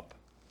reasonable bump.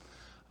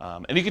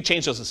 And you can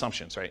change those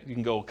assumptions, right? You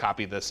can go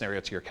copy the scenario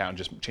to your account and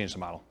just change the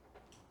model.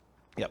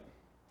 Yep.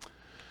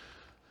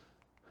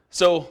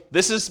 So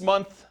this is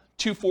month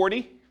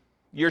 240,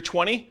 year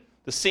 20.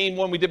 The same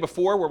one we did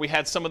before where we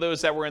had some of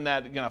those that were in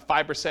that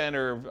 5%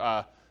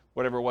 or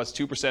whatever it was,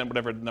 2%,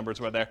 whatever the numbers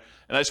were there.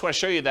 And I just want to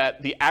show you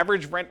that the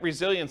average rent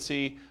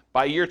resiliency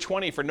by year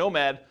 20 for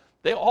Nomad,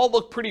 they all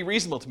look pretty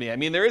reasonable to me. I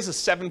mean, there is a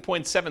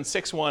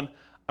 7.76 one.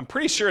 I'm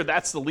pretty sure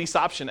that's the lease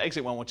option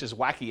exit one, which is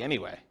wacky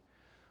anyway.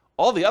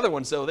 All the other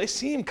ones, though, they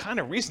seem kind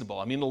of reasonable.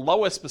 I mean, the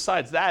lowest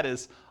besides that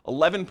is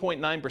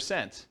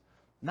 11.9%.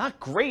 Not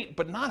great,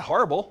 but not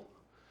horrible.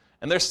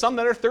 And there's some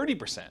that are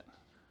 30%.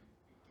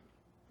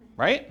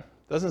 Right?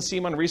 Doesn't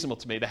seem unreasonable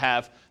to me to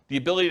have the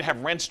ability to have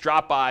rents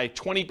drop by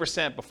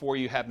 20% before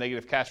you have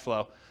negative cash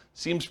flow.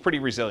 Seems pretty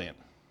resilient.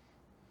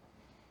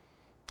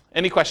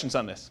 Any questions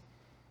on this?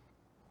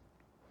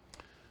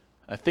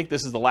 I think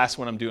this is the last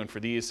one I'm doing for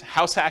these.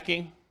 House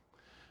hacking.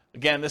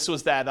 Again, this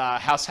was that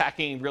house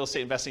hacking real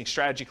estate investing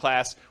strategy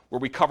class where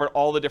we covered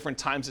all the different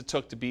times it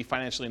took to be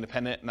financially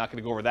independent. I'm not going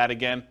to go over that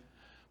again.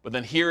 But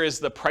then here is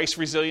the price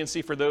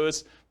resiliency for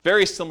those.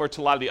 Very similar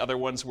to a lot of the other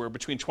ones where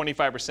between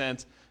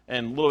 25%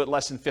 and a little bit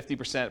less than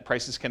 50%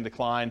 prices can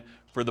decline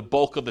for the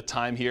bulk of the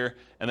time here.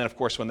 And then, of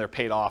course, when they're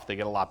paid off, they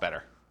get a lot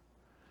better.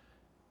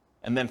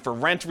 And then for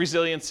rent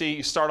resiliency,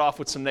 you start off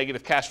with some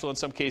negative cash flow in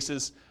some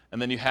cases,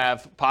 and then you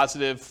have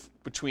positive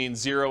between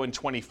 0 and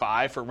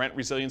 25 for rent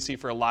resiliency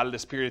for a lot of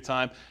this period of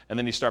time, and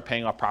then you start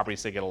paying off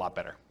properties, they get a lot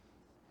better.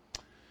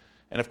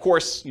 And of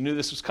course, you knew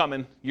this was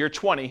coming. Year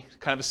 20,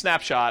 kind of a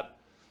snapshot.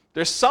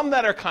 There's some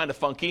that are kind of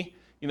funky.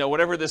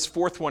 Whatever this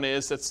fourth one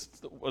is, that's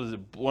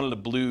one of the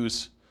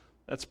blues.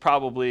 That's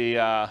probably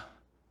the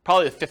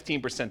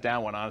 15%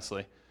 down one,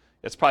 honestly.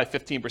 It's probably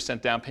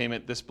 15% down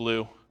payment, this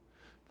blue,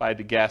 if I had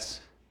to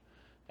guess.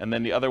 And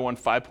then the other one,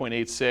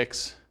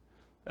 5.86,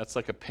 that's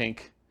like a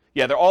pink.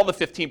 Yeah, they're all the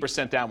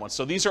 15% down ones.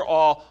 So these are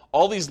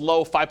all these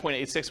low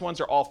 5.86 ones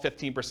are all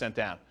 15%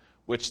 down,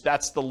 which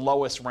that's the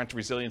lowest rent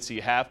resiliency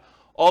you have.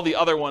 All the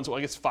other ones, well,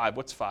 I guess 5.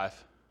 What's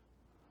 5?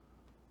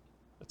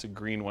 That's a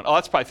green one. Oh,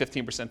 that's probably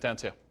 15% down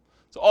too.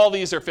 So all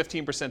these are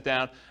 15%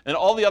 down. And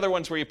all the other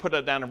ones where you put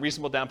down a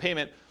reasonable down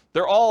payment,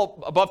 they're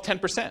all above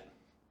 10%,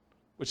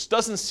 which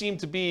doesn't seem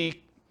to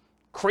be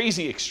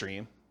crazy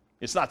extreme.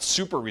 It's not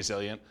super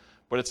resilient,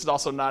 but it's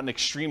also not an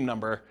extreme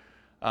number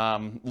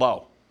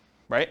low,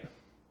 right?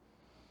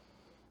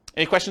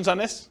 Any questions on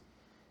this?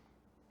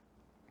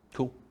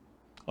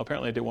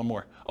 apparently I did one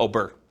more. Oh,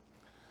 BRRRR.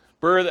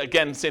 BRRRR,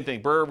 again, same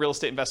thing. BRRRR, real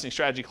estate investing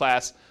strategy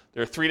class.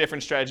 There are 3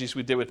 different strategies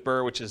we did with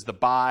BRRRR, which is the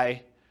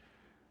buy,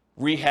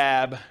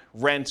 rehab,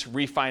 rent,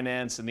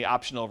 refinance, and the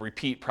optional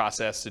repeat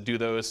process to do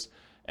those.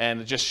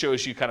 And it just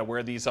shows you kind of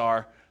where these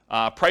are.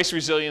 Price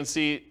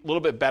resiliency, a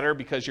little bit better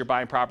because you're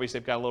buying properties.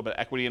 They've got a little bit of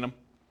equity in them.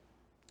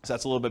 So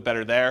that's a little bit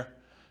better there.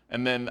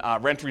 And then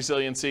rent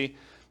resiliency,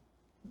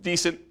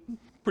 decent,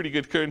 pretty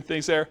good current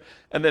things there.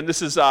 And then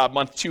this is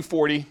month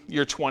 240,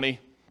 year 20.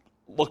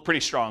 Look pretty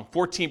strong.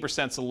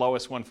 14% is the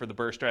lowest one for the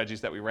BRRRR strategies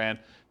that we ran.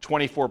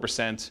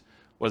 24%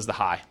 was the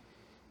high.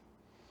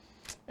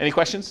 Any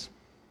questions?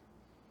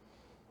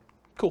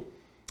 Cool.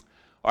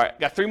 All right,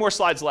 got 3 more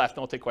slides left,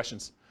 and we'll take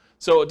questions.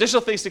 So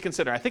additional things to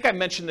consider. I think I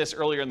mentioned this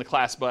earlier in the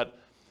class, but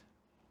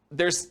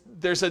there's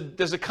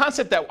a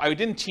concept that I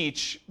didn't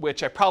teach,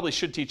 which I probably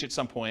should teach at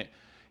some point.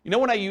 You know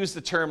when I use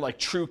the term like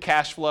true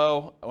cash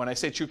flow, when I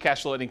say true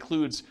cash flow, it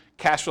includes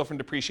cash flow from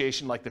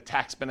depreciation, like the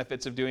tax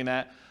benefits of doing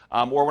that.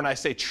 Or when I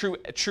say true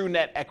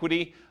net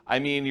equity, I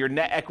mean your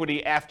net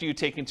equity after you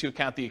take into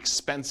account the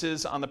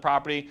expenses on the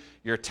property,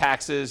 your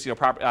taxes,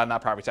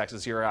 not property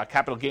taxes, your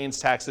capital gains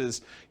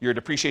taxes, your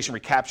depreciation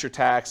recapture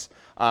tax,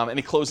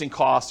 any closing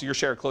costs, your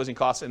share of closing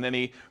costs, and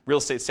any real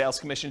estate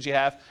sales commissions you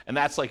have. And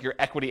that's like your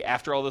equity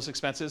after all those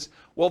expenses.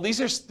 Well,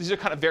 these are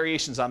kind of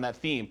variations on that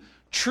theme.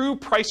 True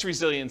price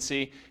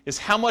resiliency is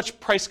how much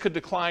price could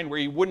decline where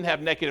you wouldn't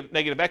have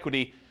negative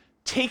equity,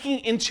 taking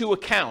into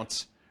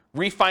account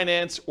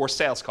refinance or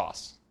sales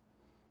costs.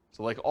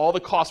 So like all the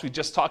costs we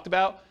just talked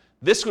about,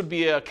 this would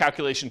be a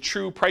calculation.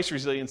 True price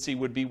resiliency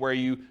would be where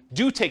you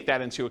do take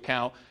that into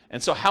account.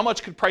 And so how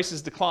much could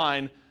prices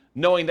decline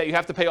knowing that you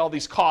have to pay all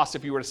these costs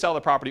if you were to sell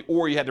the property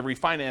or you had to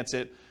refinance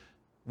it?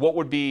 What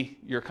would be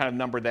your kind of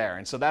number there?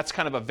 And so that's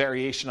kind of a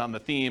variation on the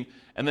theme.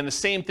 And then the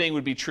same thing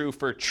would be true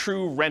for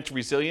true rent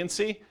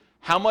resiliency.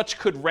 How much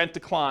could rent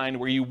decline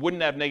where you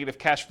wouldn't have negative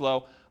cash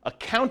flow,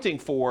 accounting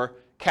for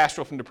cash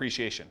flow from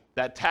depreciation,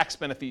 that tax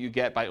benefit you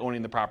get by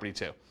owning the property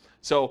too.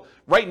 So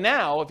right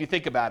now, if you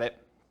think about it,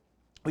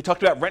 we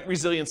talked about rent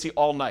resiliency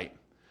all night.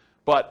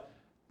 But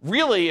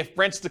really, if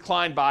rents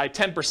decline by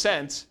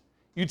 10%,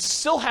 you'd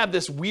still have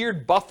this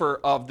weird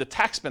buffer of the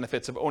tax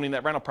benefits of owning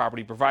that rental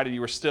property, provided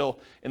you were still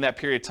in that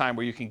period of time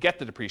where you can get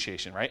the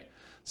depreciation, right?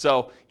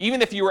 So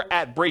even if you were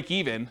at break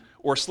even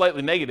or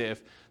slightly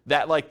negative,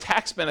 that like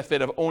tax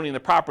benefit of owning the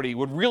property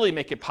would really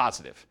make it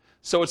positive.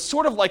 So it's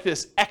sort of like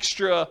this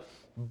extra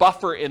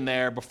buffer in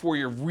there before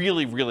you're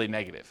really, really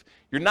negative.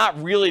 You're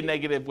not really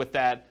negative with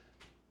that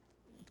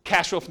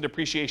cash flow from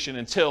depreciation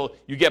until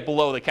you get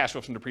below the cash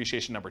flow from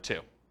depreciation number 2.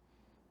 Does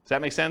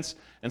that make sense?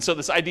 And so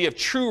this idea of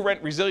true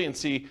rent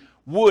resiliency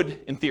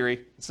would, in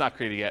theory, it's not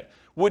created yet,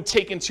 would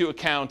take into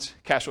account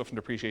cash flow from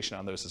depreciation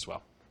on those as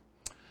well.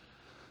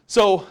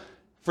 So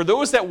for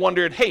those that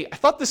wondered, hey, I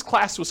thought this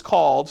class was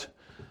called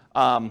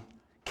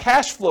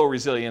cash flow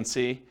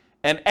resiliency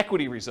and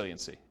equity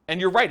resiliency. And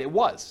you're right, it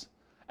was.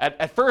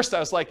 At first, I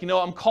was like,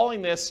 I'm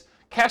calling this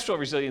cash flow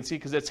resiliency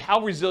because it's how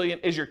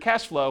resilient is your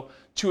cash flow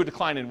to a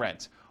decline in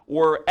rent.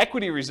 Or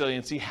equity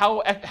resiliency,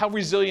 how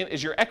resilient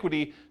is your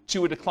equity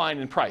to a decline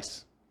in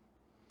price.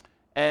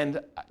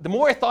 And the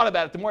more I thought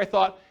about it, the more I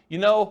thought,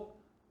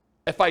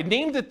 if I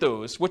named it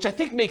those, which I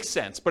think makes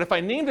sense, but if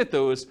I named it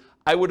those,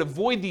 I would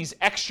avoid these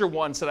extra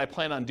ones that I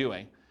plan on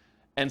doing.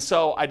 And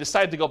so I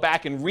decided to go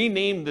back and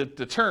rename the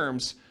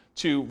terms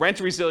to rent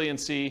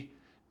resiliency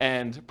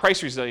and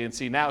price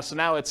resiliency now. So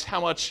now it's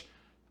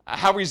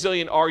how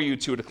resilient are you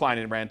to a decline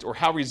in rent, or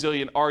how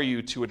resilient are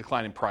you to a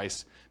decline in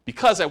price?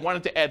 Because I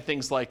wanted to add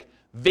things like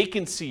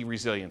vacancy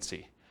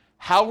resiliency.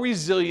 How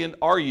resilient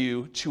are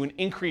you to an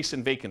increase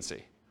in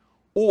vacancy?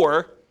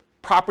 Or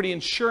property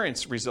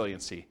insurance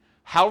resiliency.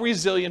 How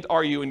resilient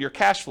are you in your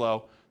cash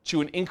flow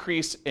to an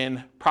increase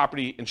in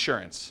property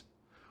insurance?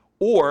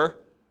 Or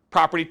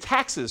property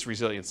taxes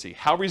resiliency.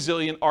 How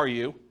resilient are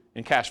you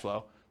in cash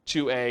flow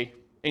to a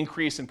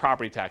increase in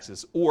property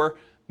taxes? Or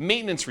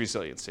maintenance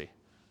resiliency.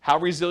 How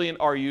resilient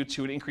are you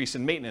to an increase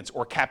in maintenance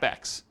or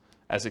CapEx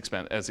as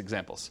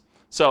examples?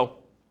 So,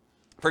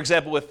 for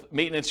example, with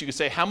maintenance, you could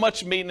say, how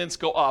much maintenance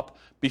go up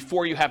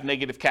before you have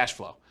negative cash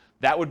flow?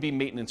 That would be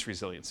maintenance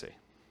resiliency.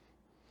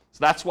 So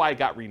that's why it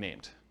got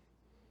renamed.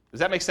 Does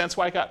that make sense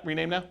why it got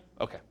renamed now?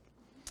 Okay.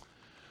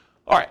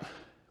 All right.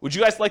 Would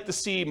you guys like to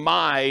see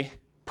my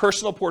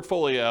personal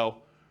portfolio,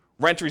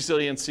 rent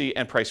resiliency,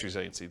 and price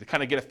resiliency, to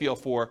kind of get a feel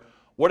for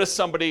what is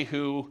somebody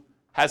who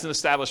has an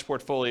established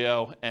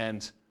portfolio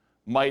and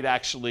might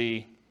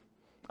actually,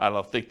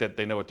 think that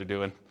they know what they're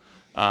doing,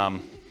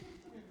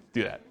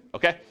 do that,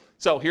 okay?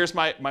 So here's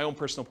my own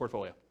personal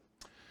portfolio.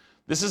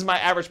 This is my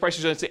average price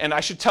resiliency, and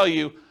I should tell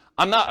you,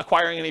 I'm not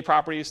acquiring any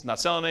properties, not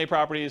selling any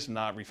properties,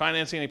 not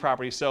refinancing any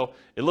properties, so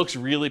it looks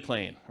really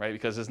plain, right?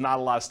 Because there's not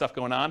a lot of stuff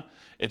going on.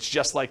 It's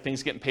just like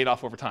things getting paid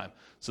off over time.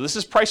 So this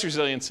is price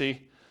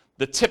resiliency.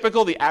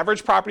 The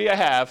average property I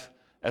have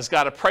has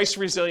got a price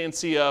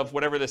resiliency of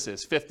whatever this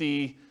is,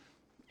 58%,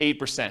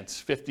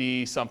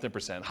 50-something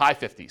percent, high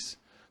 50s.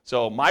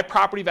 So my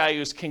property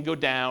values can go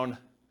down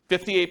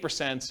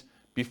 58%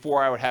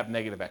 before I would have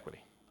negative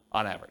equity.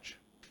 on average.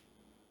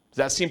 Does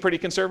that seem pretty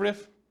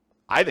conservative?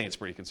 I think it's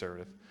pretty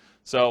conservative.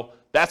 So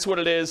that's what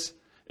it is.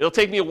 It'll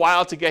take me a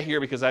while to get here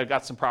because I've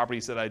got some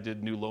properties that I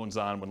did new loans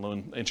on when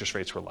loan interest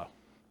rates were low.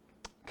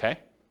 Okay?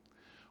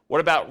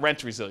 What about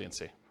rent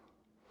resiliency?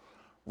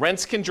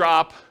 Rents can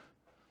drop,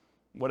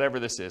 whatever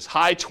this is,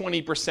 high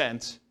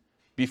 20%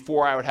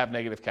 before I would have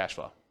negative cash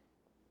flow.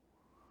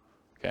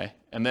 Okay?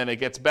 And then it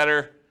gets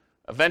better.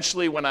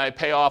 Eventually, when I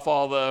pay off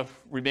all the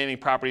remaining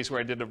properties where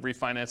I did a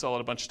refinance all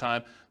at a bunch of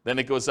time, then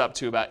it goes up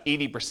to about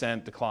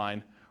 80%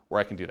 decline where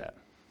I can do that.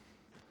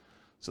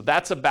 So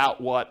that's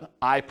about what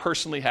I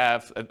personally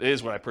have, it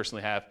is what I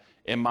personally have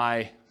in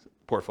my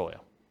portfolio.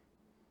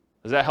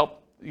 Does that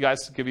help you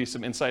guys, give you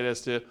some insight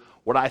as to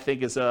what I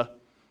think is a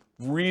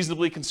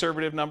reasonably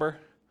conservative number?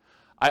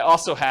 I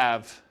also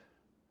have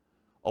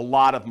a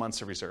lot of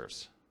months of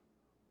reserves,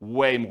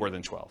 way more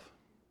than 12.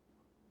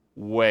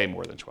 Way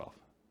more than 12.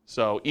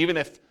 So even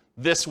if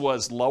this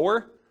was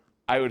lower,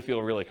 I would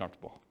feel really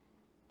comfortable.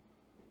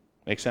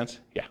 Make sense?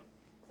 Yeah.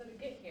 So to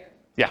get here,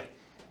 Yeah.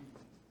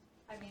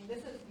 I mean, this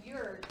is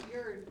your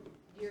years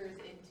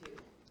into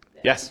this.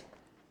 Yes.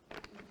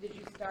 Did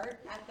you start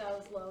at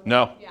those low?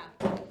 No. Yeah.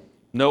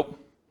 Nope.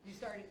 You didn't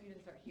start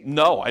here.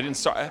 No, I didn't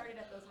start. You started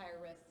at those higher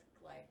risk,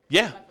 like.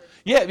 Yeah. leverage.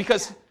 Yeah,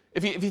 because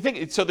if you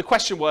think, so the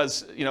question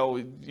was,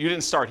 you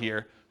didn't start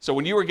here. So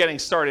when you were getting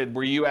started,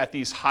 were you at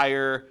these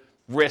higher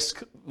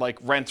risk, like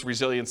rent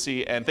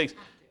resiliency and things?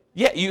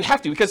 Yeah, you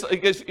have to, because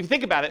if you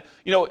think about it,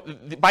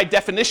 by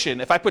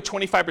definition, if I put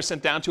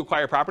 25% down to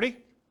acquire property,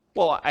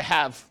 well, I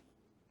have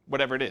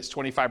whatever it is,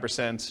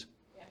 25%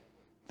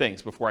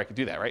 things before I could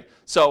do that, right?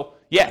 So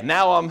yeah,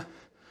 now I'm,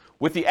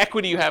 with the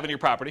equity you have in your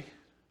property,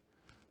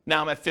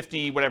 now I'm at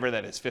 50, whatever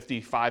that is,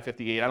 55,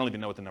 58, I don't even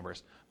know what the number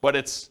is, but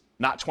it's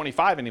not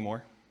 25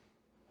 anymore,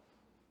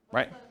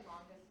 right? What's the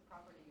longest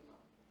property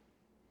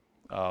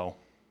you own? Oh,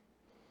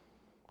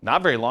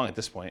 not very long at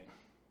this point.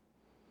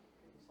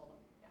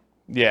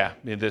 Yeah,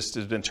 this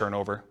has been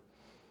turnover.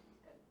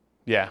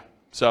 Yeah,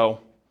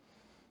 so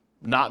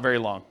not very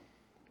long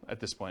at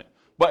this point.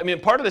 But I mean,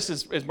 part of this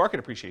is market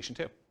appreciation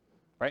too,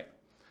 right?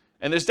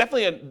 And there's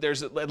definitely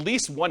there's at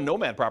least one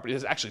nomad property.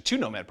 There's actually 2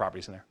 nomad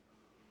properties in there.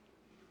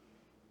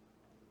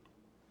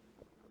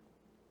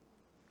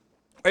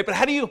 Right, but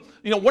how do you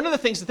one of the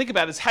things to think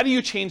about is how do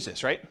you change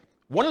this, right?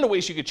 One of the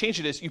ways you could change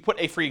it is you put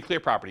a free and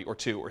clear property or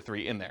 2 or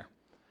 3 in there.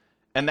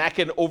 And that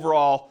can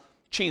overall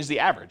change the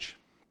average,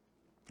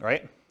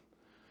 right?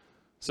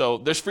 So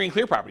there's free and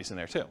clear properties in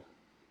there too.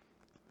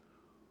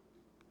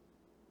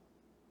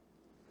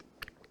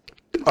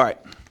 All right.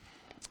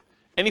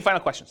 Any final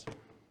questions?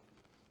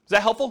 Is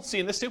that helpful,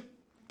 seeing this too?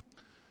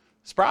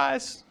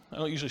 Surprise. I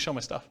don't usually show my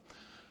stuff.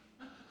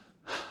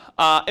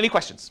 Any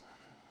questions?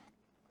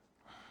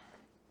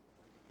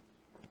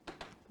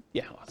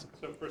 Yeah, awesome.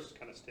 So first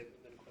kind of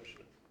statement, then question.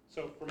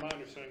 So from my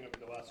understanding of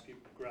the last few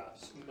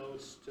graphs,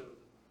 most of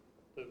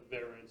the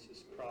variance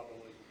is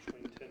probably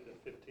between 10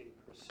 to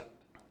 15%.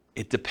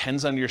 It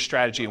depends on your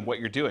strategy and what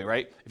you're doing,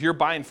 right? If you're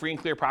buying free and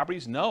clear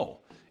properties, no.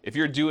 If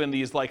you're doing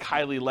these like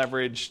highly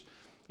leveraged,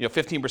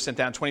 15%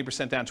 down,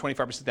 20% down,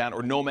 25% down,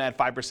 or Nomad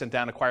 5%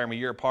 down, acquire them a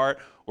year apart,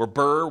 or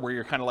Burr, where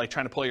you're kind of like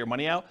trying to pull your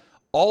money out,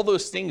 all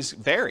those things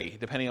vary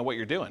depending on what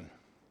you're doing.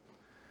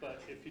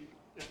 But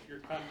if you're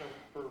kind of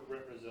for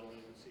rent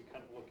resiliency,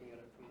 kind of looking at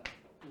it from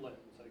that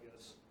lens, I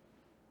guess.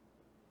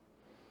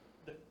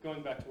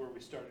 Going back to where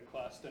we started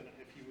class, then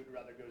if you would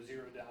rather go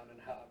 0 down and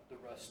have the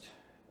rest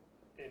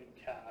in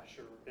cash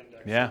or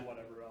index or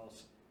whatever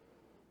else.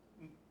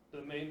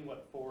 The main, 4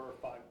 or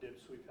 5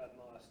 dips we've had in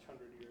the last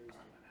 100 years,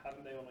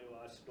 haven't they only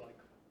lasted like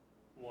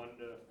 1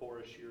 to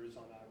 4-ish years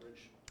on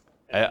average?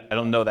 I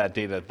don't know that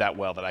data that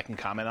well that I can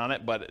comment on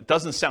it, but it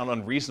doesn't sound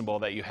unreasonable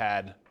that you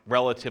had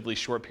relatively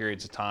short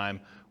periods of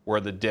time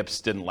where the dips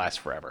didn't last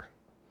forever.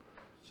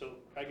 So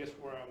I guess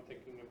where I'm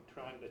thinking of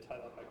trying to tie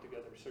that back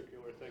together,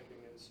 circular thinking,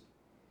 is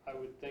I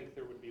would think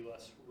there would be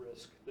less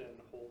risk than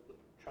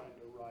trying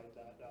to ride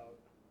that out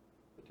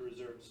with the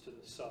reserves to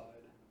the side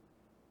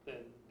than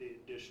the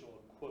additional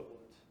equivalent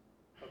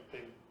of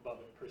being above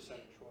it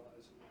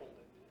percentage-wise and holding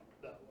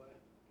it that way.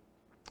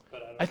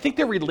 But I think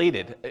they're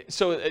related.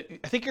 So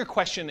I think your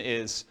question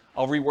is,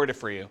 I'll reword it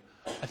for you.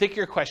 I think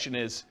your question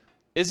is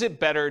it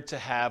better to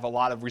have a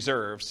lot of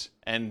reserves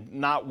and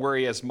not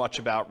worry as much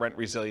about rent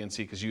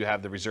resiliency because you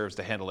have the reserves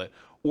to handle it?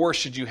 Or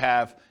should you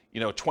have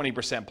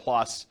 20%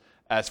 plus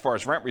as far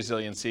as rent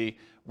resiliency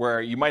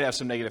where you might have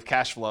some negative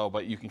cash flow,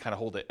 but you can kind of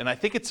hold it? And I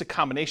think it's a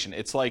combination.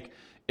 It's like,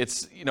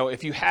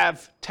 if you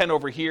have 10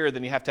 over here,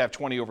 then you have to have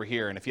 20 over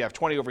here. And if you have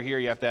 20 over here,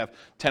 you have to have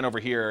 10 over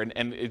here.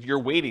 And you're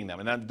weighting them.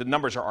 And the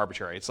numbers are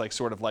arbitrary. It's like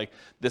sort of like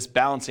this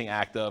balancing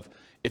act of,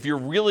 if you're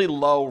really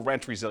low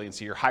rent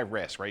resiliency, you're high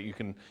risk, right?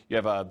 You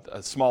have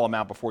a small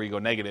amount before you go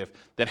negative,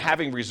 then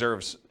having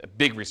reserves,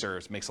 big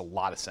reserves, makes a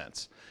lot of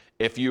sense.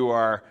 If you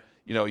are,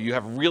 you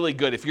have really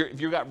good, if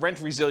you've got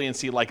rent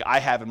resiliency like I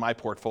have in my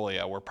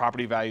portfolio, where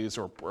property values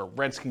or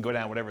rents can go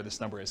down, whatever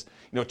this number is,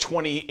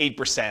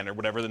 28% or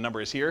whatever the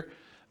number is here,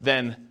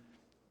 then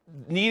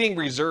needing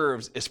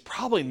reserves is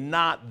probably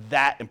not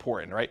that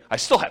important, right? I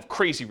still have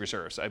crazy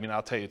reserves. I mean,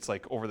 I'll tell you, it's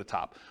like over the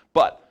top.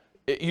 But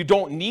you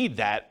don't need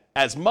that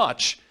as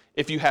much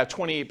if you have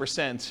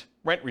 28%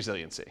 rent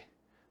resiliency.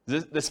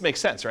 This makes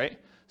sense, right?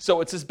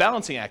 So it's this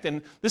balancing act.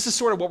 And this is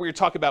sort of what we were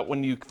talking about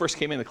when you first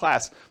came into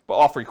class, but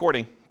off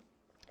recording,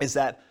 is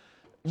that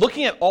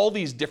looking at all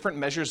these different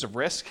measures of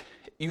risk,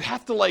 you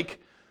have to like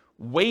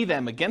weigh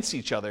them against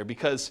each other,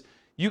 because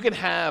you can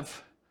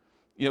have,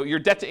 your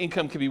debt to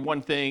income can be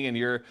one thing, and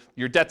your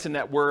debt to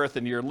net worth,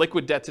 and your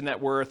liquid debt to net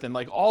worth, and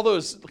like all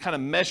those kind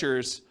of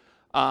measures,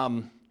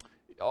 debt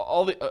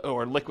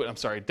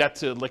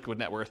to liquid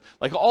net worth,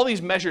 like all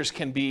these measures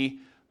can be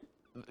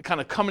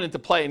kind of coming into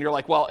play, and you're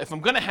like, well, if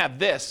I'm going to have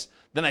this,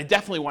 then I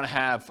definitely want to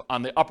have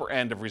on the upper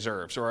end of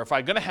reserves. Or if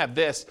I'm going to have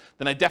this,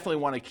 then I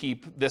definitely want to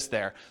keep this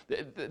there.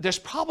 There's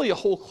probably a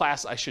whole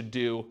class I should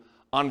do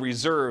on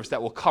reserves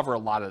that will cover a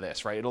lot of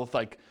this, right? It'll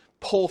like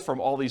pull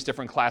from all these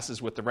different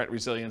classes with the rent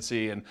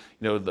resiliency and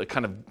the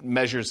kind of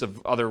measures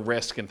of other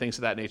risk and things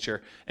of that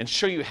nature, and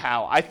show you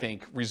how I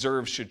think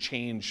reserves should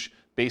change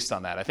based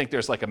on that. I think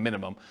there's like a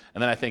minimum,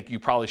 and then I think you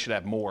probably should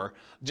have more.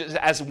 Just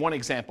as one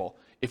example,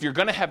 if you're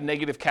going to have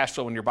negative cash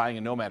flow when you're buying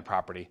a nomad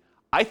property,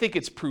 I think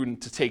it's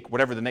prudent to take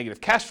whatever the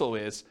negative cash flow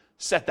is,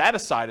 set that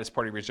aside as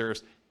part of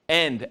reserves,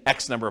 and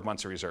X number of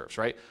months of reserves,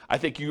 right? I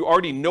think you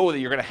already know that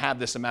you're going to have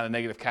this amount of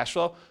negative cash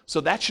flow,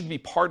 so that should be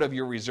part of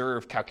your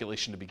reserve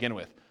calculation to begin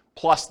with,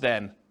 plus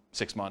then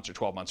 6 months or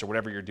 12 months or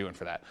whatever you're doing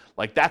for that.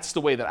 Like, that's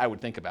the way that I would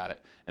think about it.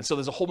 And so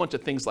there's a whole bunch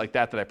of things like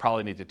that I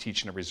probably need to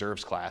teach in a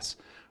reserves class,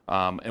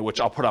 and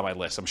which I'll put on my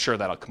list. I'm sure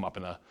that'll come up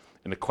in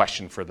a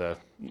question for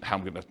how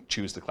I'm going to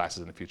choose the classes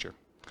in the future.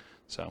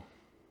 So,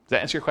 does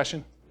that answer your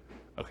question?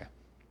 Okay.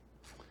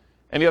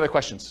 Any other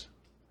questions?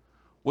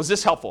 Was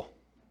this helpful?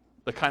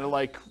 The kind of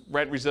like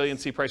rent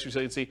resiliency, price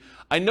resiliency.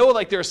 I know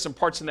like there's some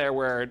parts in there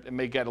where it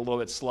may get a little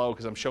bit slow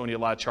because I'm showing you a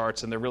lot of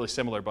charts and they're really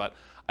similar, but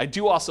I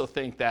do also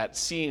think that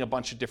seeing a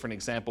bunch of different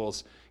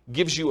examples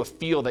gives you a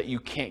feel that you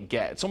can't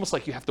get. It's almost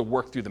like you have to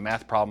work through the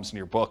math problems in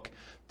your book,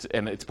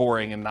 and it's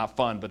boring and not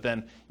fun, but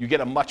then you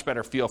get a much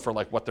better feel for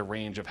like what the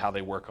range of how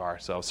they work are.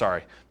 So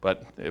sorry,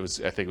 but I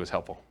think it was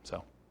helpful.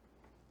 So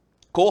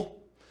cool.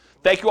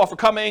 Thank you all for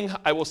coming.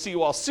 I will see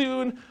you all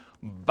soon.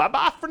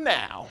 Bye-bye for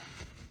now.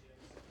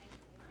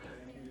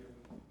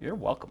 You're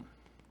welcome.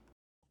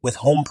 With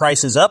home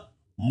prices up,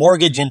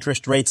 mortgage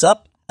interest rates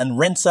up, and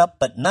rents up,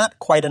 but not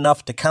quite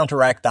enough to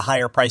counteract the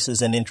higher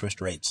prices and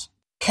interest rates,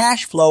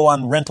 cash flow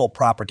on rental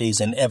properties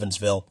in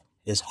Evansville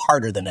is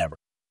harder than ever.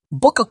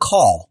 Book a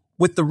call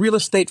with the Real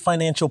Estate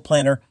Financial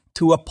Planner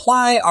to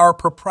apply our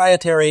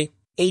proprietary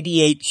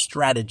 88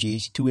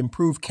 strategies to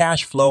improve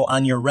cash flow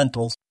on your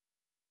rentals.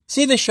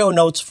 See the show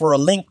notes for a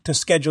link to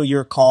schedule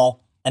your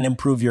call and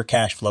improve your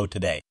cash flow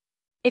today.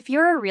 If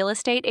you're a real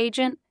estate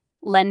agent,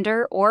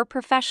 lender, or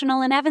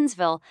professional in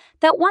Evansville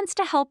that wants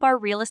to help our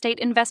real estate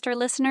investor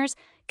listeners,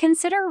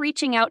 consider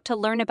reaching out to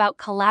learn about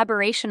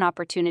collaboration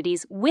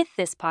opportunities with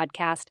this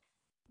podcast.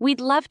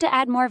 We'd love to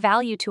add more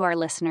value to our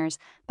listeners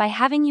by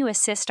having you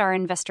assist our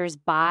investors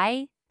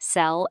buy,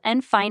 sell,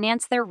 and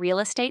finance their real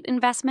estate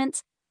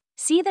investments.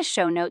 See the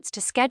show notes to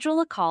schedule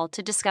a call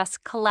to discuss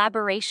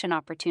collaboration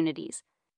opportunities.